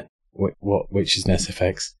 isn't it? Which is Ness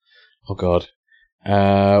Effects? Oh god.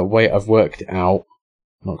 Wait, I've worked it out.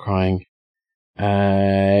 Not crying.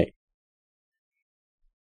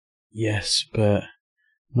 Yes, but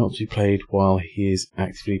not to be played while he is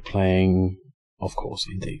actively playing. Of course,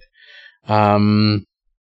 indeed.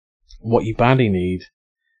 What you badly need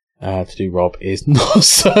to do, Rob, is not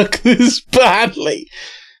suck this badly.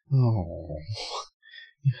 Oh,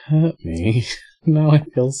 you hurt me. Now I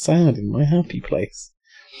feel sad in my happy place.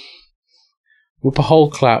 We'll put a whole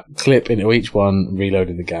clip into each one,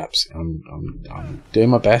 reloading the gaps. I'm doing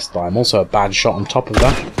my best, but I'm also a bad shot on top of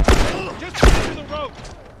that. Just to the rope.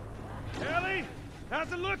 Ellie,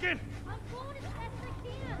 how's it looking?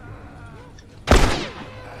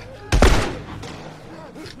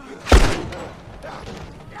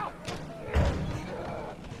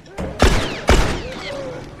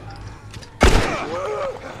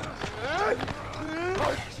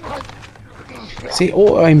 See, it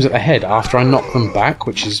auto aims at the head after I knock them back,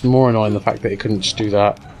 which is more annoying, the fact that it couldn't just do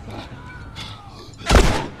that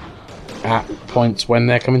at points when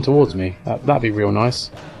they're coming towards me. That'd be real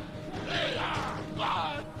nice.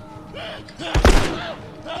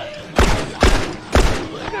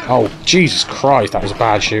 Oh, Jesus Christ, that was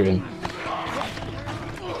bad shooting.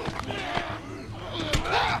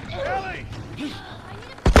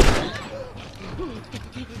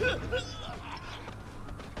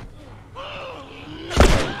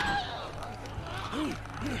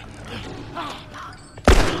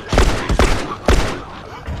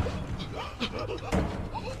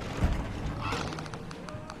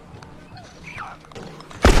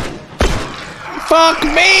 Fuck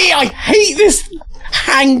me! I hate this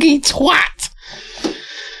hangy twat!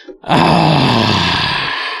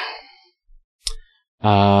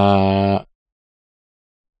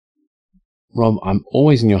 Rob, I'm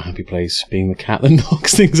always in your happy place, being the cat that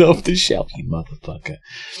knocks things off the shelf, you motherfucker.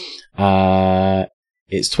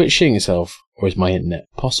 It's Twitch shitting itself, or is my internet?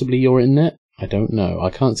 Possibly your internet? I don't know. I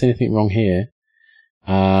can't see anything wrong here.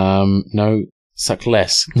 No, suck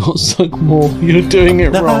less, not suck more. You're doing it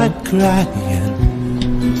wrong. Not crying.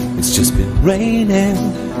 It's just been raining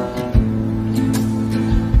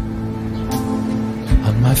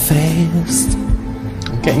on my face.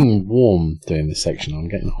 I'm getting warm doing this section. I'm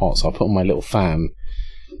getting hot, so I'll put on my little fan.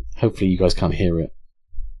 Hopefully you guys can't hear it.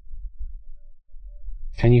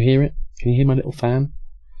 Can you hear it? Can you hear my little fan?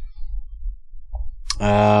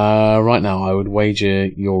 Right now, I would wager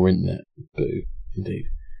your internet. Boo, indeed.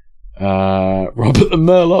 Robert the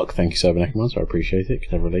Murloc, thank you, Server Necromancer. I appreciate it.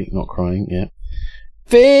 Cleverly, not crying. Yeah.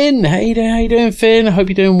 Finn, how you doing, Finn? I hope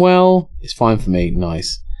you're doing well. It's fine for me.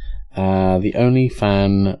 Nice. The only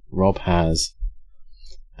fan Rob has,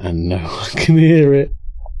 and no one can hear it.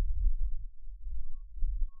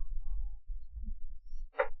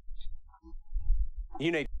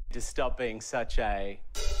 You need to stop being such a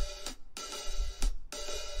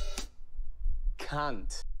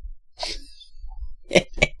cunt.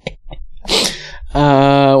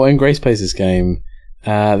 When Grace plays this game,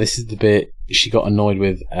 this is the bit she got annoyed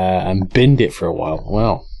with and binned it for a while.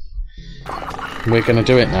 Well, we're going to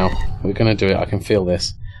do it now. We're going to do it. I can feel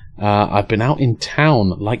this. I've been out in town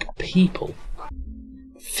like people.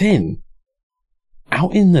 Finn,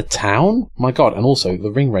 out in the town? My god, and also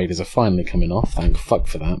the Ring Raiders are finally coming off. Thank fuck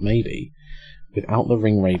for that, maybe. Without the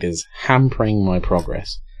Ring Raiders hampering my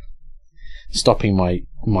progress, stopping my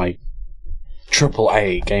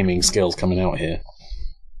AAA gaming skills coming out here.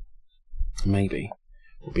 Maybe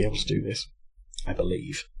we'll be able to do this, I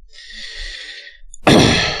believe.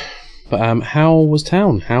 But how was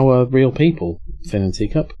town? How are real people? Finn and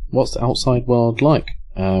Teacup? What's the outside world like?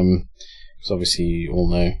 Because obviously you all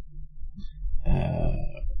know.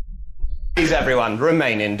 Please, everyone,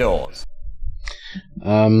 remain indoors.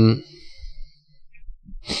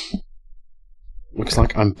 Looks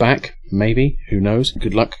like I'm back. Maybe. Who knows?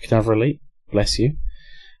 Good luck, Cadaver Elite. Bless you.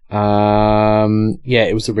 Yeah,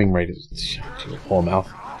 it was the Ring Raiders. Shut your poor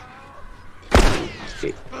mouth.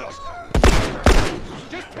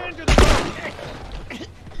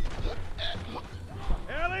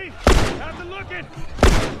 Ellie, how's it looking?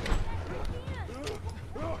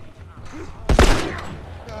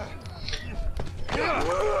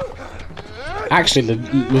 Actually,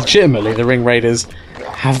 legitimately, the Ring Raiders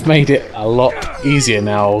have made it a lot easier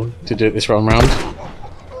now to do it this run round.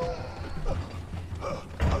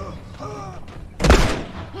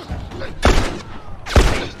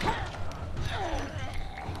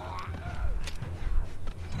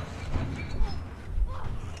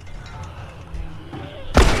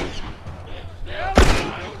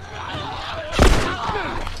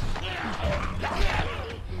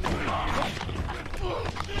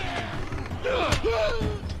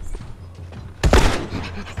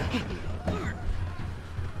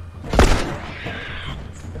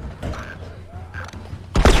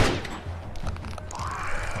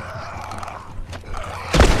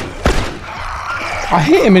 I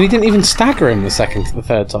hit him and he didn't even stagger him the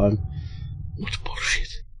third time. What bullshit.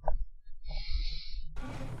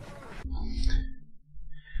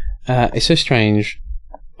 It's so strange.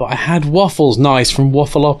 But I had Waffles Nice from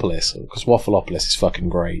Waffleopolis, because Waffleopolis is fucking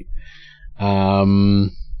great.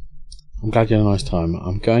 I'm glad you had a nice time.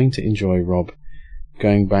 I'm going to enjoy, Rob,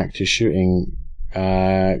 going back to shooting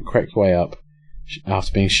correct way up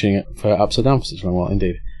after being shooting for upside down for such a long while.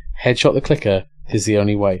 Indeed. Headshot the clicker is the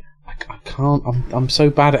only way. I can't. I'm so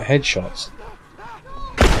bad at headshots.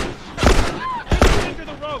 Into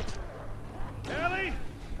the rope. Ellie,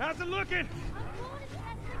 how's it looking?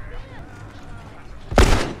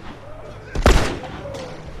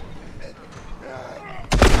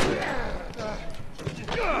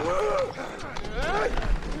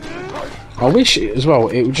 I wish as well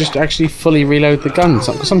it would just actually fully reload the gun.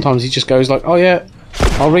 Sometimes he just goes like, "Oh yeah,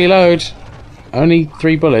 I'll reload. Only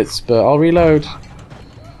 3 bullets, but I'll reload."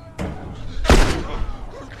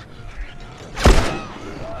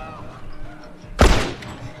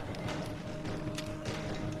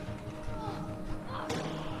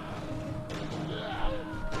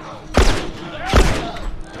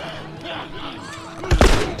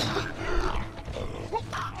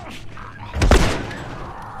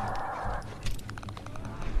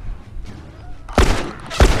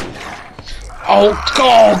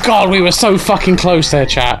 Oh god, we were so fucking close there,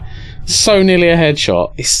 chat. So nearly a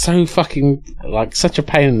headshot. It's so fucking, like, such a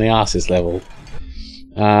pain in the ass, this level.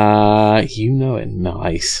 You know it.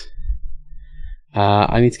 Nice.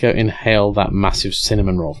 I need to go inhale that massive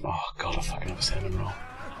cinnamon roll. Oh god, I fucking love a cinnamon roll.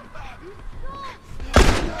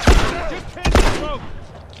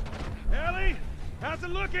 Ellie, how's it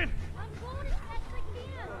looking?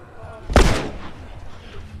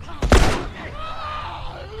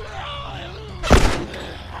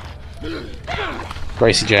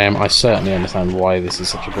 Gracie Jam, I certainly understand why this is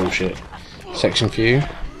such a bullshit section for you.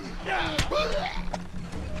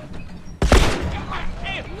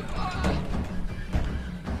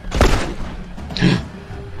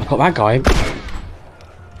 I got that guy.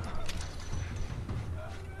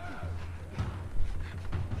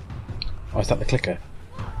 Oh, is that the clicker?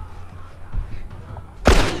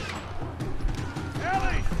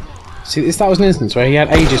 See, that was an instance where he had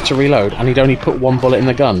ages to reload and he'd only put 1 bullet in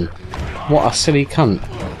the gun. What a silly cunt.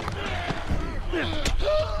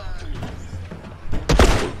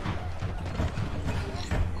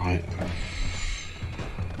 Right.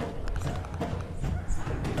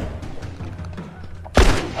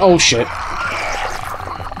 Oh shit.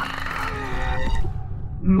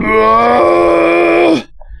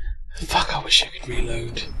 Fuck, I wish I could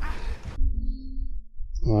reload.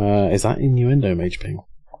 Is that innuendo, Mage Ping?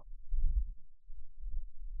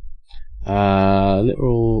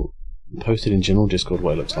 Literal posted in general Discord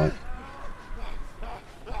what it looks like.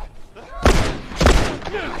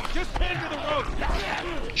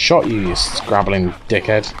 Shot you, you scrabbling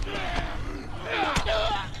dickhead.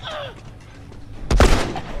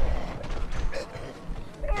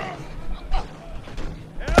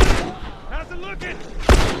 How's it looking?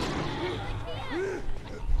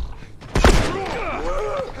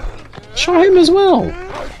 Shot him as well.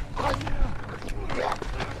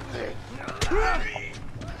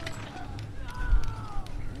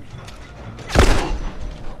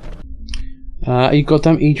 Are you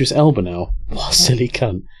goddamn Idris Elba now? What a silly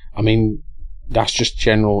cunt. I mean, that's just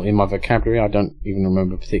general in my vocabulary. I don't even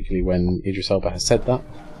remember particularly when Idris Elba has said that,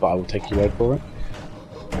 but I will take your word for it.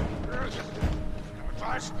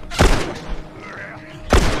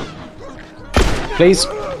 Please,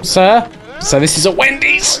 sir? So this is a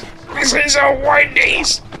Wendy's? This is a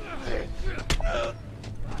Wendy's!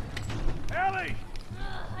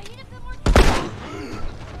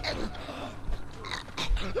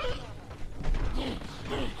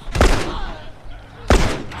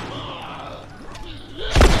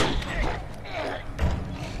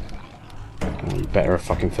 Oh, you better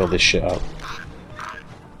fucking fill this shit up.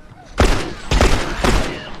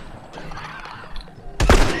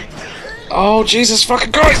 Oh, Jesus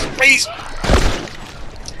fucking Christ, please!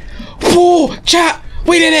 Whoa, chat!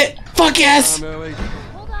 We did it! Fuck yes!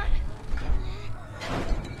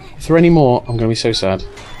 If there are any more, I'm gonna be so sad.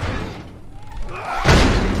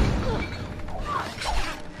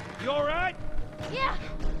 You alright? Yeah.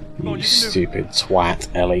 You stupid twat,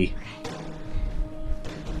 Ellie.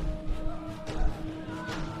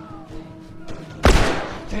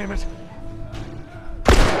 Damn it.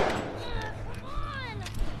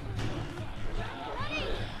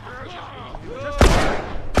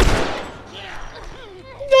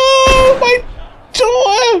 No, my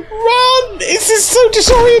daughter! Run! This is so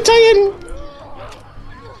disorientating!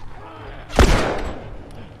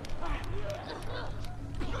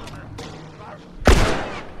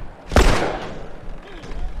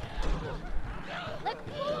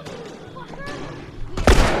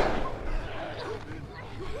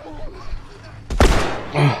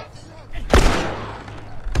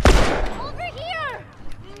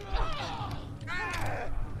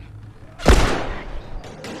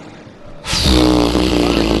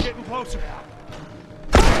 Getting closer.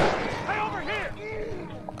 Hey, over here!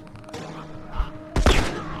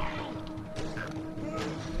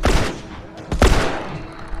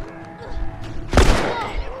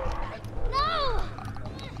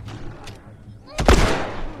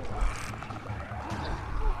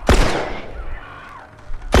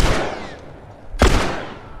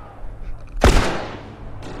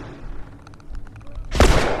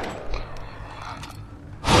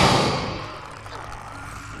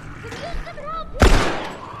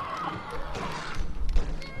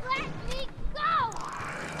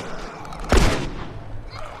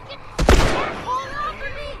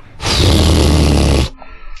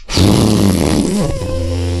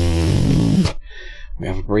 We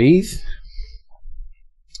have a breathe.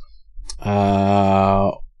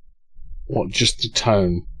 What, just the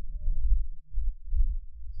tone?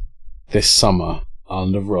 This summer,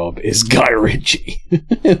 under Rob, is Guy Ritchie.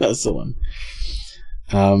 That's the one.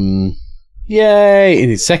 Yay! In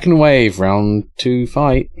his second wave, round 2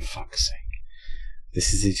 fight. Fuck's sake.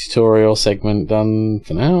 This is the tutorial segment done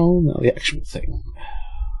for now. Now the actual thing.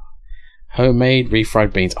 Homemade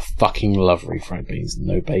refried beans. I fucking love refried beans.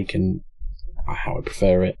 No bacon. How I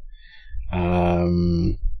prefer it.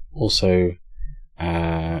 Also,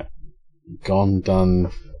 gone,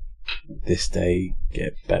 done, this day,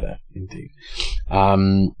 get better, indeed.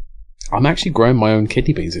 I'm actually growing my own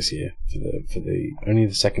kidney beans this year for the only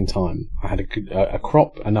the second time. I had a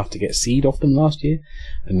crop enough to get seed off them last year,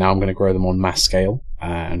 and now I'm going to grow them on mass scale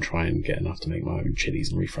and try and get enough to make my own chilies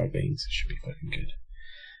and refried beans. It should be fucking good.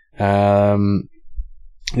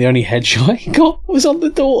 The only headshot he got was on the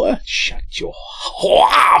daughter. Shut your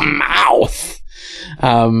mouth.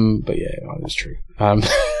 But yeah, that's true.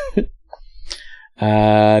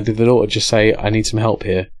 Did the daughter just say, "I need some help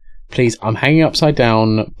here"? Please, I'm hanging upside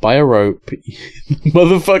down by a rope.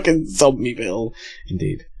 Motherfucking Zombieville.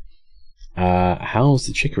 Indeed. How's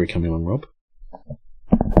the chicory coming on, Rob?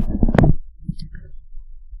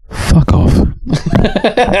 Fuck off.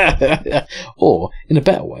 Or, in a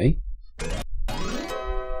better way,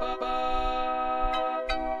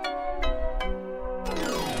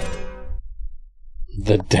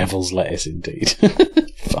 the devil's lettuce, indeed.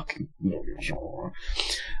 Fucking sure.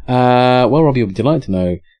 Well, Rob, you'll be delighted to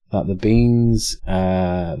know that the beans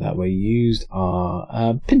that were used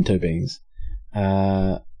are pinto beans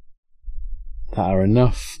that are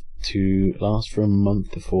enough to last for a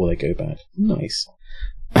month before they go bad. Nice.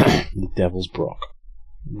 The devil's brock.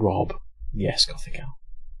 Rob. Yes, Gothic Owl.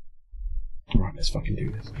 Right, let's fucking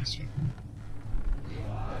do this.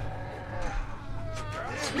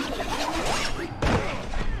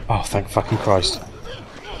 Oh, thank fucking Christ.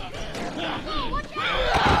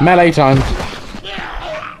 Melee time.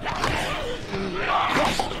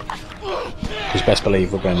 Because best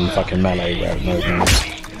believe we're going fucking melee where no means.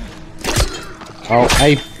 Oh,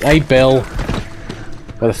 hey Bill.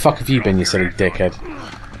 Where the fuck have you been, you silly dickhead?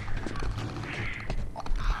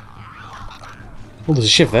 Oh, there's a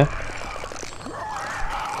shiv there.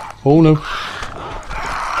 Oh no. No!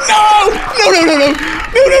 No, no, no, no!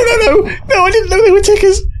 No, no, no, no! No, I didn't know they were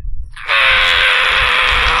tickers!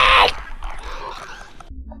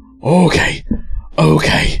 Okay.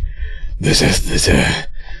 Okay. There's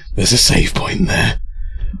a save point there.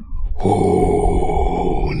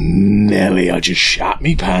 Oh, Nelly, I just shat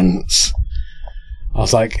me pants. I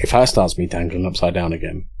was like, if that starts me dangling upside down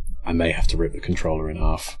again, I may have to rip the controller in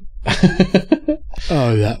half.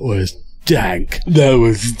 Oh, that was dank. That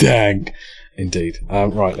was dank. Indeed.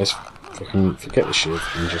 Right, let's fucking forget the shiv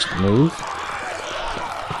and just move.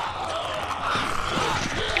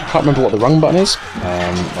 I can't remember what the wrong button is.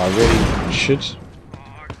 I really should.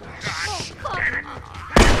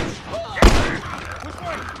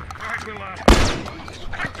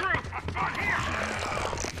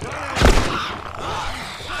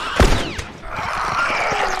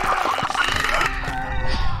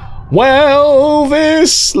 Well,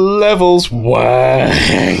 this level's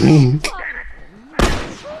wank.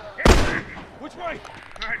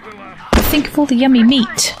 Think of all the yummy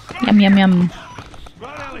meat. Yum, yum, yum.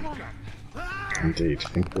 Indeed,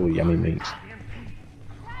 think of all the yummy meat.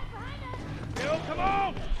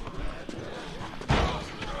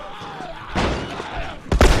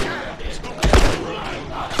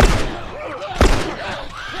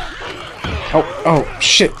 Oh,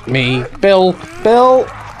 shit me. Bill! Bill!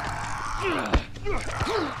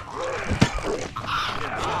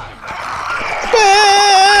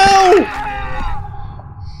 Bill!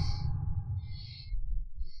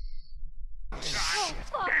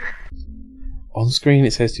 On screen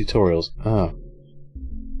it says tutorials. Ah.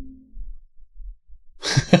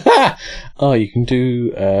 Oh, you can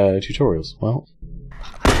do tutorials. Well,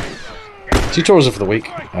 tutorials are for the week.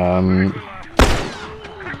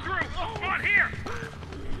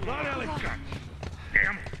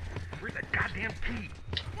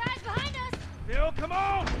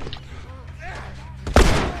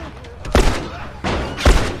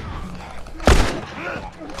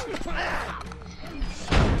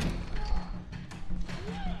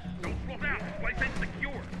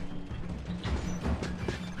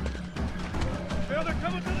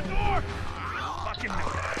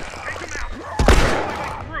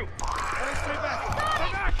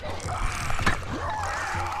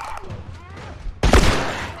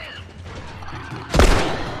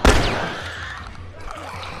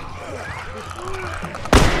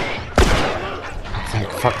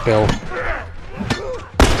 Fuck Bill.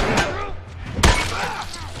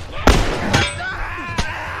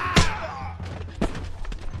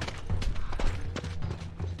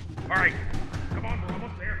 Alright, come on, we're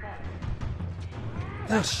almost there.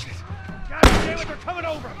 Oh shit. God damn it, they're coming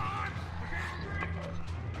over!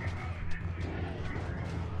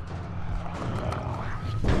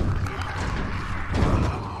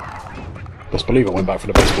 Best believe I went back for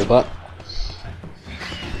the baseball bat.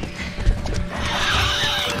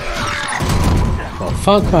 Oh,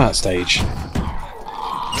 fuck that stage.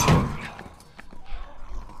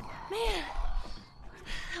 Man,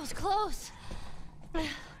 that was close.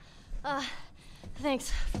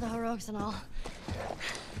 Thanks for the heroics and all.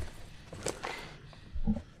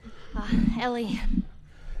 Ellie.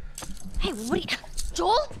 Hey, what are you...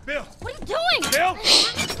 Joel? Bill! What are you doing? Bill!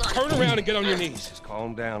 Turn around and get on your knees. Just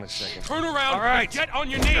calm down a second. Turn around. All right. Get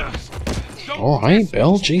on your knees. Alright,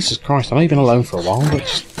 Bill. Jesus Christ, I know you've been alone for a while, but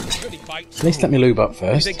just... at least let me lube up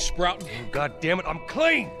first. Big sprouting. Oh, God damn it, I'm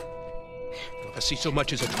clean! If I see so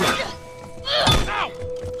much as a trick. Ow!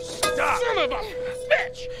 Stop! Son of a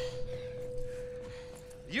bitch!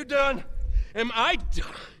 You done? Am I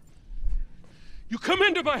done? You come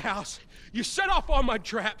into my house, you set off all my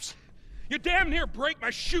traps, you damn near break my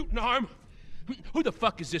shooting arm. Who the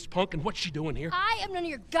fuck is this punk and what's she doing here? I am none of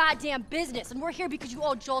your goddamn business, and we're here because you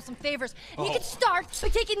owe Joel some favors. And you can start by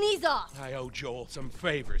taking these off. I owe Joel some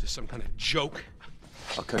favors. Is some kind of joke?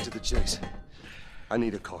 I'll cut to the chase. I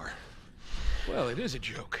need a car. Well, it is a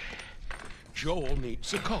joke. Joel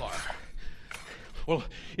needs a car. Well,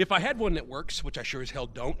 if I had one that works, which I sure as hell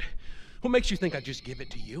don't, what makes you think I'd just give it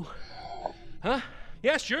to you? Huh?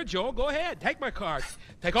 Yeah, sure, Joel, go ahead. Take my car.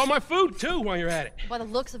 Take all my food, too, while you're at it. By the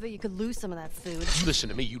looks of it, you could lose some of that food. You listen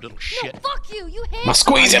to me, you little shit. No, fuck you! You hate My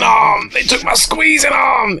squeezing arm! They took my squeezing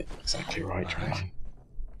arm! Exactly right, Trevor.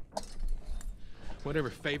 Whatever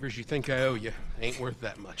favors you think I owe you ain't worth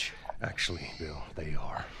that much. Actually, Bill, they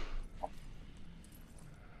are.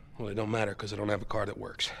 Well, it don't matter, because I don't have a car that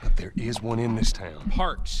works. But there is one in this town.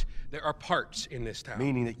 Parts. There are parts in this town.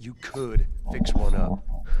 Meaning that you could fix one up.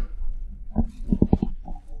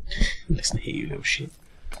 Listen here, you little shit.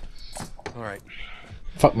 All right.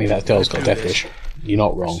 Fuck me, that girl's got death wish. You're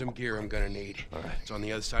not wrong. There's some gear I'm gonna need. All right. It's on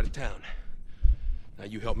the other side of town. Now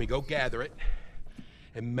you help me go gather it,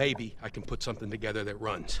 and maybe I can put something together that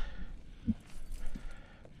runs.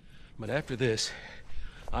 But after this,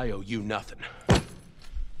 I owe you nothing.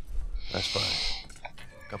 That's fine.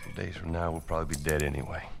 A couple days from now, we'll probably be dead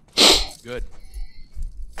anyway. Good.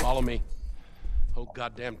 Follow me. Whole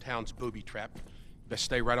goddamn town's booby trapped. Best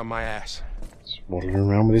stay right on my ass. Just waddling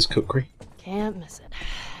around with his cookery. Can't miss it.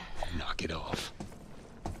 Knock it off.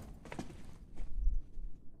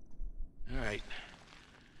 All right.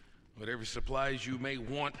 Whatever supplies you may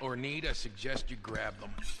want or need, I suggest you grab them.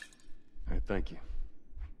 All right, thank you.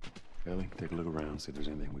 Ellie, take a look around, see if there's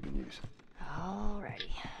anything we can use. Alrighty.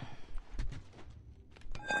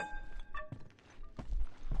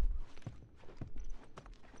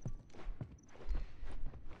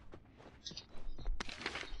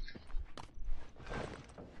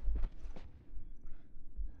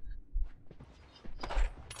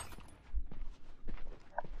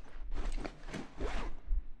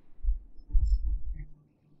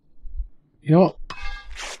 You know what?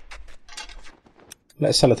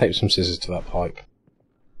 Let's sellotape some scissors to that pipe.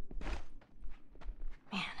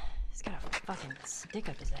 Man, he's got a fucking stick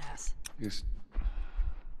up his ass. Just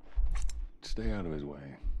stay out of his way.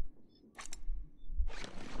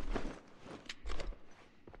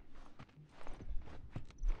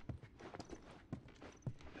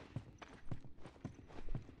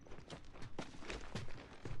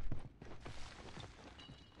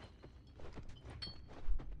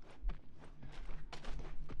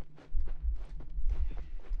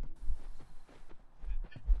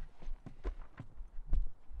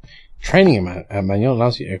 Training manual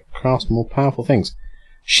allows you to craft more powerful things.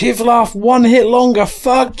 Shivlaff 1 hit longer.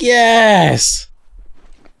 Fuck yes!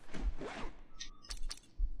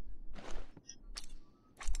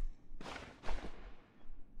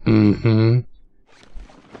 Mm-hmm.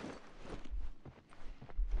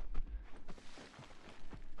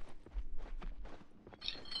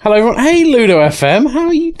 Hello everyone. Hey Ludo FM, how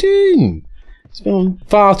are you doing? It's been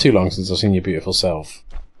far too long since I've seen your beautiful self.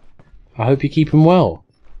 I hope you're keeping well.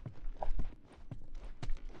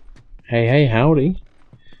 Hey, howdy.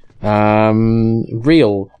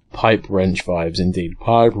 Real pipe wrench vibes indeed.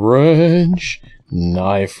 Pipe wrench,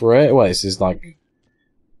 knife wrench. Well, this is like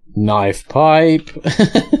knife pipe.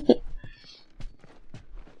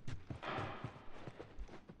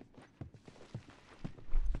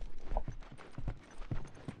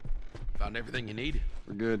 Found everything you need?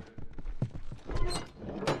 We're good.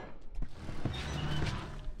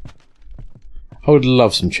 I would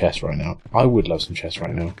love some chess right now. I would love some chess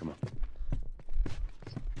right now. Come on.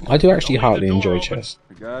 I do actually hardly enjoy chess.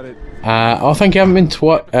 We got it. Oh, thank you. I haven't been to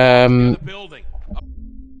what? Oh,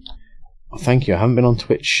 thank you. I haven't been on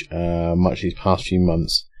Twitch much these past few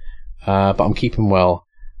months, but I'm keeping well.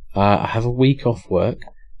 I have a week off work,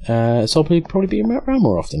 so I'll probably be around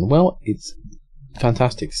more often. Well, it's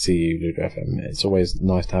fantastic to see you, Ludo FM. It's always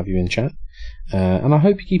nice to have you in chat. And I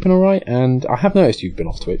hope you're keeping alright, and I have noticed you've been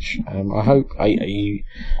off Twitch. I hope, are you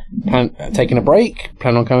taking a break?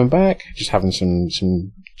 Plan on coming back? Just having some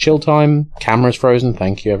chill time? Camera's frozen,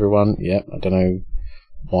 thank you everyone. Yep, I don't know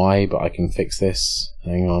why, but I can fix this.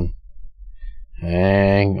 Hang on.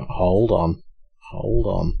 Hold on.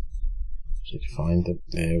 Should find it.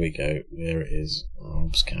 There we go. There it is.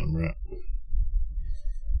 Rob's camera.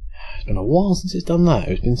 It's been a while since it's done that.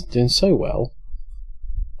 It's been doing so well.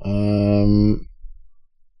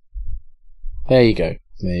 There you go.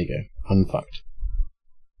 Unfucked.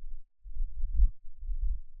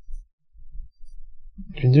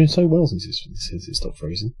 It's been doing so well since it stopped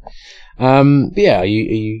freezing. But yeah, are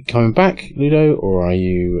you coming back, Ludo, or are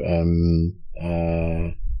you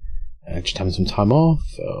just having some time off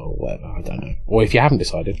or whatever? I don't know. Or if you haven't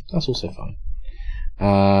decided, that's also fine.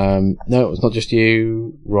 No, it's not just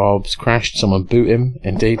you. Rob's crashed. Someone boot him.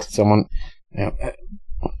 Indeed, someone.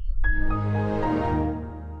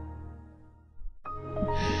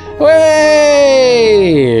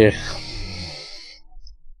 Way!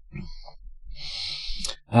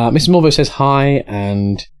 Mrs. Morvo says hi,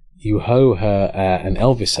 and you owe her an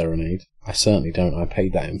Elvis serenade. I certainly don't. I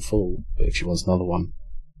paid that in full. But if she wants another one,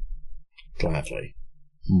 gladly.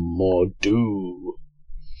 More do.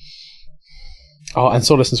 Oh, and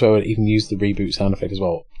Solace and Swear would even use the reboot sound effect as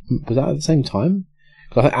well. Was that at the same time?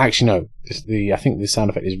 Actually, no. I think the sound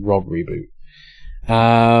effect is Rob reboot.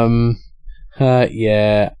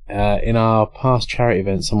 In our past charity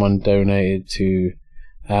event, someone donated to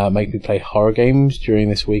make me play horror games during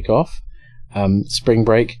this week off, spring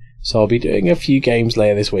break. So I'll be doing a few games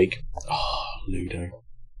later this week. Oh, Ludo,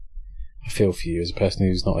 I feel for you as a person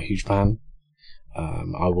who's not a huge fan.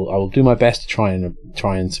 I will do my best to try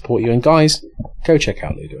and support you. And guys, go check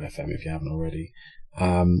out Ludo FM if you haven't already.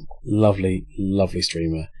 Lovely, lovely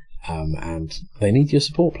streamer. And they need your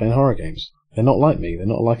support playing horror games. They're not like me. They're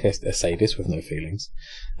not like a sadist with no feelings.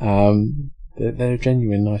 They're a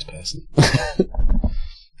genuine nice person.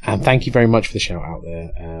 And thank you very much for the shout out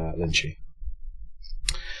there, Lynchy.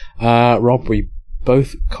 Rob, we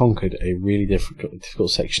both conquered a really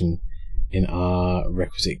difficult section in our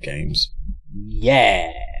requisite games.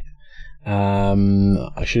 Yeah!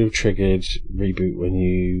 I should have triggered reboot when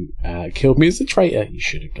you killed me as a traitor. You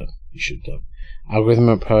should have done.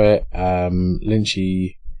 Algorithm Poet,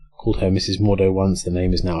 Lynchy called her Mrs. Mordo once. The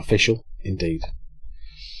name is now official. Indeed.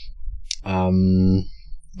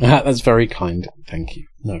 That's very kind. Thank you.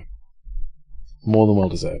 No. More than well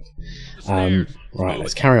deserved. Right,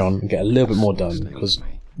 let's carry on and get a little bit more done, because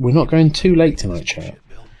we're not going too late tonight, chat.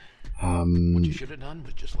 What you should have done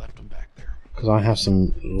was just left him back there. Because I have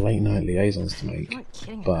some late night liaisons to make.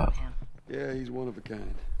 But yeah, he's one of a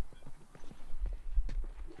kind.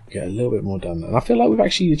 Get a little bit more done, and I feel like we've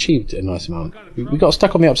actually achieved a nice amount. We got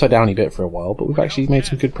stuck on the upside downy bit for a while, but we've actually made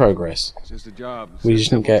some good progress. It's just a job. We just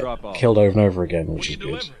didn't get killed over and over again, which is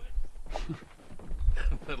good.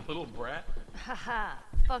 That little brat. Haha,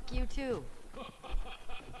 fuck you too.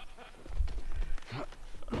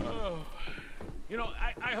 Oh, you know,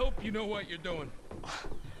 I hope you know what you're doing. Are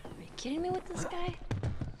you kidding me with this guy?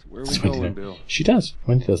 Where are we going, Bill? She does.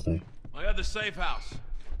 Wendy does know. I got the safe house.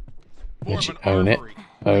 Own it.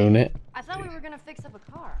 Own it. I thought we were gonna fix up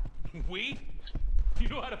a car. We? You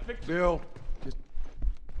know how to fix Bill, just...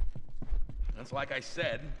 That's like I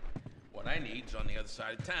said, what I need's on the other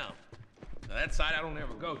side of town. Now that side I don't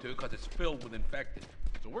ever go to because it's filled with infected.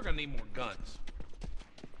 So we're gonna need more guns.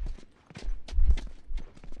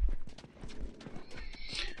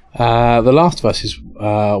 The Last of Us is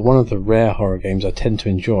one of the rare horror games I tend to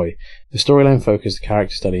enjoy. The storyline focused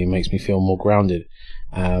character study makes me feel more grounded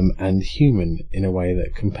and human in a way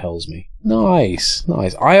that compels me. Nice.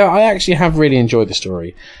 I actually have really enjoyed the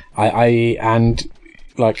story. And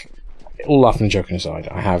like, all laughing and joking aside,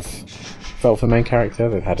 I have felt for the main character.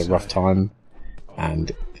 They've had a rough time,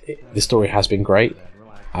 and the story has been great.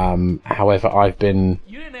 However, I've been...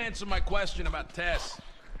 You didn't answer my question about Tess.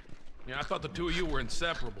 You know, I thought the two of you were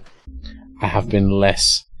inseparable. I have been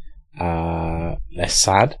less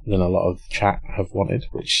sad than a lot of chat have wanted,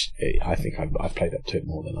 which I think I've played up to it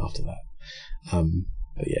more than after that.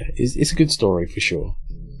 But yeah, it's a good story for sure.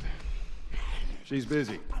 She's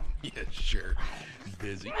busy. Yeah, sure.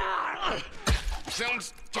 Busy.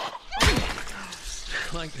 Sounds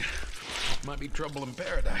like might be trouble in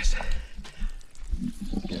paradise.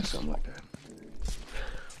 Yeah, something like that.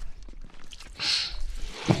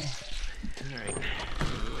 Alright, here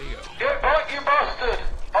we go. Get back, you bastard!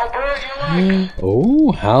 I'll break your leg!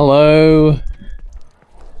 Oh, hello.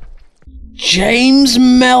 James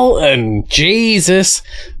Melton! Jesus!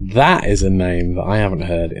 That is a name that I haven't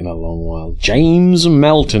heard in a long while. James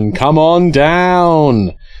Melton, come on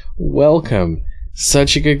down! Welcome.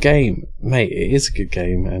 Such a good game. Mate, it is a good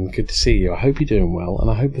game, and good to see you. I hope you're doing well, and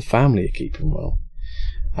I hope the family are keeping well.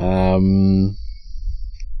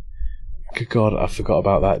 Good God, I forgot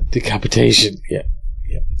about that decapitation. Yeah,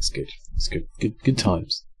 it's good. It's good. Good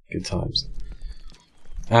times. Good times.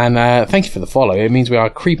 And thank you for the follow. It means we are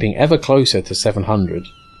creeping ever closer to 700.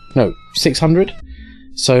 No, 600?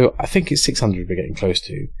 So I think it's 600 we're getting close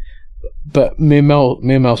to. But me and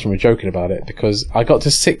Maelstrom were joking about it, because I got to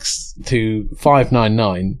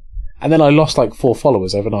 599, and then I lost like 4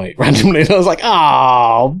 followers overnight randomly, and I was like,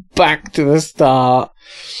 back to the start.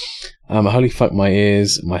 Holy fuck my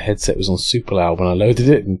ears, my headset was on super loud when I loaded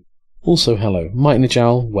it. And also, hello, Mike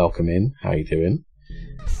Najal, welcome in. How you doing?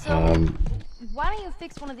 Why don't you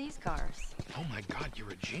fix one of these cars? Oh my God, you're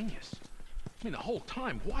a genius. I mean, the whole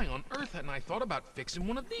time, why on earth hadn't I thought about fixing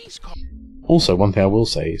one of these cars? Also, one thing I will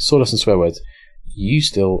say, sawdust and swear words, you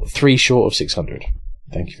still 3 short of 600.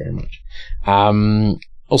 Thank you very much.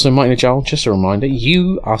 Also, Mike Najal, just a reminder,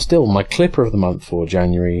 you are still my clipper of the month for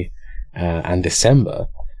January and December.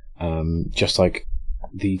 Just like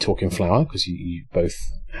the Talking Flower, because you both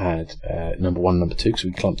had number 1 and number 2, because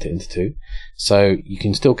we clumped it into 2. So you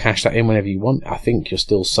can still cash that in whenever you want. I think you're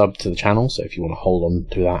still subbed to the channel, so if you want to hold on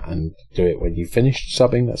to that and do it when you've finished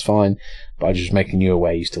subbing, that's fine. But I'm just making you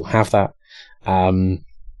aware you still have that. And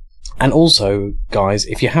also, guys,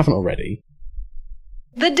 if you haven't already,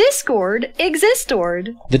 the Discord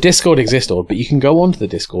existord. The Discord existord, but you can go onto the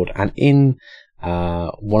Discord, and in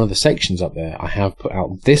one of the sections up there, I have put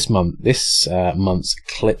out this month's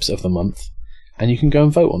clips of the month, and you can go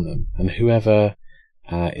and vote on them. And whoever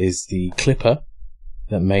is the clipper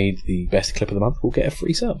that made the best clip of the month will get a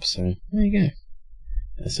free sub. So there you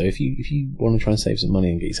go. So if you want to try and save some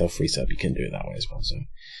money and get yourself a free sub, you can do it that way as well. So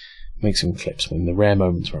make some clips when the rare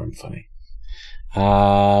moments where I'm funny.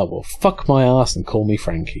 Well, fuck my ass and call me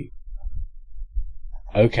Frankie.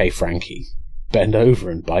 Okay, Frankie. Bend over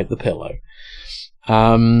and bite the pillow.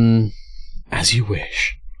 As you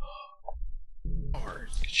wish.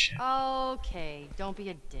 Good shit. Okay, don't be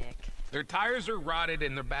a dick. Their tires are rotted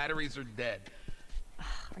and their batteries are dead.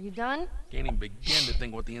 Are you done? Can't even begin to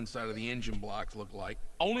think what the inside of the engine blocks look like.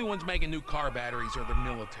 Only ones making new car batteries are the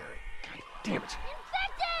military. God damn it.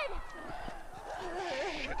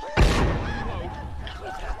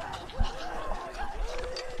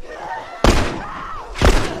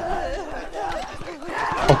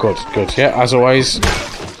 Oh, good. Yeah, as always,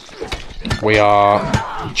 we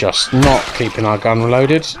are just not keeping our gun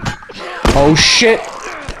reloaded. Oh, shit!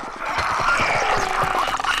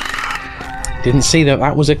 Didn't see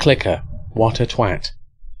that was a clicker. What a twat.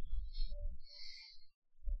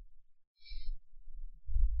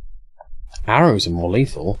 Arrows are more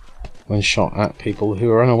lethal when shot at people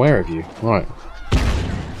who are unaware of you. Right.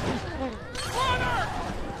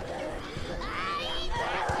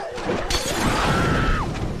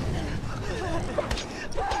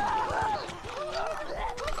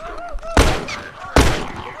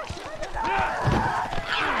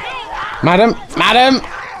 Madam!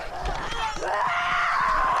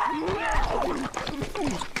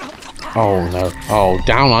 Oh no. Oh,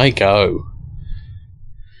 down I go.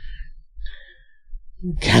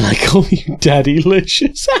 Can I call you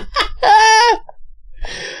Daddylicious?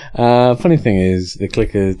 Funny thing is, the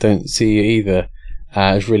clickers don't see you either.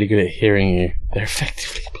 It's really good at hearing you. They're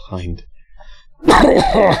effectively blind.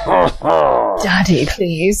 Daddy,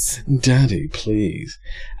 please. Daddy, please.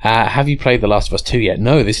 Have you played The Last of Us 2 yet?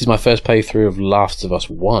 No, this is my first playthrough of Last of Us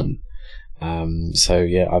 1. So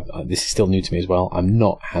yeah, this is still new to me as well. I'm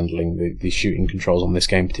not handling the shooting controls on this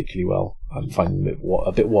game particularly well. I'm finding them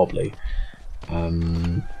a bit wobbly.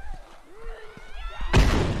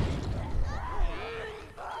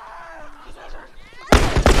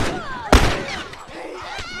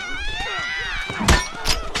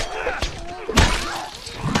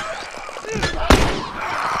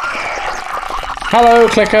 Hello,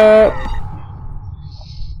 clicker!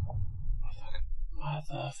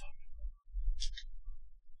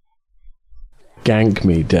 Gank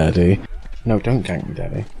me, daddy. No, don't gank me,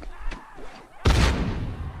 daddy.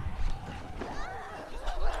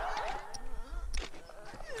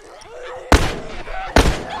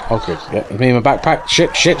 Oh, good. Yeah, it's me in my backpack.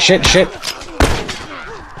 Shit.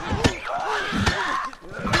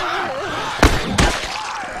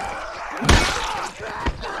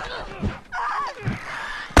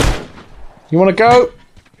 You wanna go?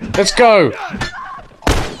 Let's go!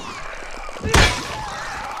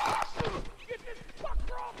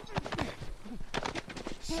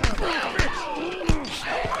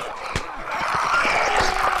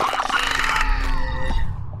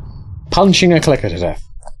 Punching a clicker to death.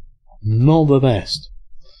 Not the best.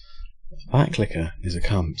 That clicker is a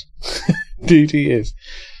cunt. Dude, he is.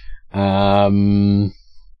 That's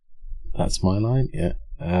my line, yeah.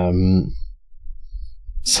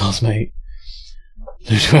 Soz, mate.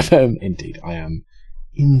 Ludo FM, indeed, I am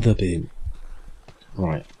in the bin.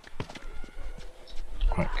 Right.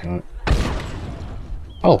 Right, go.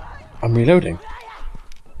 Oh, I'm reloading.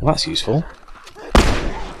 Well, that's useful.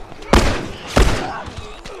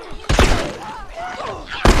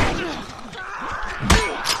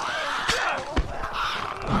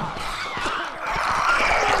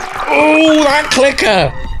 Oh, that clicker!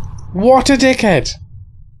 What a dickhead!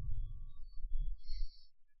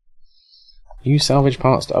 Use salvage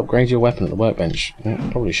parts to upgrade your weapon at the workbench. Yeah,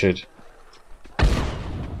 probably should.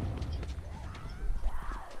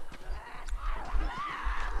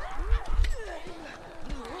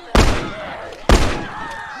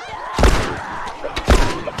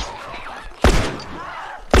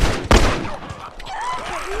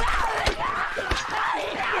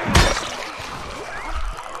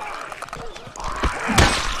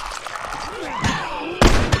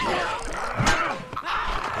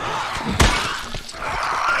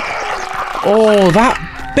 Oh, that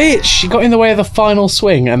bitch! She got in the way of the final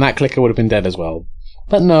swing, and that clicker would have been dead as well.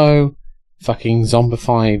 But no. Fucking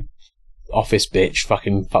zombified office bitch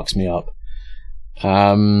fucking fucks me up.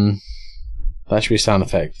 That should be a sound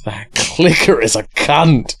effect. That clicker is a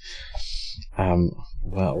cunt!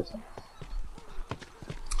 Well.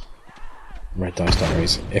 Red Dice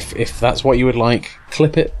Diaries. If that's what you would like,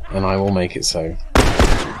 clip it, and I will make it so.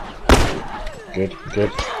 Good.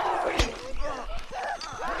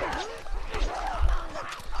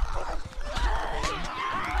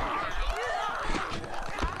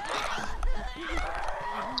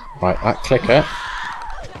 Right, that clicker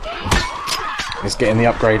is getting the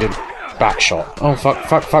upgraded back shot. Oh, fuck,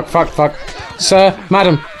 fuck, fuck, fuck, fuck. Sir,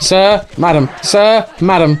 madam, sir, madam, sir,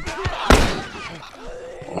 madam.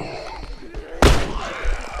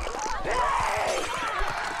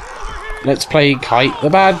 Let's play Kite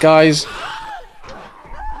the bad guys.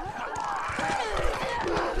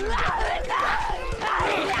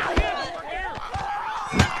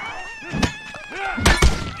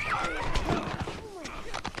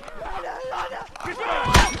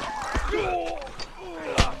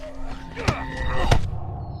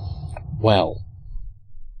 Well.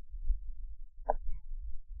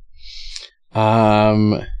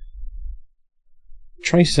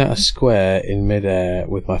 Traces out a square in midair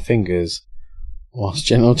with my fingers whilst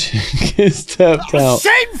General Tune gets tapped out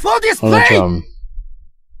Shameful on display! a drum.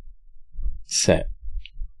 Set.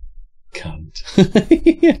 Cunt.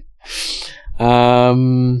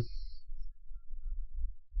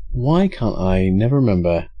 Why can't I never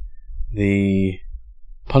remember the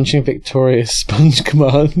punching victorious sponge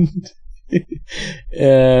command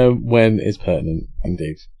when it's pertinent?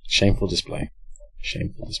 Indeed. Shameful display.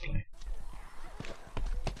 Shameful display.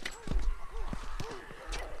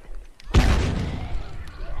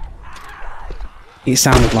 It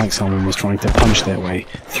sounded like someone was trying to punch their way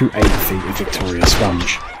through 8 feet of Victoria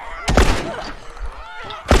sponge.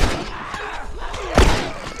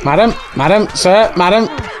 Madam, madam, sir, madam.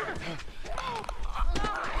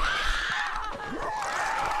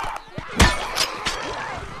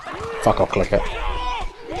 Fuck off, clicker.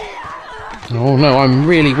 Oh no, I'm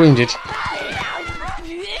really wounded.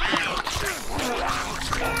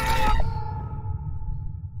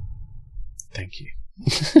 Thank you.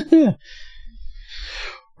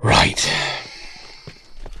 Right.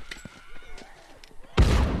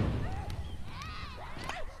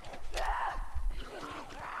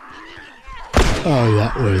 Oh,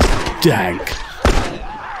 that was dank.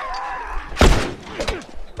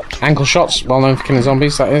 Ankle shots, well known for killing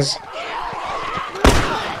zombies, that is.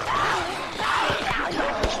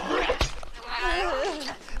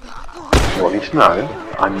 You want me to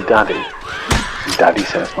know? I'm your daddy. And Daddy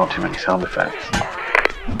says not too many sound effects.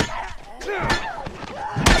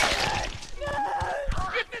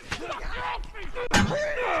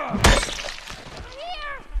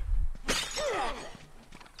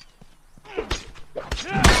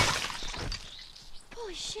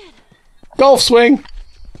 Holy shit. Golf swing!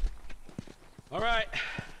 Alright.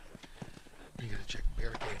 You gotta check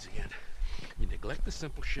barricades again. You neglect the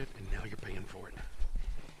simple shit, and now you're paying for it.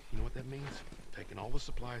 You know what that means? Taking all the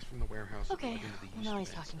supplies from the warehouse and Okay, plugging into the well, east now he's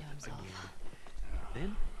fence talking to himself. again.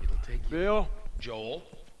 Then it'll take you... Bill? Joel.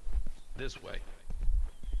 This way.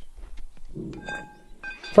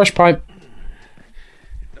 Fresh pipe.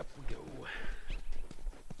 Up we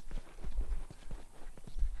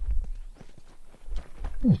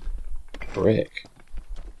go. Brick.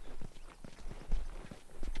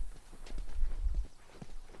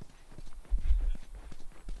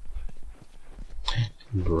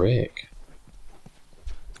 Brick.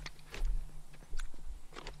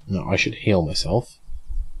 No, I should heal myself.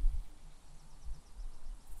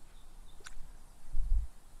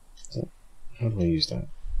 How do I use that?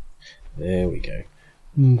 There we go.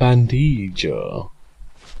 Bandija.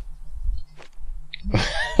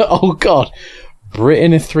 Oh god! Brit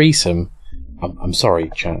in a threesome. I'm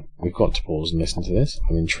sorry, chat. We've got to pause and listen to this.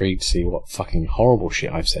 I'm intrigued to see what fucking horrible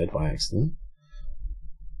shit I've said by accident.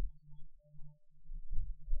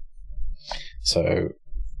 So,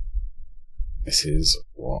 this is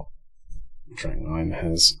what Drag9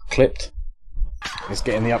 has clipped. It's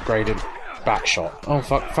getting the upgraded back shot. Oh,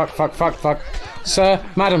 fuck, fuck, fuck, fuck, fuck. Sir,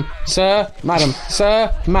 madam, sir, madam,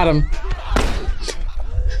 sir, madam.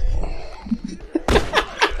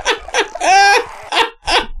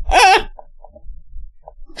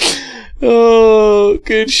 Oh,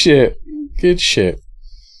 good shit. Good shit.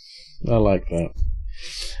 I like that.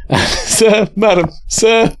 Sir, madam,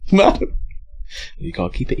 sir, madam. You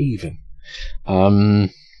gotta keep it even.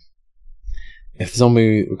 If the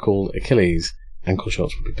zombie were called Achilles, ankle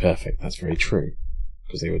shots would be perfect. That's very true.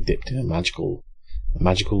 Because they were dipped in a magical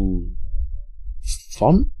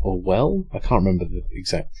font or well? I can't remember the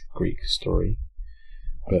exact Greek story.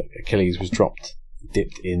 But Achilles was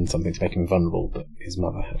dipped in something to make him vulnerable, but his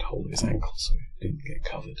mother had hold of his ankle, so it didn't get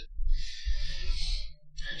covered.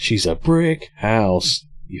 She's a brick house.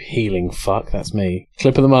 You healing fuck, that's me.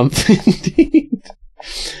 Clip of the month, indeed.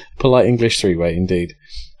 Polite English three-way, indeed.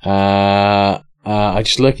 I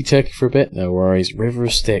just lurky turkey for a bit, no worries. River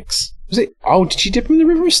of Styx. Was it? Oh, did you dip him in the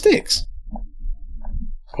River of Styx?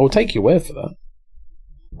 I'll take your word for that.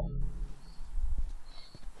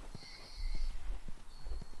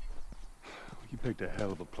 picked a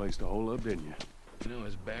hell of a place to hole up, didn't you? You know,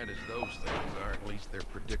 as bad as those things are, at least they're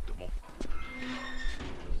predictable.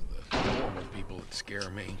 The normal people that scare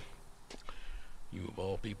me. You of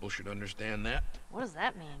all people should understand that. What does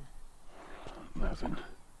that mean? Nothing.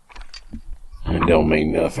 It don't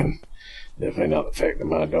mean nothing. Definitely not the fact that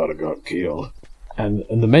my daughter got killed. And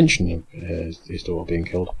the mention of his daughter being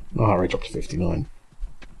killed. My heart rate dropped to 59.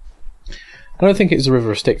 I don't think it was the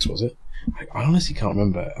River of Styx, was it? I honestly can't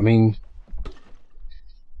remember. I mean,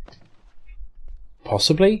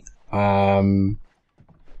 possibly. Out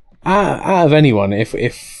of anyone,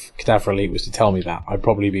 if Cadaver Elite was to tell me that, I'd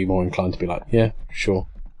probably be more inclined to be like, yeah, sure.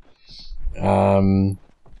 Red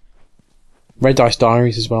Dice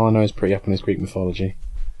Diaries as well, I know is pretty up in his Greek mythology.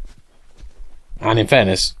 And in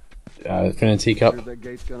fairness, Finn and Teacup. Sure that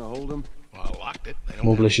gate's gonna hold him? Well, I locked it.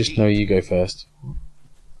 More malicious. No, you go first.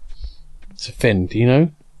 So Finn, do you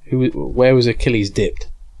know where was Achilles dipped?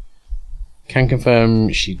 Can confirm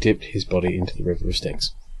she dipped his body into the River of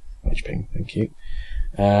Styx. H ping, thank you.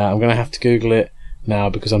 I'm gonna have to Google it now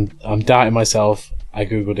because I'm doubting myself. I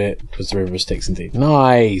googled it. It was the River of Styx indeed.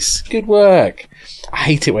 Nice, good work. I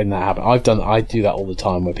hate it when that happens. I do that all the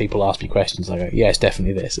time where people ask me questions. And I go, yeah, it's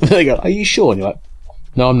definitely this. And they go, are you sure? And you're like,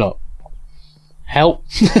 no, I'm not. Help.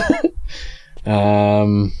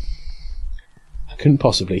 I couldn't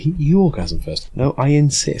possibly. You orgasm first. No, I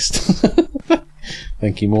insist.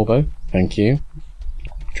 Thank you, Morbo. Thank you.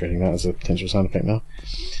 Treating that as a potential sound effect now.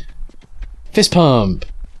 Fist pump.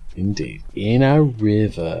 Indeed. In a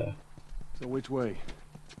river. So which way?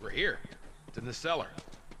 We're here. It's in the cellar.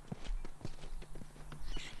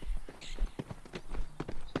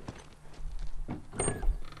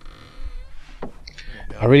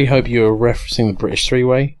 I really hope you are referencing the British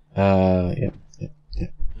three-way. Yeah.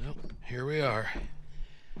 Well, here we are.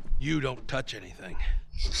 You don't touch anything.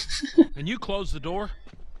 And you close the door?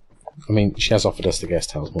 I mean, she has offered us the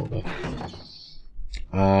guest house, Morbo.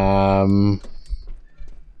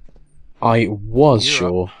 I was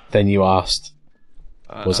sure. Then you asked.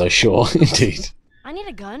 Was I sure? Indeed. I need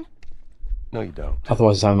a gun. No, you don't.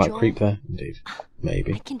 Otherwise, I sound like Joel? creep there. Indeed.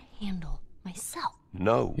 Maybe. I can handle myself.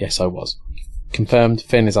 No. Yes, I was. Confirmed.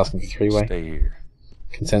 Finn is asking for three-way. Stay here.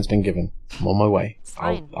 Consent's been given. I'm on my way.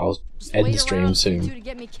 I'll end the stream soon. To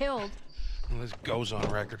get me killed. Well, this goes on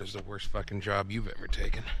record as the worst fucking job you've ever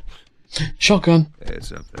taken. Shotgun.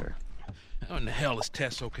 It's up there. How in the hell is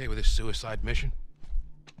Tess okay with this suicide mission?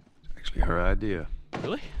 It's actually her idea.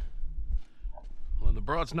 Really? Well, the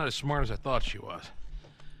broad's not as smart as I thought she was.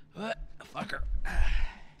 But, fuck her.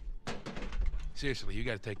 Seriously, you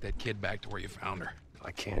gotta take that kid back to where you found her.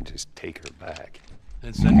 I can't just take her back.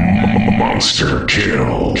 Then send her back. Monster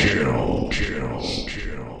kill.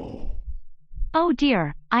 Oh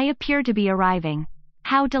dear, I appear to be arriving.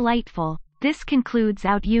 How delightful. This concludes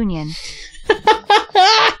Out Union.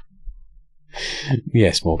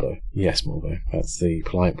 Yes, Morbo. Yes, Morbo. That's the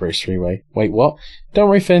polite British three-way. Wait, what? Don't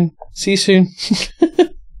worry, Finn. See you soon.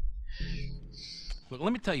 Look,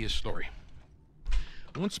 let me tell you a story.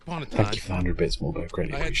 Once upon a time, Thank you for 100 bits, Morbo.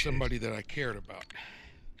 Greatly I had appreciated. somebody that I cared about.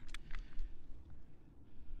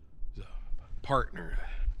 A partner.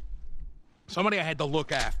 Somebody I had to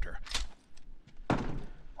look after.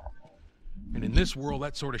 And in this world,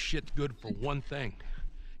 that sort of shit's good for one thing.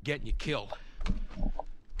 Getting you killed.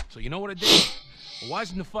 So you know what I did? I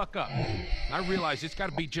wisened the fuck up. I realized it's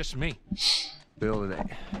gotta be just me. Bill, it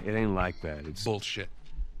ain't like that. It's bullshit.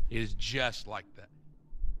 It is just like that.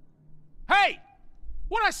 Hey!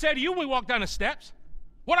 What'd I say to you when we walked down the steps?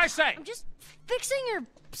 What'd I say? I'm just fixing your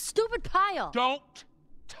stupid pile. Don't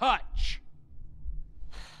touch.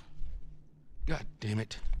 God damn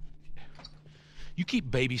it. You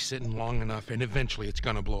keep babysitting long enough and eventually it's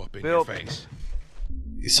gonna blow up in your face.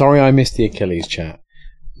 Sorry I missed the Achilles chat.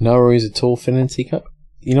 No worries at all, Finn and Teacup.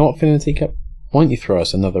 You know what, Finn and Teacup? Why don't you throw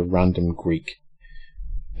us another random Greek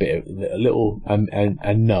bit, a little, a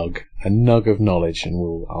nug of knowledge,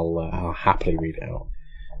 and I'll happily read it out.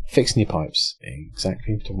 Fixing your pipes,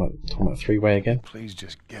 exactly. Talking about three-way again. Please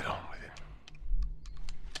just get on with it.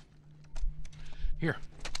 Here.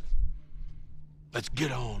 Let's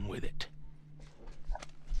get on with it.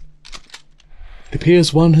 The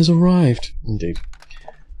PS1 has arrived. Indeed.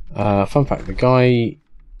 Fun fact: the guy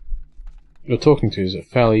you're talking to is a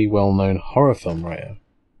fairly well-known horror film writer.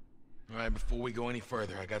 All right, before we go any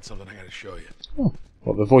further, I got something I gotta show you. Oh,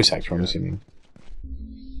 well, the voice actor, I'm assuming.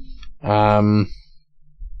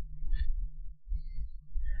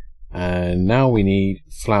 And now we need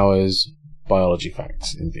Flowers biology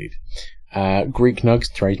facts, indeed. Greek Nugs,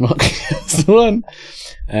 trademark. That's the one.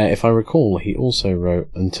 If I recall, he also wrote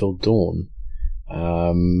Until Dawn.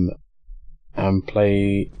 And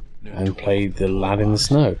play and played The Lad in the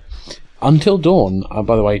Snow. Until Dawn,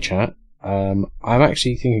 by the way, chat, I'm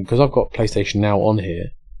actually thinking, because I've got PlayStation Now on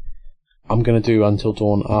here, I'm going to do Until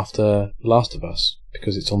Dawn after Last of Us,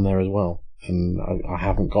 because it's on there as well. And I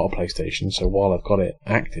haven't got a PlayStation, so while I've got it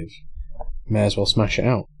active, may as well smash it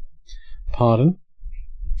out. Pardon?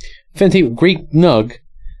 Fenty, Greek Nug.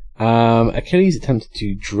 Achilles attempted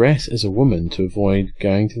to dress as a woman to avoid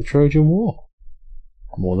going to the Trojan War.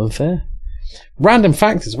 More than fair. Random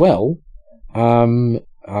fact as well.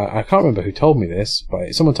 I can't remember who told me this,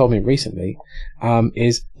 but someone told me recently.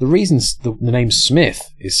 Is the reason the name Smith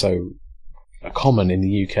is so common in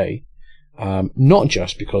the UK, not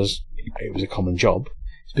just because it was a common job,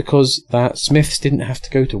 it's because that Smiths didn't have to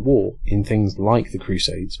go to war in things like the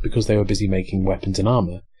Crusades because they were busy making weapons and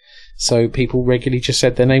armour. So people regularly just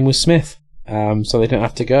said their name was Smith, so they didn't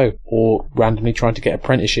have to go, or randomly tried to get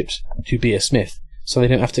apprenticeships to be a smith, so they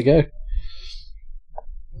didn't have to go.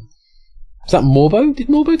 Is that Morbo? Did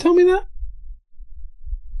Morbo tell me that?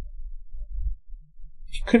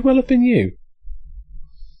 It could well have been you.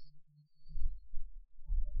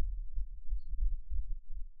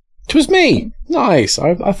 It was me. Nice.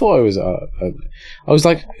 I thought I was. I was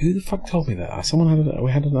like, who the fuck told me that?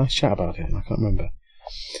 We had a nice chat about it, and I can't remember.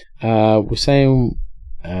 We're saying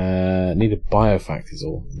need a biofact is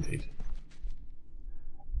all, indeed.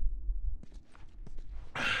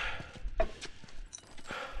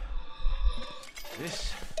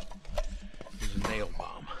 This is a nail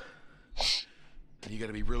bomb. You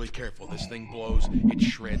gotta be really careful. This thing blows, it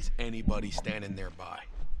shreds anybody standing nearby.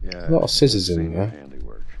 A Yeah, lot of scissors in there.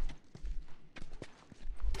 Handiwork.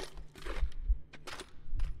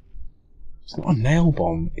 It's not a nail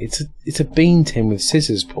bomb. It's a bean tin with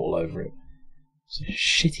scissors put all over it. It's a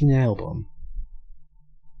shitty nail bomb.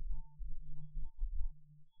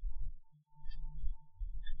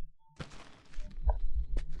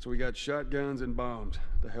 So we got shotguns and bombs.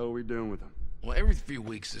 What the hell are we doing with them? Well, every few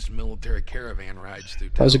weeks this military caravan rides through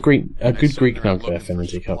town. That was a good Greek nug there, Finn and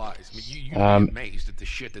Teacup. You'd be amazed at the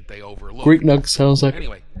shit that they overlook. Greek nug sounds like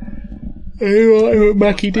anyway.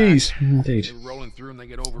 Mackie D's. Indeed. They're rolling through and they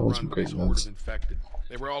get overrun by this horde of infected.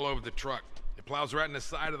 They were all over the truck. It plows right in the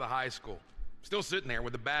side of the high school. Still sitting there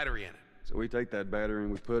with a battery in it. So we take that battery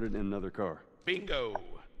and we put it in another car. Bingo.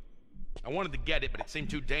 I wanted to get it, but it seemed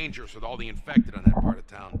too dangerous with all the infected on that part of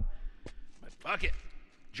town. But fuck it.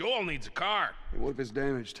 Joel needs a car. Hey, what if it's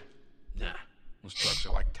damaged? Nah, those trucks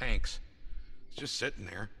are like tanks. It's just sitting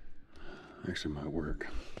there. Actually might work.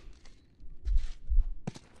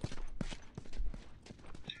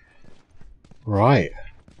 Right.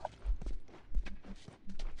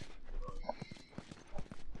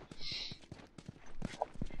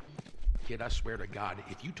 Kid, I swear to God,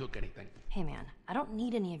 if you took anything... Hey man, I don't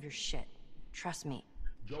need any of your shit. Trust me.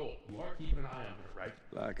 Joel, you are keeping an eye on her, right?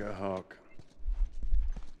 Like a hawk.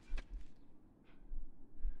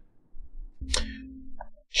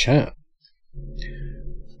 Chat.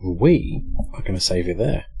 We are going to save it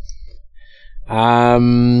there.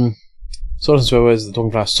 Sort of words they're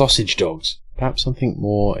talking about sausage dogs. Perhaps something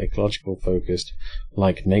more ecological focused,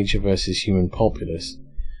 like nature versus human populace.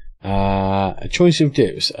 A choice of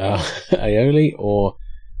dips: aioli or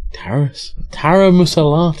tara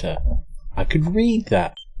musalata. I could read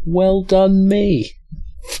that. Well done, me.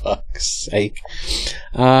 Fuck's sake.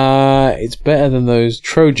 It's better than those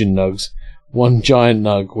Trojan nugs. One giant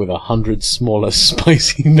nug with 100 smaller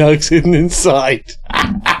spicy nugs hidden inside.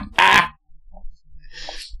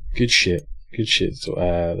 Good shit. Good shit.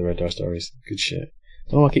 The Red Dice Diaries. Good shit.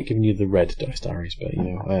 Don't know why I keep giving you the Red Dice Diaries, but you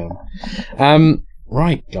know, I am.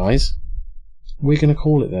 Right, guys. We're going to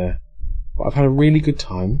call it there. But I've had a really good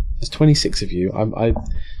time. There's 26 of you. I'm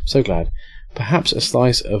so glad. Perhaps a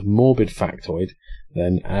slice of morbid factoid,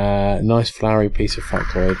 then a nice flowery piece of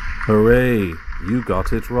factoid. Hooray! You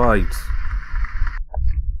got it right.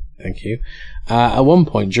 Thank you. At one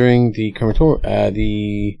point during the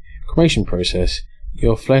cremation process,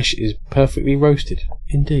 your flesh is perfectly roasted.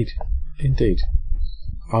 Indeed.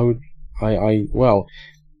 Well,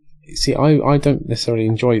 see, I don't necessarily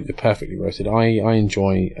enjoy the perfectly roasted. I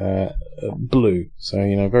enjoy blue. So,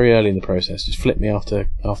 you know, very early in the process, just flip me after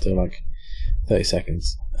like 30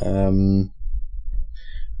 seconds.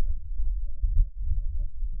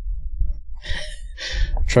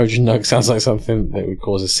 Trojan nug sounds like something that would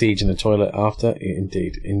cause a siege in the toilet after.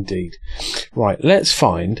 Indeed. Right, let's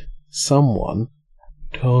find someone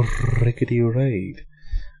to rickety raid.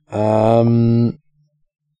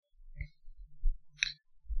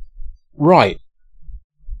 Right.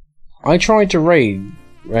 I tried to raid.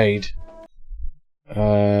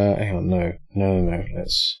 Hang on, no.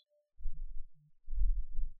 Let's.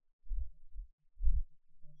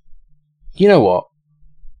 You know what?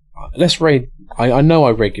 Let's raid. I know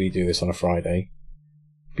I regularly do this on a Friday.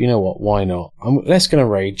 But you know what? Why not? Let's go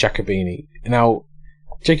raid Jacobini. Now,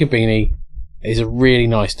 Jacobini is a really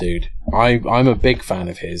nice dude. I'm a big fan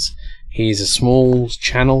of his. He's a small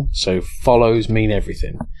channel, so follows mean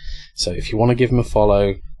everything. So if you want to give him a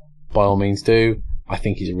follow, by all means do. I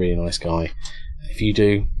think he's a really nice guy. If you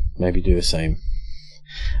do, maybe do the same.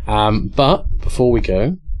 But before we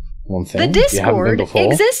go, one thing. The Discord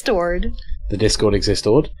existord. The Discord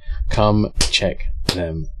existord. Come check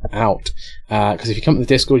them out. Because if you come to the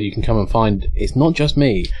Discord, you can come and find. It's not just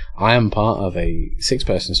me. I am part of a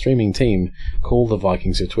 6-person streaming team called the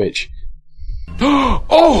Vikings of Twitch.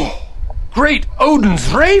 Oh! Great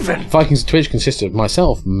Odin's Raven! Vikings of Twitch consist of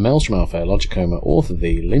myself, Maelstrom Alpha, Logicoma, author of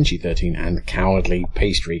the E03, and Cowardly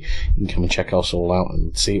Pastry. You can come and check us all out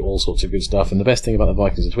and see all sorts of good stuff. And the best thing about the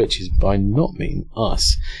Vikings of Twitch is by not mean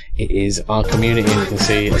us. It is our community. You can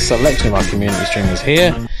see a selection of our community streamers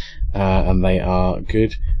here, and they are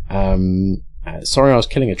good. Sorry I was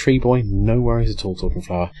killing a tree boy. No worries at all, Talking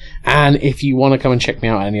Flower. And if you want to come and check me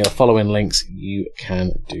out at any of the following links, you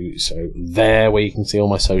can do so there, where you can see all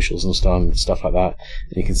my socials and stuff like that.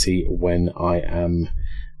 And you can see when I am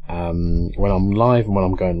when I'm live and when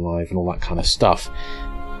I'm going live and all that kind of stuff.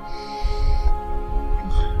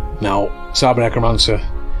 Now, Cyber Necromancer,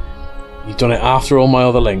 you've done it after all my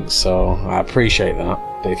other links, so I appreciate that.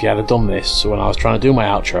 But if you had done this when I was trying to do my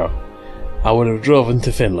outro, I would have driven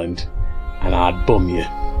to Finland and I'd bum you.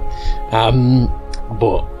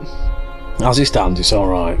 But as it stands, it's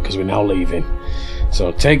alright, because we're now leaving.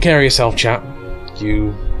 So take care of yourself, chat.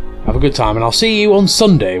 You have a good time, and I'll see you on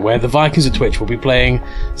Sunday, where the Vikings of Twitch will be playing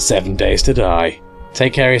 7 Days to Die.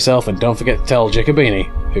 Take care of yourself, and don't forget to tell Jacobini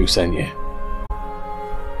who sent you.